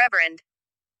Goa, the Reverend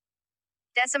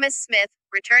Decimus Smith,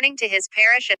 returning to his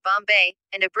parish at Bombay,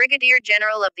 and a brigadier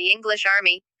general of the English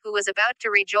army, who was about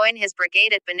to rejoin his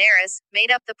brigade at Benares,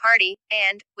 made up the party,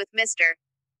 and, with Mr.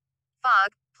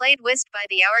 Fogg, played whist by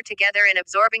the hour together in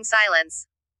absorbing silence.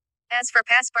 As for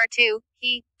Passepartout,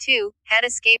 he, too, had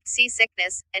escaped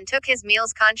seasickness, and took his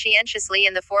meals conscientiously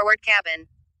in the forward cabin.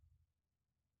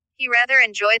 He rather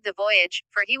enjoyed the voyage,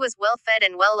 for he was well fed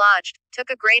and well lodged,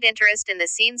 took a great interest in the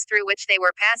scenes through which they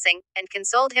were passing, and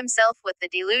consoled himself with the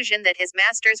delusion that his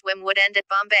master's whim would end at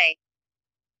Bombay.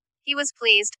 He was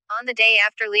pleased, on the day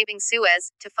after leaving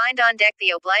Suez, to find on deck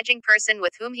the obliging person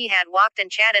with whom he had walked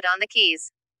and chatted on the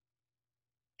quays.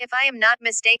 "If I am not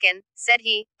mistaken," said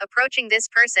he, approaching this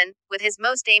person, with his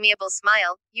most amiable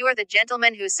smile, "you are the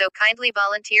gentleman who so kindly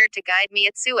volunteered to guide me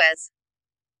at Suez.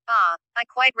 Ah, I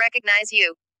quite recognize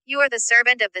you. You are the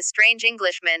servant of the strange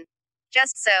Englishman."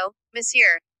 "Just so,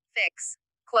 Monsieur Fix."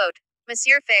 Quote,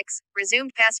 "Monsieur Fix,"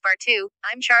 resumed Passepartout,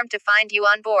 "I'm charmed to find you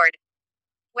on board.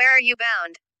 Where are you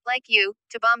bound?" "Like you,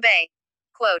 to Bombay."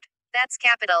 Quote, "That's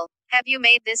capital. Have you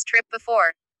made this trip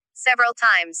before?" "Several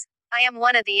times. I am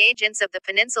one of the agents of the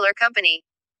Peninsular Company."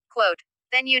 Quote,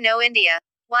 "Then you know India."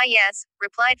 "Why yes,"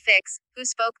 replied Fix, who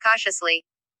spoke cautiously.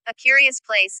 "A curious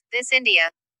place, this India."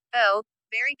 "Oh,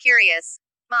 very curious.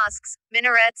 Mosques,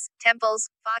 minarets, temples,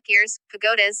 fakirs,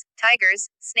 pagodas, tigers,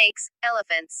 snakes,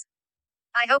 elephants.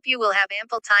 I hope you will have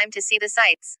ample time to see the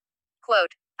sights."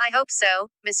 Quote, "I hope so,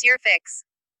 Monsieur Fix.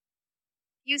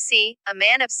 You see, a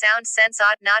man of sound sense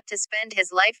ought not to spend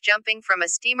his life jumping from a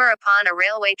steamer upon a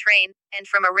railway train, and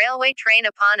from a railway train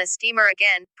upon a steamer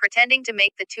again, pretending to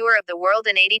make the tour of the world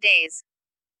in 80 days.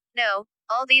 No,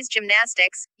 all these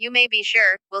gymnastics, you may be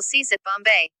sure, will cease at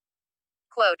Bombay."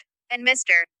 Quote, "And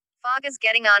Mr. Fogg is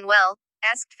getting on well?"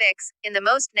 asked Fix, in the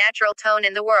most natural tone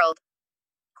in the world.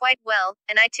 "Quite well,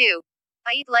 and I too.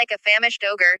 I eat like a famished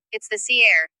ogre, it's the sea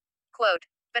air." Quote,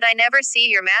 "But I never see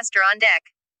your master on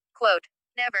deck." Quote,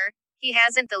 "Never. He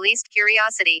hasn't the least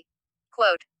curiosity."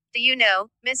 Quote, "Do you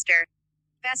know, Mr.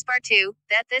 Passepartout,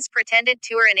 that this pretended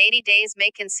tour in 80 days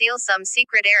may conceal some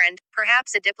secret errand,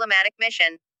 perhaps a diplomatic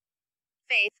mission.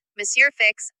 Faith, Monsieur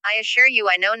Fix, I assure you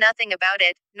I know nothing about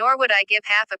it, nor would I give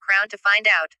half a crown to find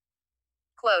out.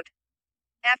 Quote.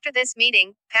 After this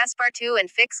meeting, Passepartout and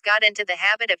Fix got into the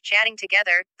habit of chatting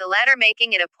together, the latter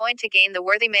making it a point to gain the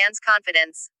worthy man's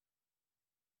confidence.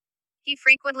 He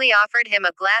frequently offered him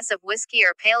a glass of whiskey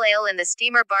or pale ale in the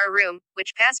steamer bar room,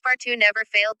 which Passepartout never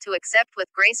failed to accept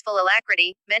with graceful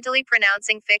alacrity, mentally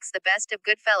pronouncing Fix the best of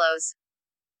good fellows.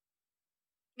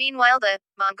 Meanwhile the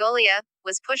Mongolia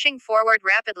was pushing forward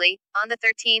rapidly. On the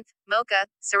 13th, Mocha,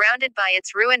 surrounded by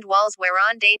its ruined walls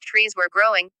whereon date trees were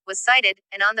growing, was sighted,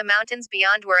 and on the mountains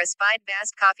beyond were espied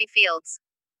vast coffee fields.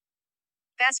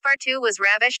 Passepartout was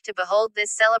ravished to behold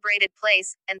this celebrated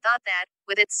place, and thought that,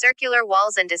 with its circular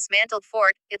walls and dismantled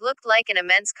fort, it looked like an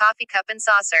immense coffee cup and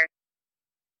saucer.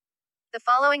 The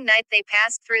following night they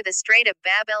passed through the Strait of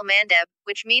Bab el Mandeb,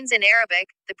 which means in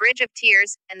Arabic, the Bridge of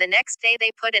Tears, and the next day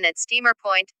they put in at Steamer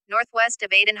Point, northwest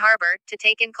of Aden Harbor, to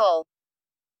take in coal.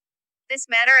 This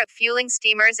matter of fueling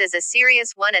steamers is a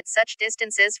serious one at such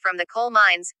distances from the coal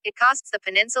mines. It costs the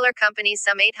Peninsular Company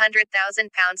some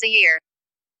 £800,000 a year.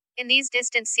 In these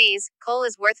distant seas, coal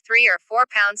is worth £3 or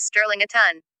 £4 sterling a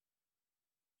ton.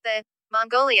 The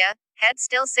Mongolia had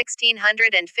still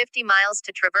 1,650 miles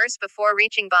to traverse before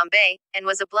reaching Bombay, and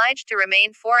was obliged to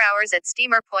remain 4 hours at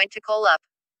Steamer Point to coal up.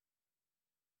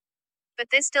 But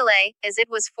this delay, as it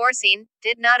was foreseen,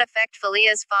 did not affect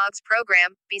Phileas Fogg's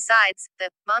program. Besides,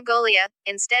 the Mongolia,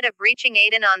 instead of reaching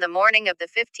Aden on the morning of the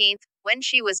 15th, when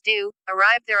she was due,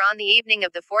 arrived there on the evening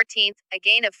of the 14th, a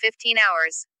gain of 15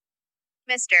 hours.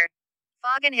 Mr.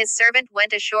 Fogg and his servant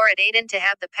went ashore at Aden to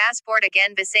have the passport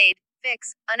again viséed.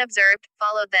 Fix, unobserved,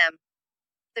 followed them.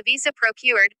 The visa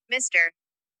procured, Mr.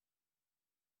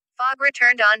 Fogg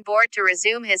returned on board to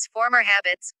resume his former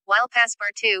habits, while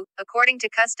Passepartout, according to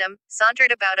custom,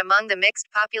 sauntered about among the mixed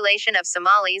population of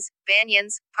Somalis,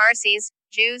 Banyans, Parsis,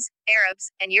 Jews,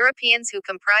 Arabs, and Europeans who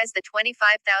comprise the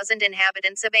 25,000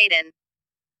 inhabitants of Aden.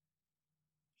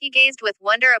 He gazed with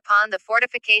wonder upon the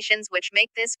fortifications which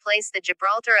make this place the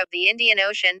Gibraltar of the Indian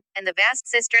Ocean, and the vast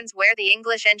cisterns where the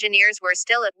English engineers were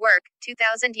still at work,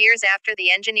 2,000 years after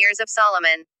the engineers of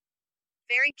Solomon.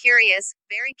 Very curious,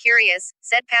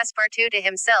 said Passepartout to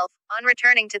himself, on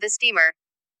returning to the steamer.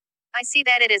 I see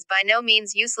that it is by no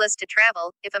means useless to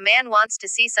travel, if a man wants to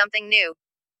see something new.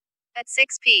 At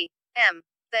 6 p.m.,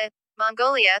 the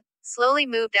Mongolia slowly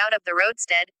moved out of the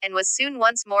roadstead, and was soon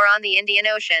once more on the Indian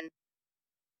Ocean.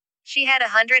 She had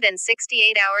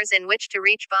 168 hours in which to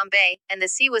reach Bombay, and the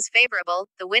sea was favorable,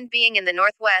 the wind being in the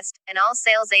northwest, and all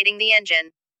sails aiding the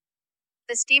engine.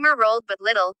 The steamer rolled but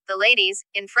little, the ladies,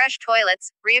 in fresh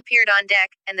toilets, reappeared on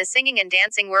deck, and the singing and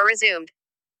dancing were resumed.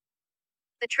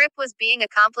 The trip was being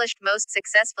accomplished most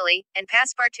successfully, and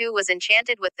Passepartout was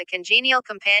enchanted with the congenial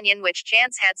companion which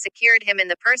chance had secured him in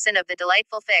the person of the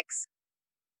delightful Fix.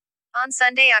 On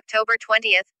Sunday, October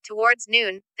 20th, towards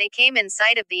noon, they came in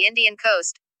sight of the Indian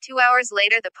coast. 2 hours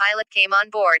later the pilot came on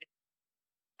board.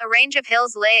 A range of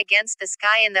hills lay against the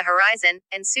sky in the horizon,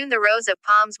 and soon the rows of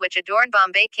palms which adorn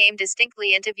Bombay came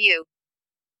distinctly into view.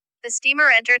 The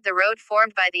steamer entered the road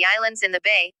formed by the islands in the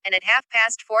bay, and at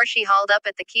 4:30 she hauled up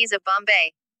at the quays of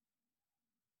Bombay.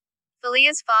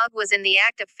 Phileas Fogg was in the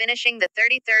act of finishing the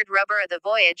 33rd rubber of the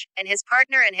voyage, and his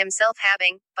partner and himself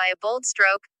having, by a bold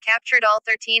stroke, captured all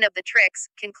 13 of the tricks,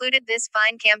 concluded this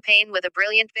fine campaign with a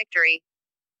brilliant victory.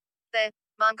 The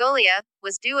Mongolia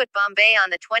was due at Bombay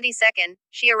on the 22nd,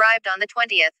 she arrived on the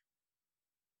 20th.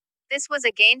 This was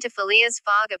a gain to Phileas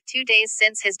Fogg of 2 days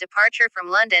since his departure from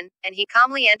London, and he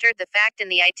calmly entered the fact in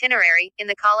the itinerary, in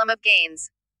the column of gains.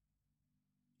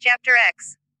 Chapter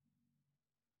X,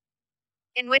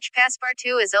 in which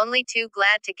Passepartout is only too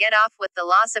glad to get off with the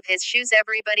loss of his shoes.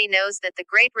 Everybody knows that the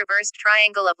great reversed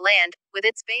triangle of land, with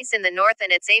its base in the north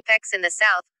and its apex in the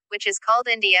south, which is called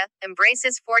India,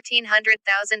 embraces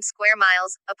 1,400,000 square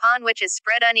miles, upon which is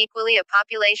spread unequally a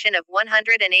population of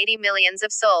 180 millions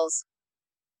of souls.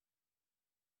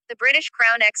 The British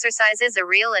Crown exercises a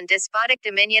real and despotic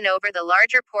dominion over the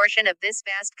larger portion of this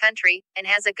vast country, and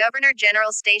has a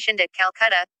Governor-General stationed at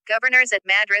Calcutta, governors at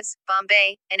Madras,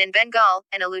 Bombay, and in Bengal,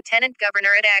 and a Lieutenant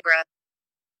Governor at Agra.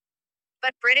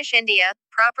 But British India,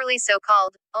 properly so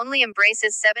called, only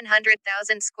embraces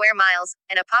 700,000 square miles,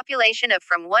 and a population of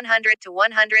from 100 to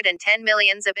 110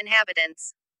 millions of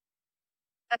inhabitants.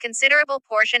 A considerable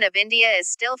portion of India is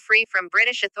still free from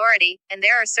British authority, and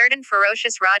there are certain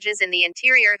ferocious Rajas in the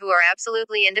interior who are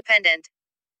absolutely independent.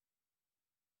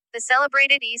 The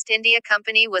celebrated East India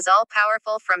Company was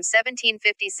all-powerful from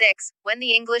 1756, when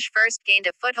the English first gained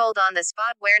a foothold on the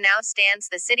spot where now stands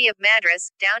the city of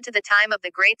Madras, down to the time of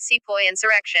the Great Sepoy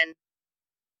insurrection.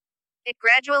 It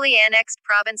gradually annexed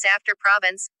province after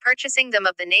province, purchasing them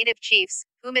of the native chiefs,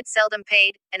 whom it seldom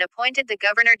paid, and appointed the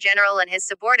Governor-General and his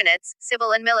subordinates,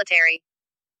 civil and military.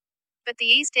 But the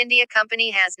East India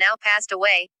Company has now passed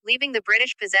away, leaving the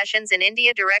British possessions in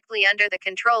India directly under the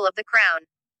control of the Crown.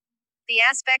 The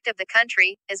aspect of the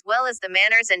country, as well as the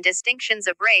manners and distinctions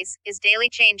of race, is daily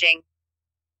changing.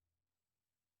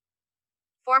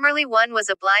 Formerly one was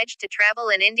obliged to travel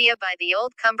in India by the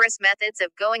old cumbrous methods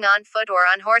of going on foot or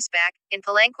on horseback, in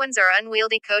palanquins or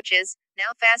unwieldy coaches.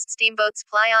 Now fast steamboats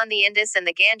ply on the Indus and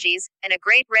the Ganges, and a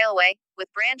great railway,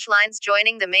 with branch lines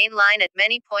joining the main line at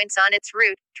many points on its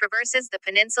route, traverses the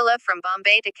peninsula from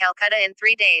Bombay to Calcutta in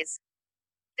 3 days.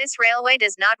 This railway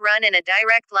does not run in a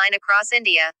direct line across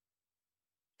India.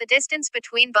 The distance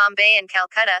between Bombay and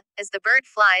Calcutta, as the bird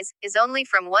flies, is only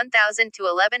from 1,000 to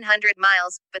 1,100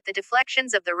 miles, but the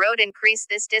deflections of the road increase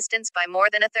this distance by more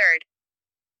than a third.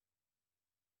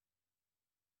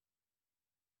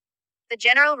 The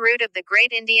general route of the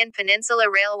Great Indian Peninsula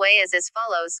Railway is as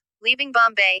follows. Leaving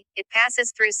Bombay, it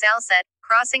passes through Salsette,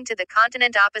 crossing to the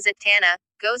continent opposite Tanna,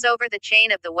 goes over the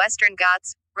chain of the Western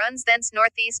Ghats, runs thence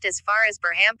northeast as far as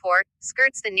Berhampur,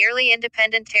 skirts the nearly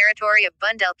independent territory of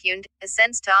Bundelkhand,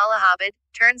 ascends to Allahabad,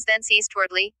 turns thence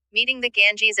eastwardly, meeting the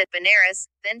Ganges at Benares,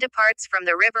 then departs from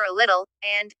the river a little,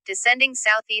 and, descending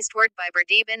southeastward by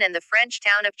Burdeben and the French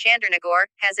town of Chandranagore,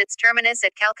 has its terminus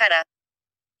at Calcutta.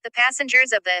 The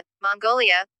passengers of the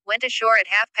Mongolia went ashore at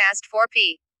 4:30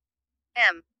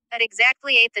 p.m. At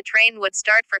exactly 8 the train would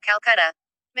start for Calcutta.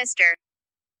 Mr.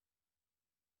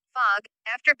 Fogg,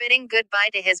 after bidding goodbye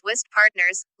to his whist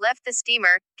partners, left the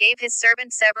steamer, gave his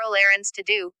servant several errands to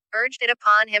do, urged it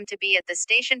upon him to be at the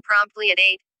station promptly at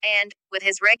 8, and, with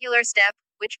his regular step,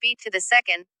 which beat to the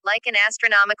second, like an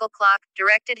astronomical clock,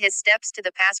 directed his steps to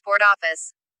the passport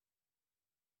office.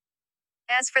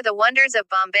 As for the wonders of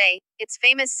Bombay, its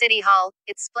famous city hall,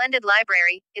 its splendid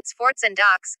library, its forts and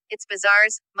docks, its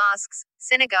bazaars, mosques,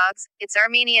 synagogues, its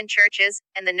Armenian churches,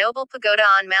 and the noble pagoda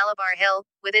on Malabar Hill,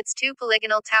 with its 2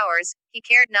 polygonal towers, he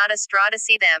cared not a straw to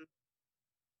see them.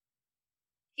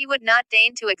 He would not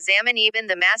deign to examine even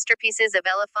the masterpieces of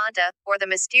Elephanta, or the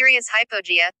mysterious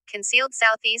hypogea, concealed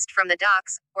southeast from the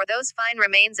docks, or those fine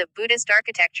remains of Buddhist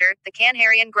architecture, the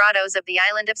Kanharian grottos of the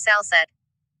island of Salsette.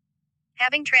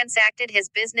 Having transacted his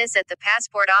business at the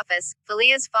passport office,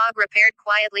 Phileas Fogg repaired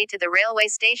quietly to the railway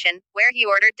station, where he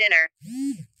ordered dinner.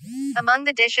 Among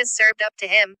the dishes served up to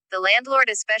him, the landlord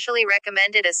especially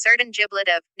recommended a certain giblet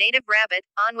of native rabbit,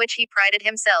 on which he prided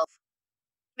himself.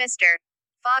 Mr.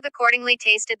 Fogg accordingly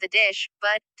tasted the dish,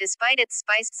 but, despite its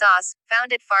spiced sauce,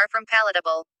 found it far from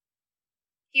palatable.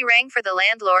 He rang for the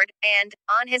landlord, and,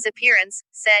 on his appearance,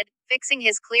 said, fixing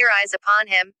his clear eyes upon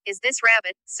him, "Is this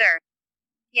rabbit, sir?"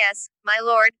 "Yes, my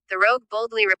lord," the rogue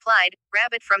boldly replied,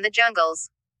 "rabbit from the jungles."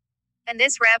 "And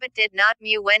this rabbit did not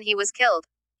mew when he was killed?"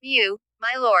 "Mew,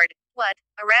 my lord. What,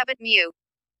 a rabbit mew?"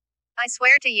 "I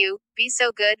swear to you, be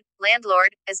so good,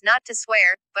 landlord, as not to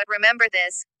swear, but remember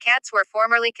this, cats were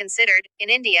formerly considered, in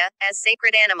India, as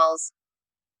sacred animals.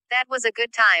 That was a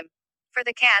good time. For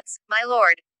the cats, my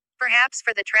lord. Perhaps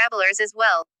for the travelers as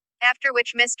well." After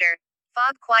which Mr.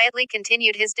 Fogg quietly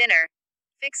continued his dinner.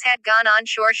 Fix had gone on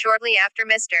shore shortly after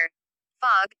Mr.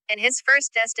 Fogg, and his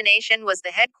first destination was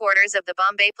the headquarters of the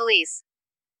Bombay police.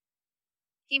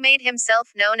 He made himself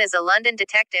known as a London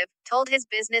detective, told his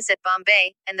business at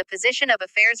Bombay, and the position of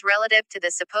affairs relative to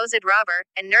the supposed robber,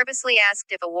 and nervously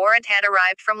asked if a warrant had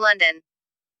arrived from London.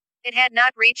 It had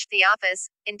not reached the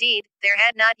office, indeed, there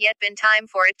had not yet been time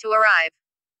for it to arrive.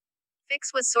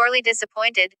 Fix was sorely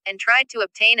disappointed, and tried to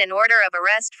obtain an order of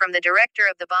arrest from the director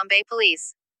of the Bombay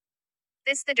police.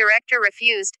 This the director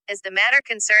refused, as the matter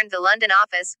concerned the London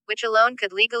office, which alone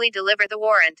could legally deliver the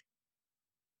warrant.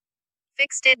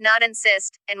 Fix did not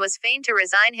insist, and was fain to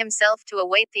resign himself to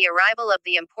await the arrival of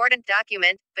the important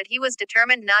document, but he was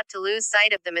determined not to lose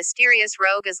sight of the mysterious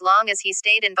rogue as long as he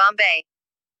stayed in Bombay.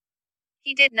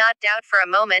 He did not doubt for a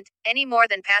moment, any more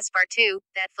than Passepartout,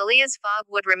 that Phileas Fogg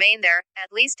would remain there,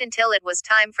 at least until it was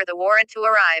time for the warrant to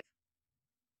arrive.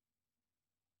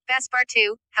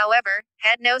 Passepartout, however,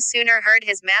 had no sooner heard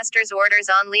his master's orders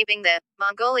on leaving the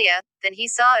Mongolia, than he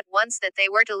saw at once that they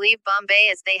were to leave Bombay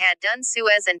as they had done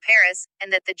Suez and Paris,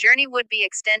 and that the journey would be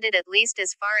extended at least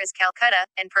as far as Calcutta,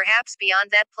 and perhaps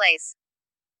beyond that place.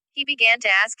 He began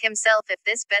to ask himself if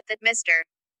this bet that Mr.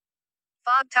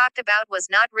 Fogg talked about was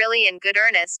not really in good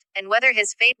earnest, and whether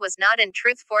his fate was not in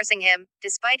truth forcing him,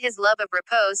 despite his love of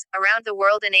repose, around the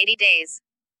world in 80 days.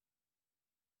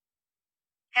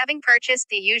 Having purchased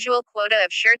the usual quota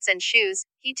of shirts and shoes,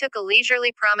 he took a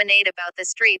leisurely promenade about the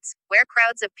streets, where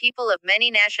crowds of people of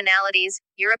many nationalities,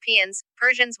 Europeans,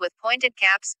 Persians with pointed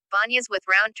caps, Banyas with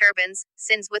round turbans,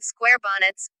 Sinds with square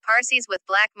bonnets, Parsis with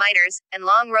black mitres, and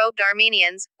long-robed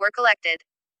Armenians, were collected.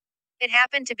 It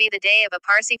happened to be the day of a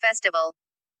Parsi festival.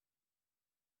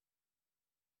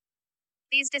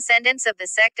 These descendants of the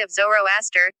sect of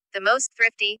Zoroaster, the most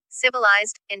thrifty,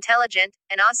 civilized, intelligent,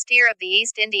 and austere of the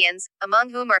East Indians,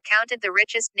 among whom are counted the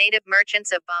richest native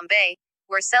merchants of Bombay,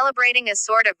 were celebrating a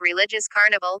sort of religious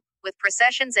carnival, with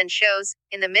processions and shows,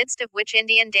 in the midst of which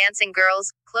Indian dancing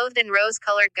girls, clothed in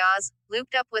rose-colored gauze,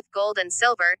 looped up with gold and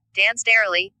silver, danced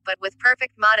airily, but with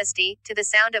perfect modesty, to the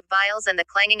sound of viols and the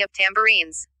clanging of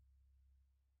tambourines.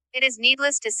 It is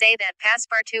needless to say that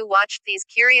Passepartout watched these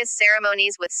curious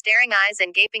ceremonies with staring eyes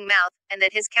and gaping mouth, and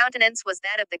that his countenance was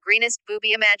that of the greenest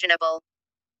booby imaginable.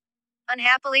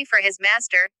 Unhappily for his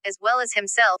master, as well as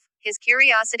himself, his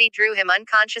curiosity drew him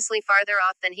unconsciously farther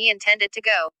off than he intended to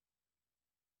go.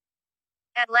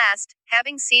 At last,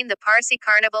 having seen the Parsi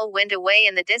carnival wind away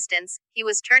in the distance, he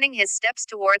was turning his steps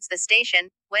towards the station,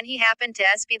 when he happened to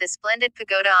espy the splendid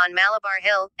pagoda on Malabar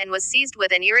Hill, and was seized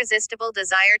with an irresistible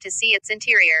desire to see its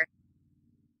interior.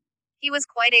 He was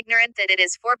quite ignorant that it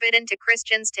is forbidden to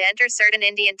Christians to enter certain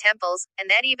Indian temples, and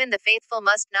that even the faithful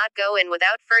must not go in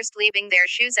without first leaving their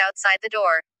shoes outside the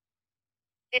door.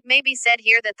 It may be said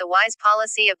here that the wise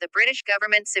policy of the British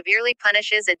government severely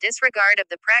punishes a disregard of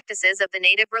the practices of the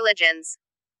native religions.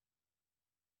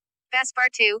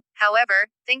 Passepartout, however,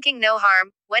 thinking no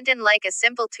harm, went in like a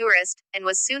simple tourist, and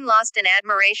was soon lost in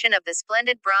admiration of the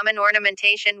splendid Brahmin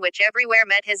ornamentation which everywhere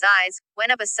met his eyes, when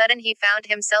of a sudden he found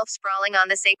himself sprawling on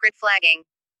the sacred flagging.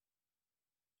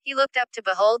 He looked up to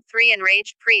behold 3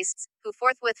 enraged priests, who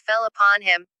forthwith fell upon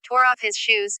him, tore off his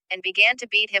shoes, and began to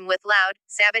beat him with loud,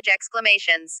 savage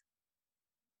exclamations.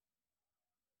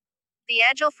 The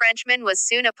agile Frenchman was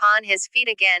soon upon his feet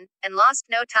again, and lost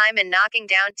no time in knocking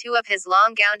down 2 of his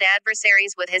long-gowned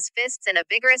adversaries with his fists and a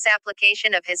vigorous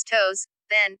application of his toes.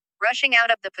 Then, rushing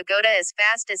out of the pagoda as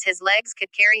fast as his legs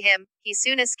could carry him, he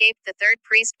soon escaped the 3rd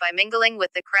priest by mingling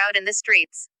with the crowd in the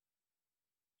streets.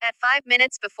 At 5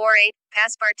 minutes before 8,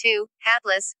 Passepartout,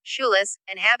 hatless, shoeless,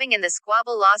 and having in the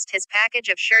squabble lost his package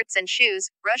of shirts and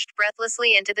shoes, rushed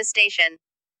breathlessly into the station.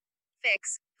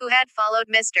 Fix, who had followed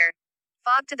Mr.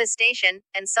 Fogg to the station,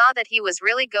 and saw that he was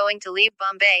really going to leave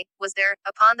Bombay, was there,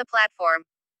 upon the platform.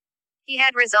 He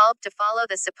had resolved to follow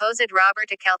the supposed robber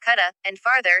to Calcutta, and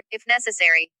farther, if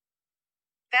necessary.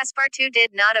 Passepartout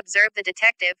did not observe the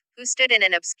detective, who stood in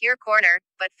an obscure corner,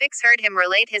 but Fix heard him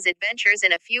relate his adventures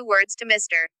in a few words to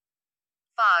Mr.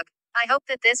 Fogg. "I hope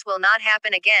that this will not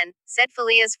happen again," said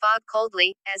Phileas Fogg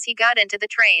coldly, as he got into the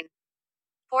train.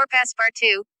 Poor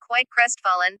Passepartout, quite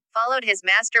crestfallen, followed his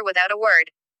master without a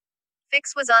word.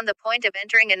 Fix was on the point of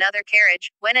entering another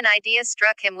carriage, when an idea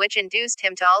struck him which induced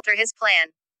him to alter his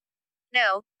plan.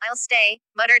 "No, I'll stay,"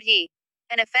 muttered he.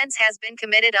 "An offense has been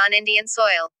committed on Indian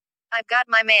soil. I've got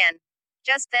my man."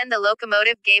 Just then the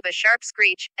locomotive gave a sharp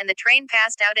screech, and the train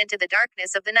passed out into the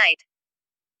darkness of the night.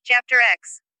 Chapter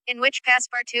X. In which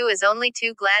Passepartout is only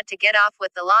too glad to get off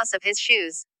with the loss of his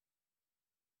shoes.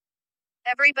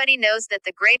 Everybody knows that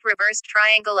the great reversed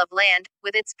triangle of land,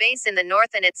 with its base in the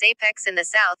north and its apex in the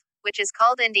south, which is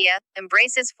called India,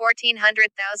 embraces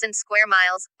 1,400,000 square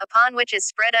miles, upon which is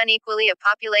spread unequally a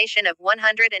population of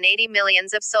 180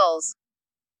 millions of souls.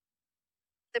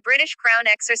 The British Crown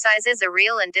exercises a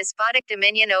real and despotic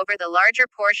dominion over the larger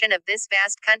portion of this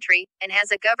vast country, and has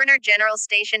a Governor-General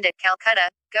stationed at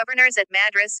Calcutta, governors at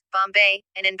Madras, Bombay,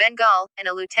 and in Bengal, and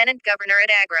a Lieutenant Governor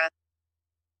at Agra.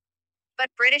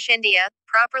 But British India,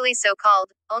 properly so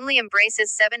called, only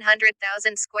embraces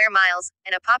 700,000 square miles,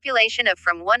 and a population of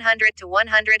from 100 to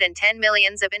 110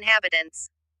 millions of inhabitants.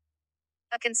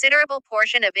 A considerable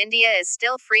portion of India is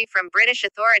still free from British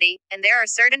authority, and there are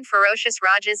certain ferocious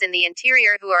Rajas in the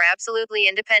interior who are absolutely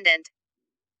independent.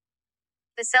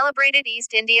 The celebrated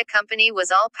East India Company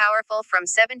was all-powerful from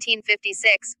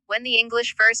 1756, when the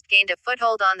English first gained a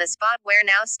foothold on the spot where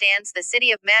now stands the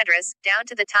city of Madras, down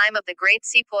to the time of the Great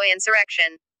Sepoy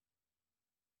insurrection.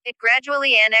 It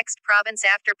gradually annexed province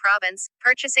after province,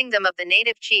 purchasing them of the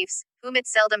native chiefs, whom it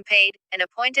seldom paid, and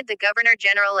appointed the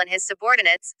Governor-General and his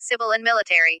subordinates, civil and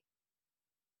military.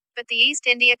 But the East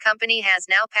India Company has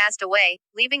now passed away,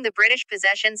 leaving the British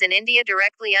possessions in India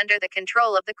directly under the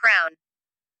control of the Crown.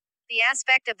 The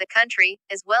aspect of the country,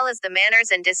 as well as the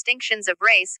manners and distinctions of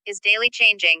race, is daily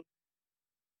changing.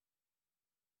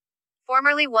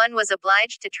 Formerly one was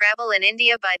obliged to travel in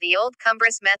India by the old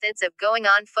cumbrous methods of going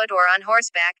on foot or on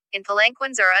horseback, in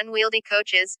palanquins or unwieldy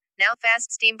coaches. Now fast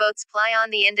steamboats ply on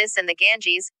the Indus and the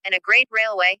Ganges, and a great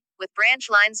railway, with branch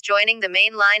lines joining the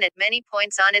main line at many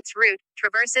points on its route,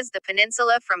 traverses the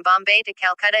peninsula from Bombay to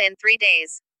Calcutta in 3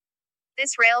 days.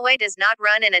 This railway does not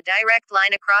run in a direct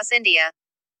line across India.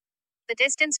 The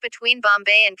distance between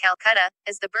Bombay and Calcutta,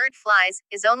 as the bird flies,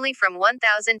 is only from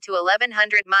 1,000 to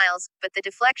 1,100 miles, but the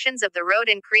deflections of the road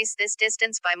increase this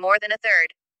distance by more than a third.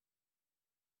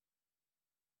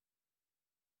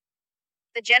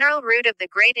 The general route of the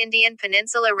Great Indian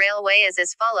Peninsula Railway is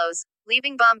as follows.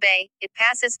 Leaving Bombay, it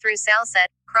passes through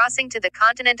Salsette, crossing to the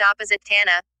continent opposite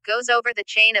Tanna, goes over the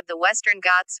chain of the Western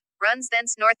Ghats, runs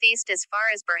thence northeast as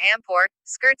far as Berhampur,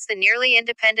 skirts the nearly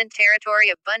independent territory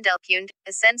of Bundelkhand,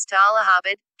 ascends to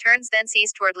Allahabad, turns thence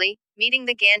eastwardly, meeting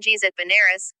the Ganges at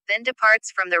Benares, then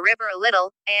departs from the river a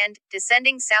little, and,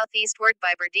 descending southeastward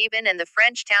by Burdeben and the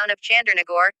French town of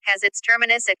Chandernagore, has its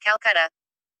terminus at Calcutta.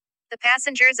 The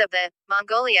passengers of the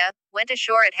Mongolia went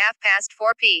ashore at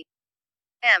 4:30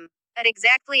 p.m. At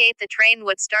exactly 8 the train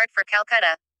would start for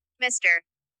Calcutta. Mr.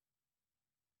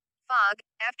 Fogg,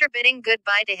 after bidding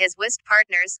goodbye to his whist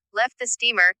partners, left the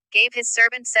steamer, gave his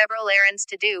servant several errands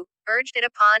to do, urged it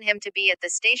upon him to be at the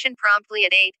station promptly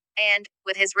at 8, and,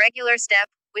 with his regular step,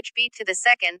 which beat to the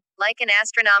second, like an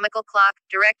astronomical clock,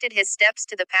 directed his steps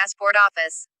to the passport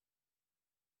office.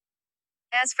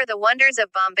 As for the wonders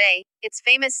of Bombay, its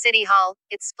famous city hall,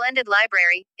 its splendid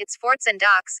library, its forts and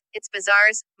docks, its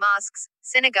bazaars, mosques,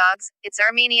 synagogues, its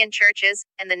Armenian churches,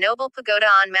 and the noble pagoda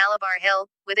on Malabar Hill,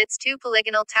 with its 2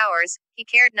 polygonal towers, he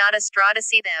cared not a straw to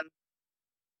see them.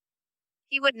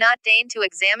 He would not deign to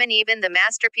examine even the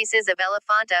masterpieces of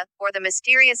Elephanta, or the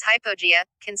mysterious hypogea,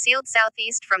 concealed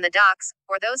southeast from the docks,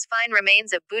 or those fine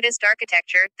remains of Buddhist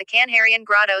architecture, the Kanharian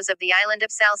grottos of the island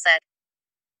of Salsette.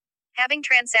 Having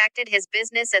transacted his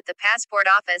business at the passport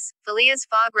office, Phileas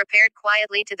Fogg repaired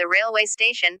quietly to the railway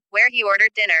station, where he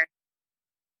ordered dinner.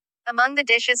 Among the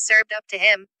dishes served up to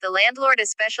him, the landlord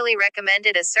especially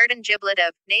recommended a certain giblet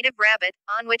of native rabbit,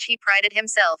 on which he prided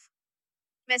himself.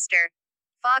 Mr.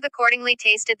 Fogg accordingly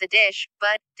tasted the dish,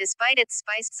 but, despite its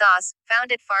spiced sauce,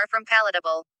 found it far from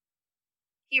palatable.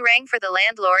 He rang for the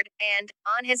landlord, and,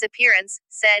 on his appearance,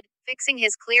 said, fixing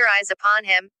his clear eyes upon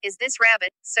him, "Is this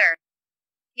rabbit, sir?"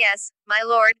 "Yes, my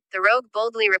lord," the rogue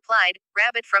boldly replied,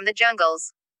 "rabbit from the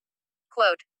jungles."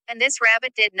 Quote, "And this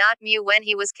rabbit did not mew when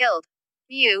he was killed?"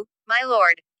 "Mew, my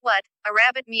lord. What, a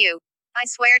rabbit mew? I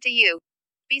swear to you."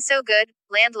 "Be so good,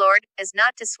 landlord, as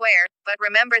not to swear, but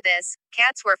remember this,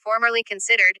 cats were formerly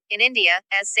considered, in India,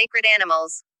 as sacred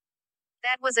animals."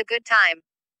 That was a good time.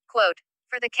 Quote,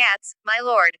 "For the cats, my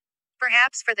lord.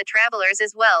 Perhaps for the travelers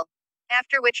as well."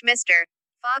 After which Mr.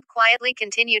 Fogg quietly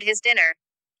continued his dinner.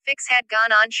 Fix had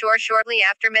gone on shore shortly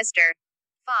after Mr.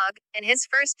 Fogg, and his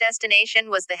first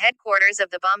destination was the headquarters of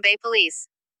the Bombay police.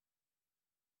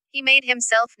 He made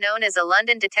himself known as a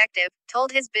London detective,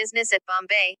 told his business at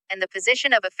Bombay, and the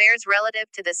position of affairs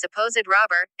relative to the supposed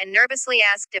robber, and nervously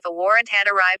asked if a warrant had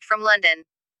arrived from London.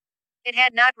 It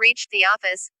had not reached the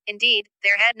office, indeed,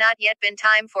 there had not yet been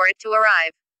time for it to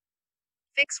arrive.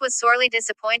 Fix was sorely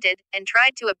disappointed, and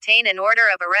tried to obtain an order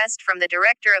of arrest from the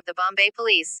director of the Bombay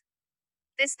police.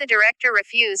 This the director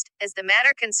refused, as the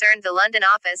matter concerned the London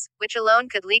office, which alone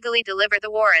could legally deliver the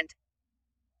warrant.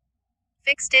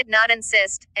 Fix did not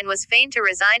insist, and was fain to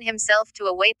resign himself to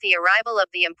await the arrival of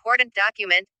the important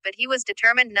document, but he was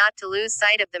determined not to lose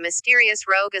sight of the mysterious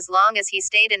rogue as long as he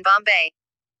stayed in Bombay.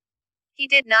 He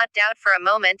did not doubt for a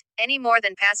moment, any more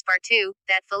than Passepartout,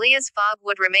 that Phileas Fogg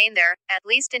would remain there, at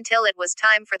least until it was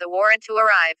time for the warrant to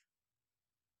arrive.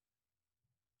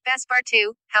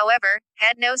 Passepartout, however,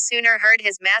 had no sooner heard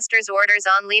his master's orders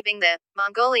on leaving the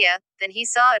Mongolia, than he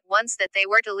saw at once that they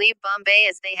were to leave Bombay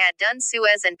as they had done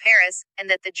Suez and Paris, and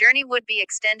that the journey would be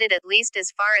extended at least as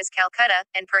far as Calcutta,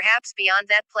 and perhaps beyond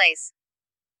that place.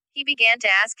 He began to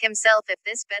ask himself if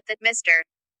this bet that Mr.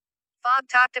 Fogg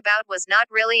talked about was not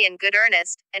really in good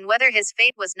earnest, and whether his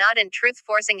fate was not in truth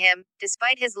forcing him,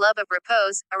 despite his love of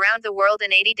repose, around the world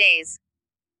in 80 days.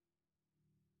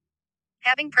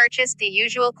 Having purchased the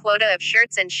usual quota of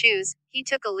shirts and shoes, he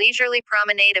took a leisurely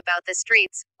promenade about the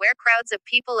streets, where crowds of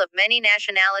people of many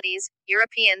nationalities,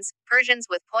 Europeans, Persians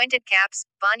with pointed caps,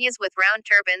 Banyas with round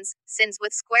turbans, Sinds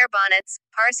with square bonnets,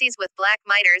 Parsis with black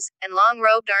mitres, and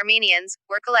long-robed Armenians,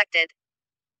 were collected.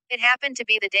 It happened to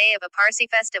be the day of a Parsi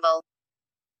festival.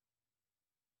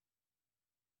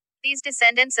 These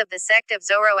descendants of the sect of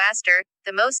Zoroaster,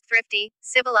 the most thrifty,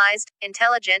 civilized,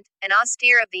 intelligent, and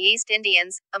austere of the East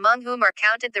Indians, among whom are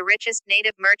counted the richest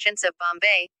native merchants of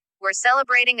Bombay, were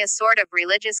celebrating a sort of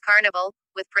religious carnival,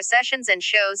 with processions and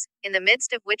shows, in the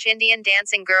midst of which Indian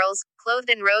dancing girls, clothed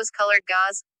in rose-colored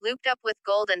gauze, looped up with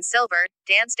gold and silver,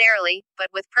 danced airily, but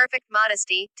with perfect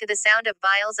modesty, to the sound of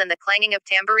viols and the clanging of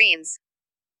tambourines.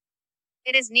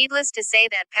 It is needless to say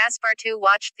that Passepartout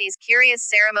watched these curious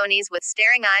ceremonies with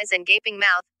staring eyes and gaping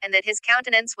mouth, and that his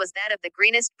countenance was that of the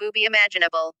greenest booby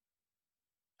imaginable.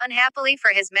 Unhappily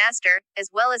for his master, as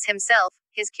well as himself,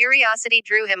 his curiosity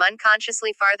drew him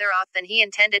unconsciously farther off than he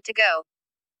intended to go.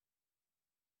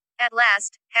 At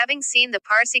last, having seen the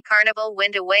Parsi carnival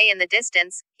wind away in the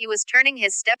distance, he was turning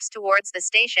his steps towards the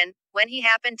station, when he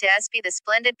happened to espy the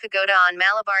splendid pagoda on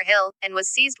Malabar Hill, and was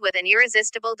seized with an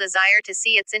irresistible desire to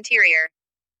see its interior.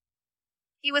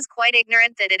 He was quite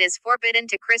ignorant that it is forbidden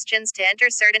to Christians to enter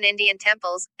certain Indian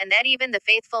temples, and that even the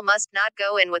faithful must not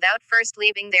go in without first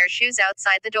leaving their shoes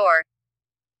outside the door.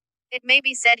 It may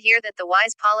be said here that the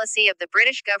wise policy of the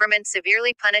British government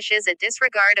severely punishes a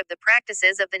disregard of the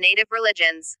practices of the native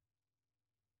religions.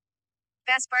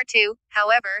 Passepartout,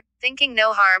 however, thinking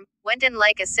no harm, went in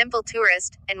like a simple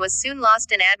tourist, and was soon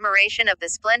lost in admiration of the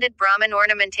splendid Brahmin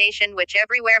ornamentation which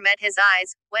everywhere met his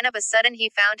eyes, when of a sudden he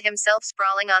found himself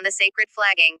sprawling on the sacred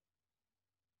flagging.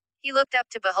 He looked up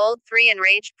to behold 3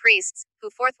 enraged priests, who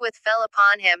forthwith fell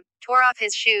upon him, tore off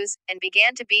his shoes, and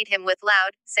began to beat him with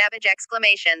loud, savage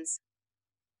exclamations.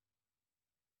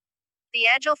 The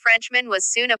agile Frenchman was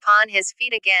soon upon his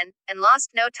feet again, and lost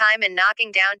no time in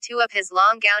knocking down 2 of his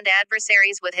long-gowned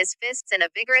adversaries with his fists and a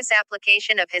vigorous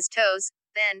application of his toes.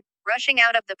 Then, rushing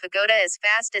out of the pagoda as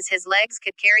fast as his legs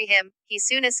could carry him, he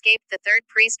soon escaped the 3rd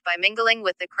priest by mingling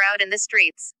with the crowd in the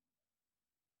streets.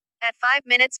 At 5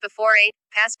 minutes before 8,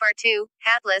 Passepartout,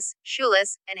 hatless,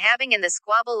 shoeless, and having in the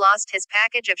squabble lost his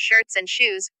package of shirts and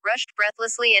shoes, rushed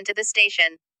breathlessly into the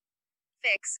station.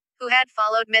 Fix, who had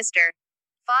followed Mr.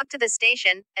 Fogg to the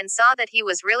station, and saw that he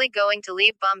was really going to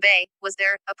leave Bombay, was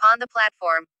there, upon the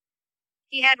platform.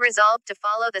 He had resolved to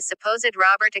follow the supposed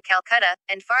robber to Calcutta,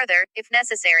 and farther, if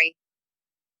necessary.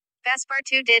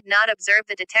 Passepartout did not observe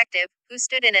the detective, who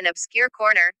stood in an obscure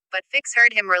corner, but Fix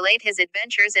heard him relate his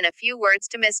adventures in a few words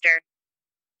to Mr.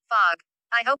 Fogg.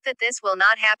 "I hope that this will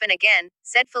not happen again,"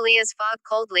 said Phileas Fogg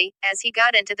coldly, as he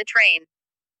got into the train.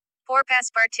 Poor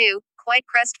Passepartout, quite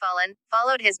crestfallen,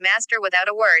 followed his master without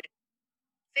a word.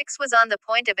 Fix was on the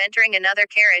point of entering another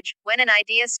carriage, when an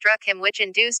idea struck him which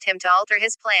induced him to alter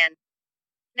his plan.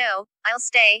 "No, I'll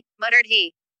stay," muttered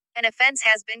he. "An offense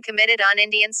has been committed on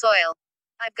Indian soil.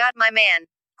 I've got my man."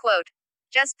 Quote.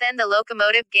 Just then the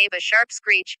locomotive gave a sharp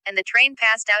screech, and the train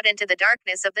passed out into the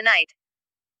darkness of the night.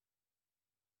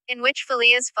 In which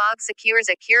Phileas Fogg secures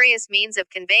a curious means of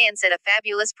conveyance at a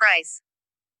fabulous price.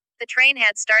 The train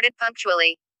had started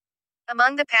punctually.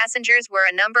 Among the passengers were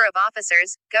a number of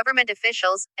officers, government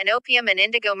officials, and opium and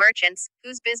indigo merchants,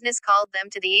 whose business called them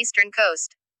to the eastern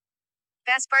coast.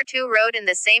 Passepartout rode in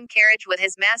the same carriage with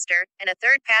his master, and a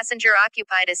 3rd passenger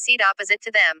occupied a seat opposite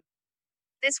to them.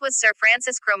 This was Sir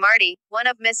Francis Cromarty, one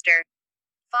of Mr.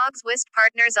 Fogg's whist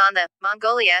partners on the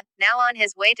Mongolia, now on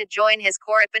his way to join his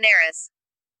corps at Benares.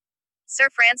 Sir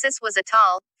Francis was a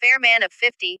tall, fair man of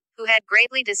 50, who had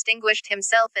greatly distinguished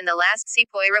himself in the last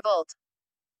Sepoy revolt.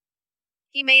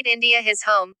 He made India his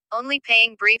home, only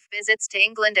paying brief visits to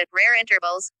England at rare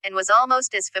intervals, and was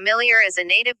almost as familiar as a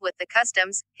native with the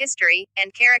customs, history,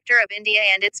 and character of India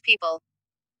and its people.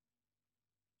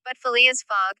 But Phileas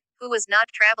Fogg, who was not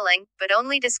traveling, but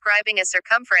only describing a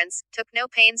circumference, took no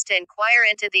pains to inquire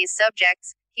into these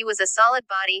subjects. He was a solid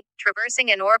body,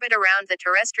 traversing an orbit around the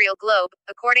terrestrial globe,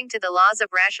 according to the laws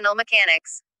of rational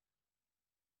mechanics.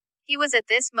 He was at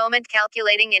this moment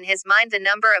calculating in his mind the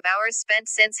number of hours spent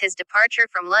since his departure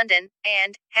from London,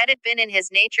 and, had it been in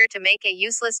his nature to make a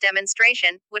useless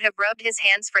demonstration, would have rubbed his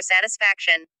hands for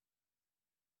satisfaction.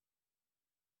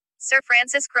 Sir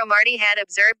Francis Cromarty had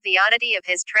observed the oddity of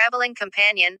his traveling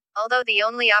companion, although the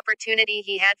only opportunity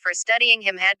he had for studying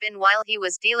him had been while he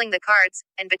was dealing the cards,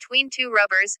 and between 2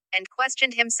 rubbers, and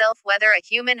questioned himself whether a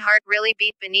human heart really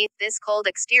beat beneath this cold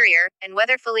exterior, and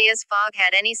whether Phileas Fogg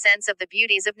had any sense of the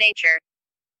beauties of nature.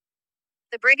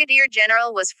 The Brigadier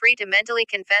General was free to mentally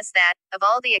confess that, of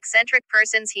all the eccentric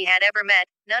persons he had ever met,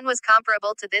 none was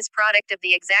comparable to this product of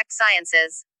the exact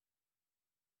sciences.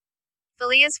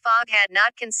 Phileas Fogg had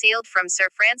not concealed from Sir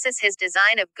Francis his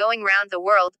design of going round the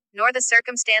world, nor the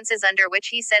circumstances under which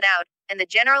he set out, and the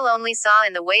General only saw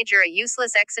in the wager a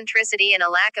useless eccentricity and a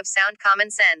lack of sound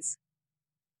common sense.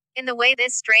 In the way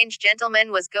this strange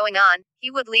gentleman was going on,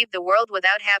 he would leave the world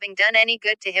without having done any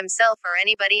good to himself or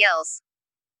anybody else.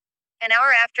 An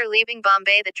hour after leaving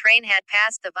Bombay the train had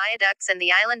passed the viaducts and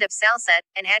the island of Salsette,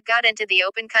 and had got into the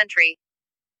open country.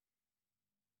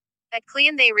 At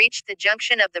Clean they reached the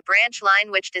junction of the branch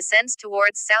line which descends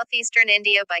towards southeastern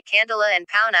India by Kandala and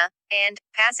Pouna, and,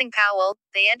 passing Powell,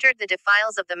 they entered the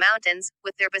defiles of the mountains,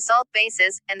 with their basalt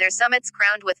bases, and their summits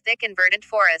crowned with thick and verdant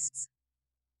forests.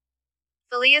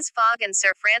 Phileas Fogg and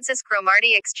Sir Francis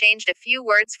Cromarty exchanged a few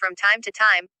words from time to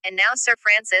time, and now Sir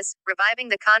Francis, reviving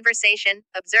the conversation,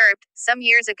 observed, "Some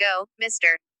years ago,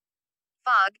 Mr.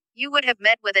 Fogg, you would have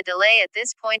met with a delay at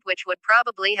this point which would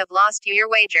probably have lost you your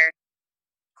wager."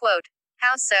 Quote,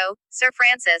 "How so, Sir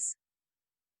Francis?"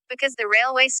 "Because the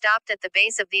railway stopped at the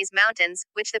base of these mountains,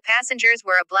 which the passengers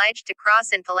were obliged to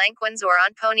cross in palanquins or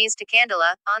on ponies to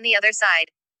Kandala, on the other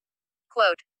side."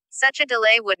 Quote, "Such a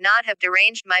delay would not have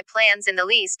deranged my plans in the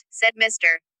least," said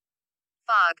Mr.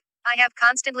 Fogg. "I have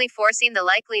constantly foreseen the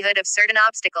likelihood of certain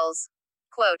obstacles."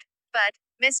 Quote, "But,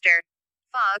 Mr.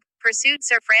 Fogg," pursued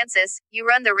Sir Francis, "you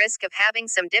run the risk of having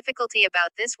some difficulty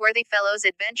about this worthy fellow's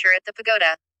adventure at the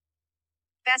pagoda."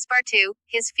 Passepartout,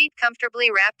 his feet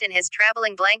comfortably wrapped in his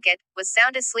traveling blanket, was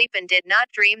sound asleep and did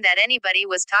not dream that anybody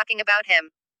was talking about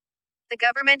him. The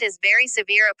government is very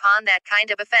severe upon that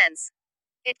kind of offense.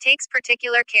 It takes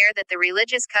particular care that the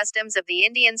religious customs of the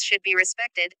Indians should be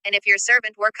respected, and if your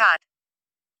servant were caught.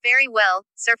 "Very well,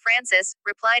 Sir Francis,"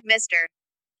 replied Mr.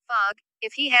 Fogg,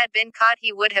 "if he had been caught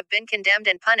he would have been condemned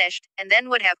and punished, and then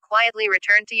would have quietly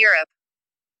returned to Europe.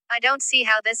 I don't see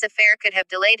how this affair could have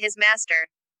delayed his master."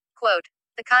 Quote,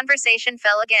 the conversation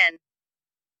fell again.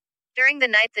 During the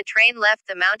night the train left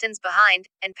the mountains behind,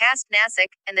 and passed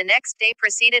Nasik, and the next day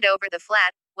proceeded over the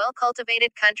flat,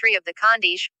 well-cultivated country of the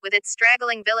Khandesh, with its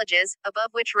straggling villages,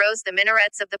 above which rose the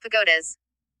minarets of the pagodas.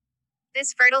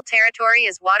 This fertile territory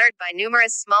is watered by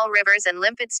numerous small rivers and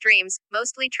limpid streams,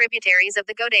 mostly tributaries of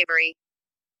the Godavari.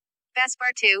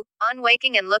 Passepartout, on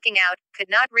waking and looking out, could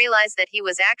not realize that he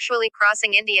was actually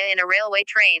crossing India in a railway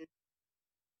train.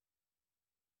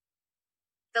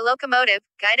 The locomotive,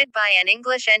 guided by an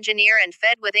English engineer and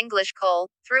fed with English coal,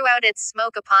 threw out its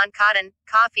smoke upon cotton,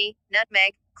 coffee,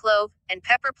 nutmeg, clove, and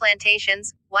pepper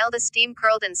plantations, while the steam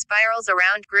curled in spirals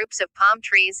around groups of palm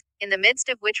trees, in the midst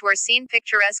of which were seen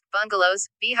picturesque bungalows,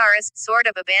 biharas, sort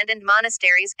of abandoned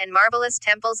monasteries, and marvelous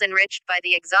temples enriched by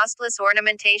the exhaustless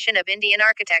ornamentation of Indian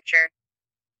architecture.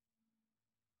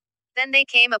 Then they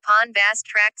came upon vast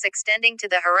tracts extending to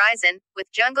the horizon, with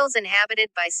jungles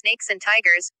inhabited by snakes and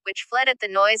tigers, which fled at the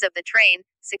noise of the train,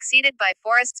 succeeded by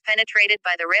forests penetrated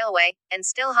by the railway, and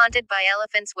still haunted by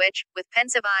elephants which, with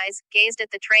pensive eyes, gazed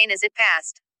at the train as it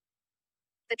passed.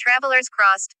 The travelers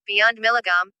crossed, beyond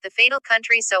Milagam, the fatal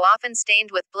country so often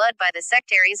stained with blood by the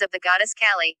sectaries of the goddess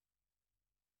Kali.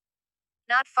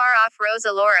 Not far off rose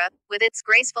Ellora, with its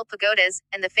graceful pagodas,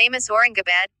 and the famous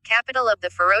Aurangabad, capital of the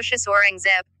ferocious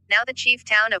Aurangzeb, now the chief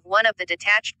town of one of the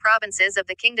detached provinces of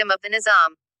the kingdom of the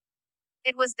Nizam.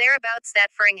 It was thereabouts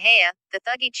that Faringhaya, the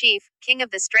Thuggee chief, king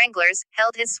of the stranglers,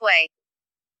 held his sway.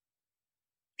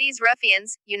 These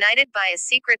ruffians, united by a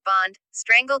secret bond,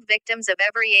 strangled victims of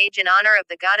every age in honor of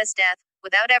the goddess Death,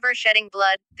 without ever shedding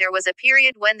blood. There was a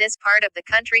period when this part of the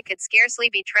country could scarcely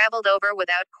be traveled over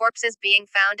without corpses being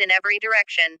found in every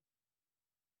direction.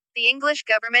 The English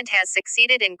government has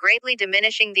succeeded in greatly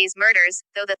diminishing these murders,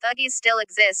 though the Thuggees still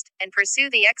exist, and pursue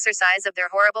the exercise of their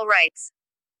horrible rights.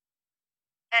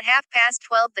 At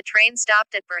 12:30 the train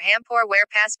stopped at Berhampur where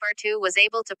Passepartout was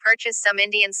able to purchase some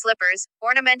Indian slippers,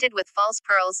 ornamented with false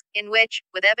pearls, in which,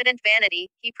 with evident vanity,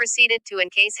 he proceeded to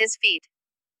encase his feet.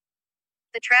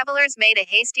 The travelers made a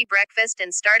hasty breakfast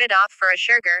and started off for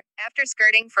Ashurgar, after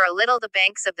skirting for a little the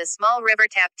banks of the small river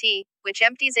Tapti, which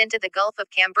empties into the Gulf of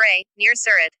Cambrai, near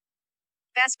Surat.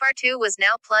 Passepartout was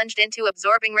now plunged into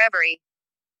absorbing reverie.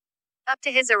 Up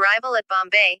to his arrival at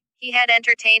Bombay, he had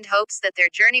entertained hopes that their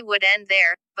journey would end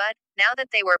there, but, now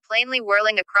that they were plainly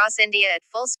whirling across India at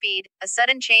full speed, a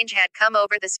sudden change had come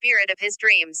over the spirit of his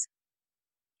dreams.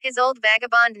 His old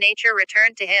vagabond nature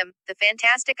returned to him, the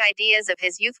fantastic ideas of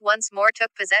his youth once more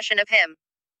took possession of him.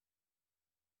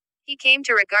 He came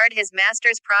to regard his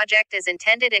master's project as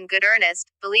intended in good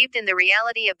earnest, believed in the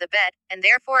reality of the bet, and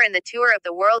therefore in the tour of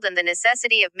the world and the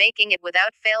necessity of making it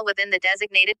without fail within the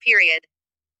designated period.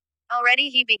 Already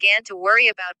he began to worry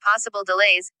about possible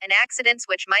delays, and accidents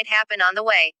which might happen on the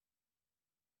way.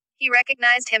 He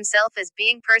recognized himself as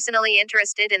being personally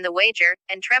interested in the wager,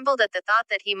 and trembled at the thought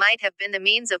that he might have been the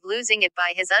means of losing it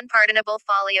by his unpardonable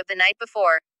folly of the night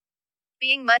before.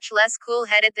 Being much less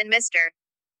cool-headed than Mr.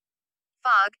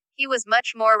 Fogg, he was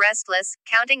much more restless,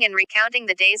 counting and recounting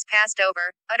the days passed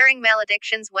over, uttering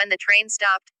maledictions when the train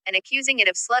stopped, and accusing it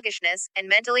of sluggishness, and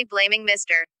mentally blaming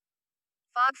Mr.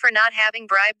 Fogg for not having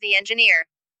bribed the engineer.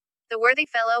 The worthy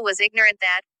fellow was ignorant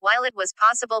that, while it was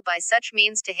possible by such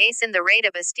means to hasten the rate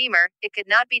of a steamer, it could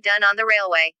not be done on the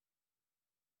railway.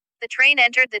 The train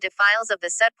entered the defiles of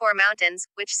the Sutpur Mountains,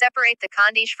 which separate the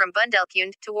Khandesh from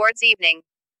Bundelkund, towards evening.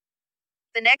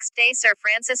 The next day Sir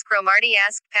Francis Cromarty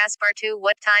asked Passepartout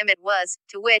what time it was,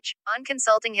 to which, on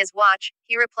consulting his watch,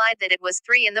 he replied that it was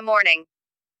 3 in the morning.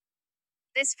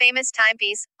 This famous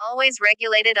timepiece, always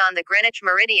regulated on the Greenwich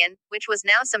meridian, which was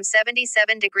now some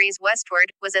 77 degrees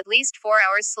westward, was at least 4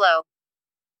 hours slow.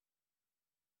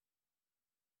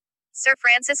 Sir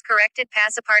Francis corrected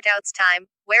Passepartout's time,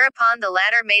 whereupon the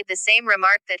latter made the same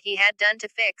remark that he had done to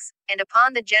Fix, and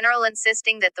upon the general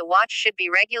insisting that the watch should be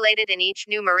regulated in each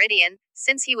new meridian,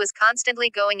 since he was constantly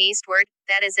going eastward,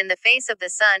 that is in the face of the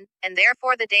sun, and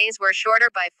therefore the days were shorter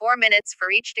by 4 minutes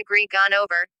for each degree gone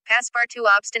over, Passepartout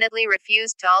obstinately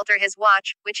refused to alter his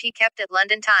watch, which he kept at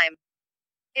London time.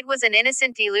 It was an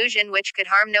innocent delusion which could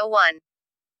harm no one.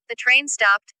 The train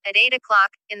stopped, at 8 o'clock,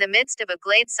 in the midst of a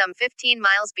glade some 15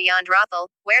 miles beyond Rothal,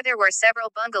 where there were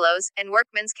several bungalows, and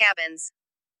workmen's cabins.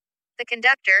 The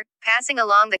conductor, passing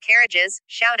along the carriages,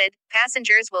 shouted,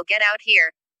 "Passengers will get out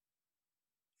here."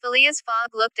 Phileas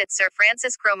Fogg looked at Sir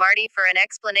Francis Cromarty for an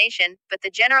explanation, but the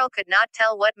general could not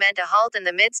tell what meant a halt in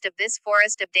the midst of this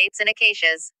forest of dates and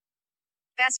acacias.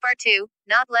 Passepartout,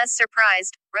 not less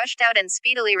surprised, rushed out and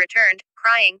speedily returned,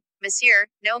 crying, "Monsieur,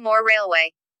 no more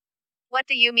railway." "What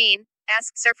do you mean?"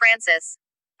 asked Sir Francis.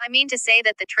 "I mean to say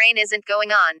that the train isn't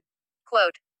going on."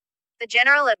 Quote. The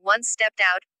general at once stepped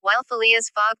out, while Phileas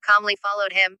Fogg calmly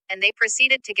followed him, and they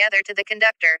proceeded together to the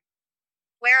conductor.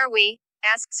 "Where are we?"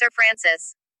 asked Sir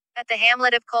Francis. "At the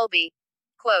hamlet of Colby."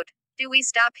 Quote. "Do we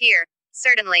stop here?"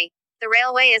 "Certainly. The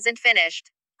railway isn't finished."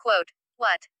 Quote.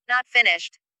 "What? Not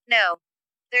finished?" "No.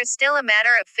 There's still a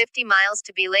matter of 50 miles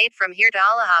to be laid from here to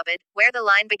Allahabad, where the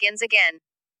line begins again."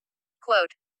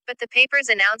 Quote. "But the papers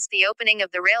announced the opening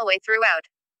of the railway throughout."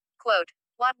 Quote.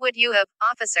 "What would you have,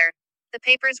 officer? The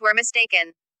papers were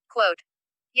mistaken." Quote.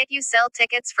 "Yet you sell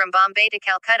tickets from Bombay to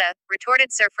Calcutta,"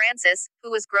 retorted Sir Francis, who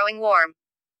was growing warm.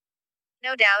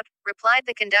 "No doubt," replied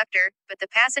the conductor, "but the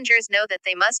passengers know that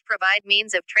they must provide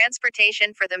means of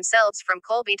transportation for themselves from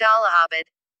Colby to Allahabad."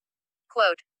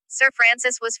 Quote. Sir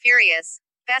Francis was furious.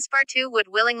 Passepartout would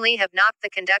willingly have knocked the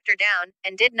conductor down,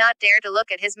 and did not dare to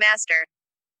look at his master.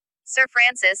 "Sir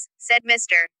Francis," said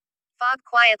Mr. Fogg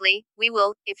quietly, "we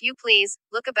will, if you please,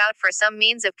 look about for some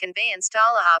means of conveyance to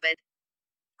Allahabad."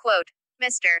 Quote.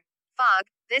 Mr. Fogg,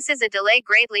 "This is a delay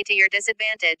greatly to your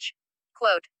disadvantage."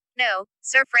 Quote. "No,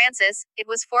 Sir Francis, it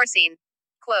was foreseen."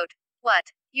 Quote.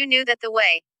 "What? You knew that the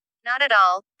way?" "Not at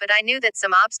all, but I knew that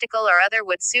some obstacle or other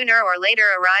would sooner or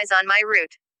later arise on my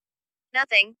route.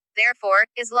 Nothing, therefore,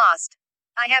 is lost.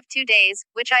 I have 2 days,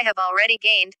 which I have already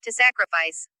gained, to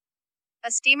sacrifice. A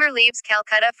steamer leaves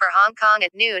Calcutta for Hong Kong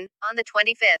at noon, on the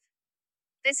 25th.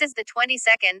 This is the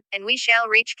 22nd, and we shall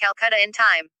reach Calcutta in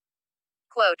time."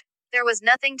 Quote. There was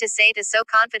nothing to say to so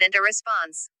confident a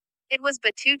response. It was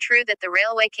but too true that the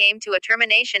railway came to a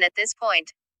termination at this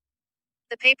point.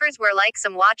 The papers were like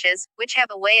some watches, which have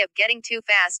a way of getting too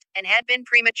fast, and had been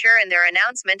premature in their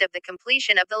announcement of the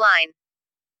completion of the line.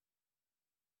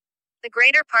 The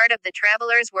greater part of the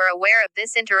travelers were aware of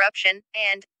this interruption,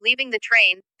 and, leaving the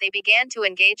train, they began to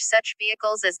engage such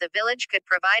vehicles as the village could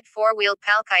provide 4-wheeled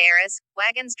palkairas,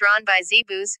 wagons drawn by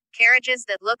zebus, carriages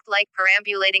that looked like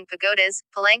perambulating pagodas,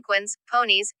 palanquins,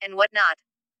 ponies, and what not.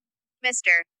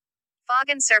 Mr. Fogg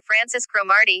and Sir Francis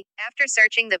Cromarty, after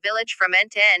searching the village from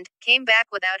end to end, came back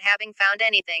without having found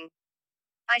anything.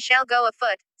 "I shall go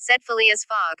afoot," said Phileas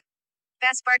Fogg.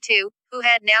 Passepartout, who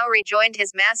had now rejoined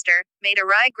his master, made a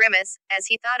wry grimace, as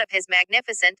he thought of his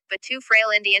magnificent, but too frail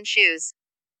Indian shoes.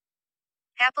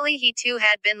 Happily he too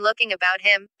had been looking about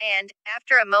him, and,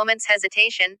 after a moment's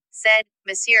hesitation, said,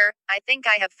 "Monsieur, I think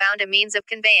I have found a means of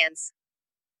conveyance."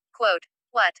 Quote.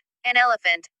 "What? An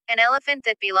elephant. An elephant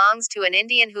that belongs to an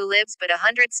Indian who lives but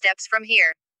 100 steps from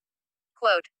here."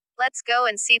 Quote. "Let's go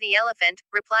and see the elephant,"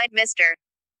 replied Mr.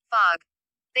 Fogg.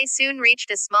 They soon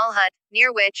reached a small hut,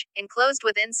 near which, enclosed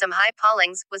within some high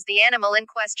palings, was the animal in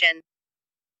question.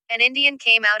 An Indian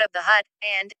came out of the hut,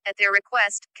 and, at their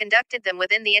request, conducted them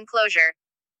within the enclosure.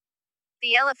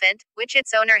 The elephant, which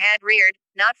its owner had reared,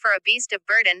 not for a beast of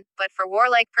burden, but for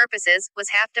warlike purposes, was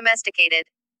half domesticated.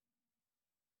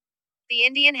 The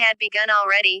Indian had begun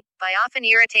already, by often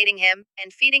irritating him,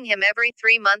 and feeding him every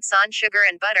 3 months on sugar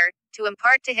and butter, to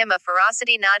impart to him a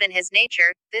ferocity not in his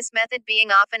nature, this method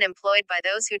being often employed by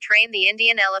those who train the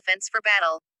Indian elephants for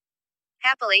battle.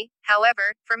 Happily,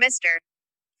 however, for Mr.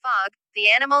 Fogg, the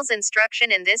animal's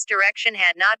instruction in this direction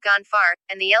had not gone far,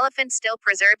 and the elephant still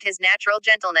preserved his natural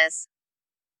gentleness.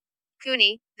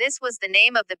 Cooney, this was the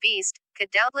name of the beast,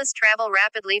 could doubtless travel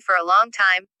rapidly for a long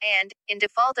time, and, in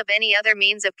default of any other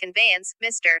means of conveyance,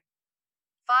 Mr.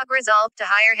 Fogg resolved to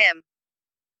hire him.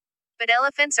 But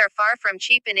elephants are far from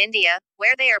cheap in India,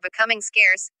 where they are becoming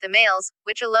scarce. The males,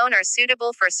 which alone are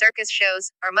suitable for circus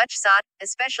shows, are much sought,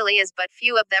 especially as but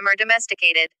few of them are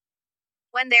domesticated.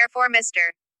 When therefore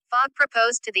Mr. Fogg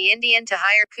proposed to the Indian to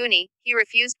hire Cooney, he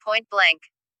refused point blank.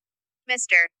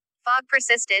 Mr. Fogg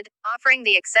persisted, offering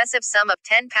the excessive sum of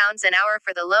 £10 an hour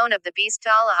for the loan of the beast to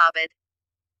Allahabad.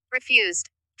 Refused.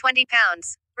 £20.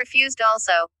 Refused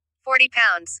also.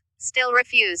 £40. Still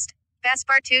refused.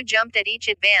 Passepartout jumped at each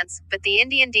advance, but the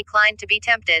Indian declined to be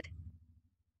tempted.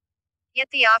 Yet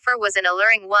the offer was an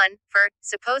alluring one, for,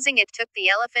 supposing it took the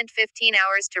elephant 15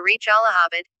 hours to reach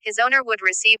Allahabad, his owner would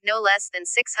receive no less than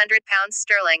 £600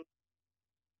 sterling.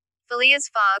 Phileas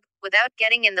Fogg, without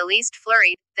getting in the least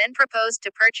flurried, then proposed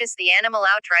to purchase the animal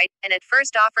outright, and at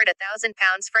first offered £1,000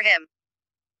 for him.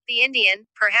 The Indian,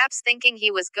 perhaps thinking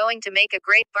he was going to make a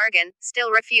great bargain,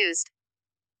 still refused.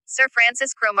 Sir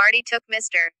Francis Cromarty took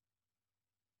Mr.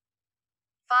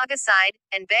 Fogg aside,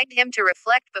 and begged him to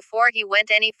reflect before he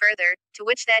went any further, to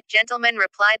which that gentleman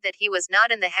replied that he was not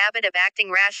in the habit of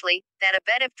acting rashly, that a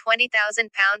bet of £20,000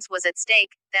 was at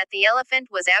stake, that the elephant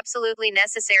was absolutely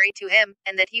necessary to him,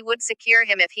 and that he would secure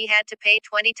him if he had to pay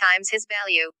 20 times his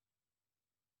value.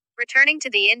 Returning to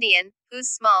the Indian, whose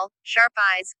small, sharp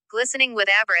eyes, glistening with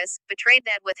avarice, betrayed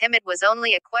that with him it was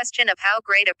only a question of how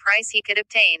great a price he could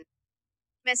obtain.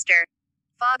 Mr.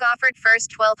 Fogg offered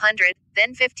first £1,200,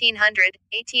 then £1,500,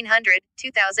 £1,800,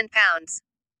 £2,000.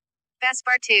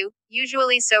 Passepartout,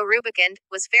 usually so rubicund,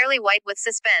 was fairly white with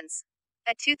suspense.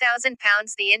 At £2,000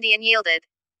 the Indian yielded.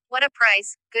 What a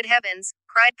price, good heavens,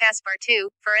 cried Passepartout,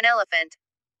 for an elephant.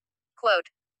 Quote,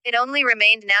 it only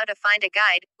remained now to find a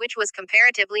guide, which was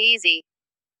comparatively easy.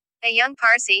 A young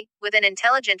Parsee, with an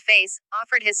intelligent face,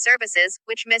 offered his services,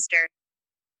 which Mr.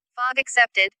 Fogg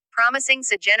accepted, promising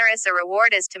so generous a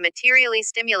reward as to materially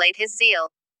stimulate his zeal.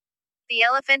 The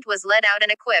elephant was led out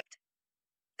and equipped.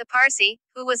 The Parsee,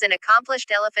 who was an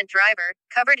accomplished elephant driver,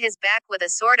 covered his back with a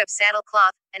sort of saddle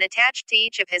cloth, and attached to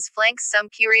each of his flanks some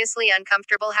curiously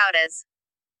uncomfortable howdahs.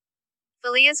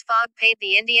 Phileas Fogg paid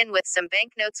the Indian with some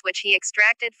banknotes which he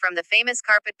extracted from the famous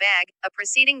carpet bag, a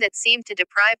proceeding that seemed to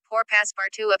deprive poor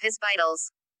Passepartout of his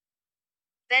vitals.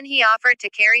 Then he offered to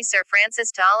carry Sir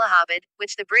Francis to Allahabad,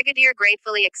 which the brigadier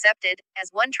gratefully accepted, as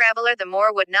one traveller the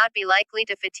more would not be likely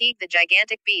to fatigue the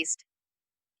gigantic beast.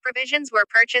 Provisions were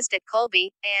purchased at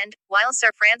Colby, and, while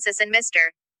Sir Francis and Mr.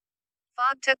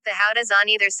 Fogg took the howdahs on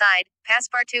either side,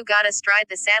 Passepartout got astride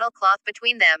the saddle-cloth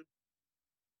between them.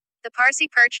 The Parsee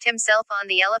perched himself on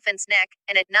the elephant's neck,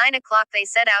 and at 9 o'clock they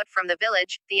set out from the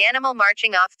village, the animal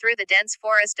marching off through the dense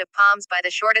forest of palms by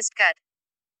the shortest cut.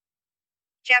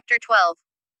 Chapter 12.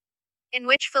 In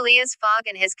which Phileas Fogg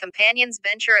and his companions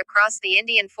venture across the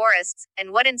Indian forests,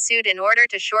 and what ensued in order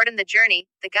to shorten the journey.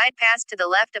 The guide passed to the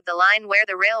left of the line where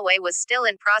the railway was still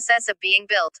in process of being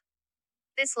built.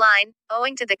 This line,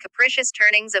 owing to the capricious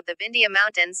turnings of the Vindhya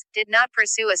mountains, did not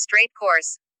pursue a straight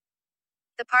course.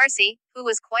 The Parsee, who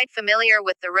was quite familiar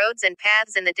with the roads and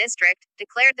paths in the district,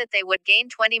 declared that they would gain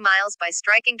 20 miles by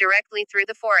striking directly through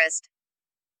the forest.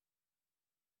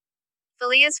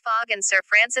 Phileas Fogg and Sir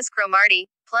Francis Cromarty,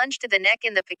 plunged to the neck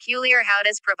in the peculiar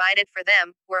howdahs provided for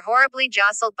them, were horribly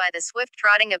jostled by the swift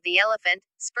trotting of the elephant,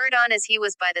 spurred on as he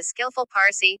was by the skilful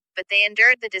Parsee, but they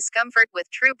endured the discomfort with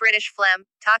true British phlegm,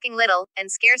 talking little,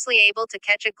 and scarcely able to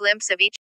catch a glimpse of each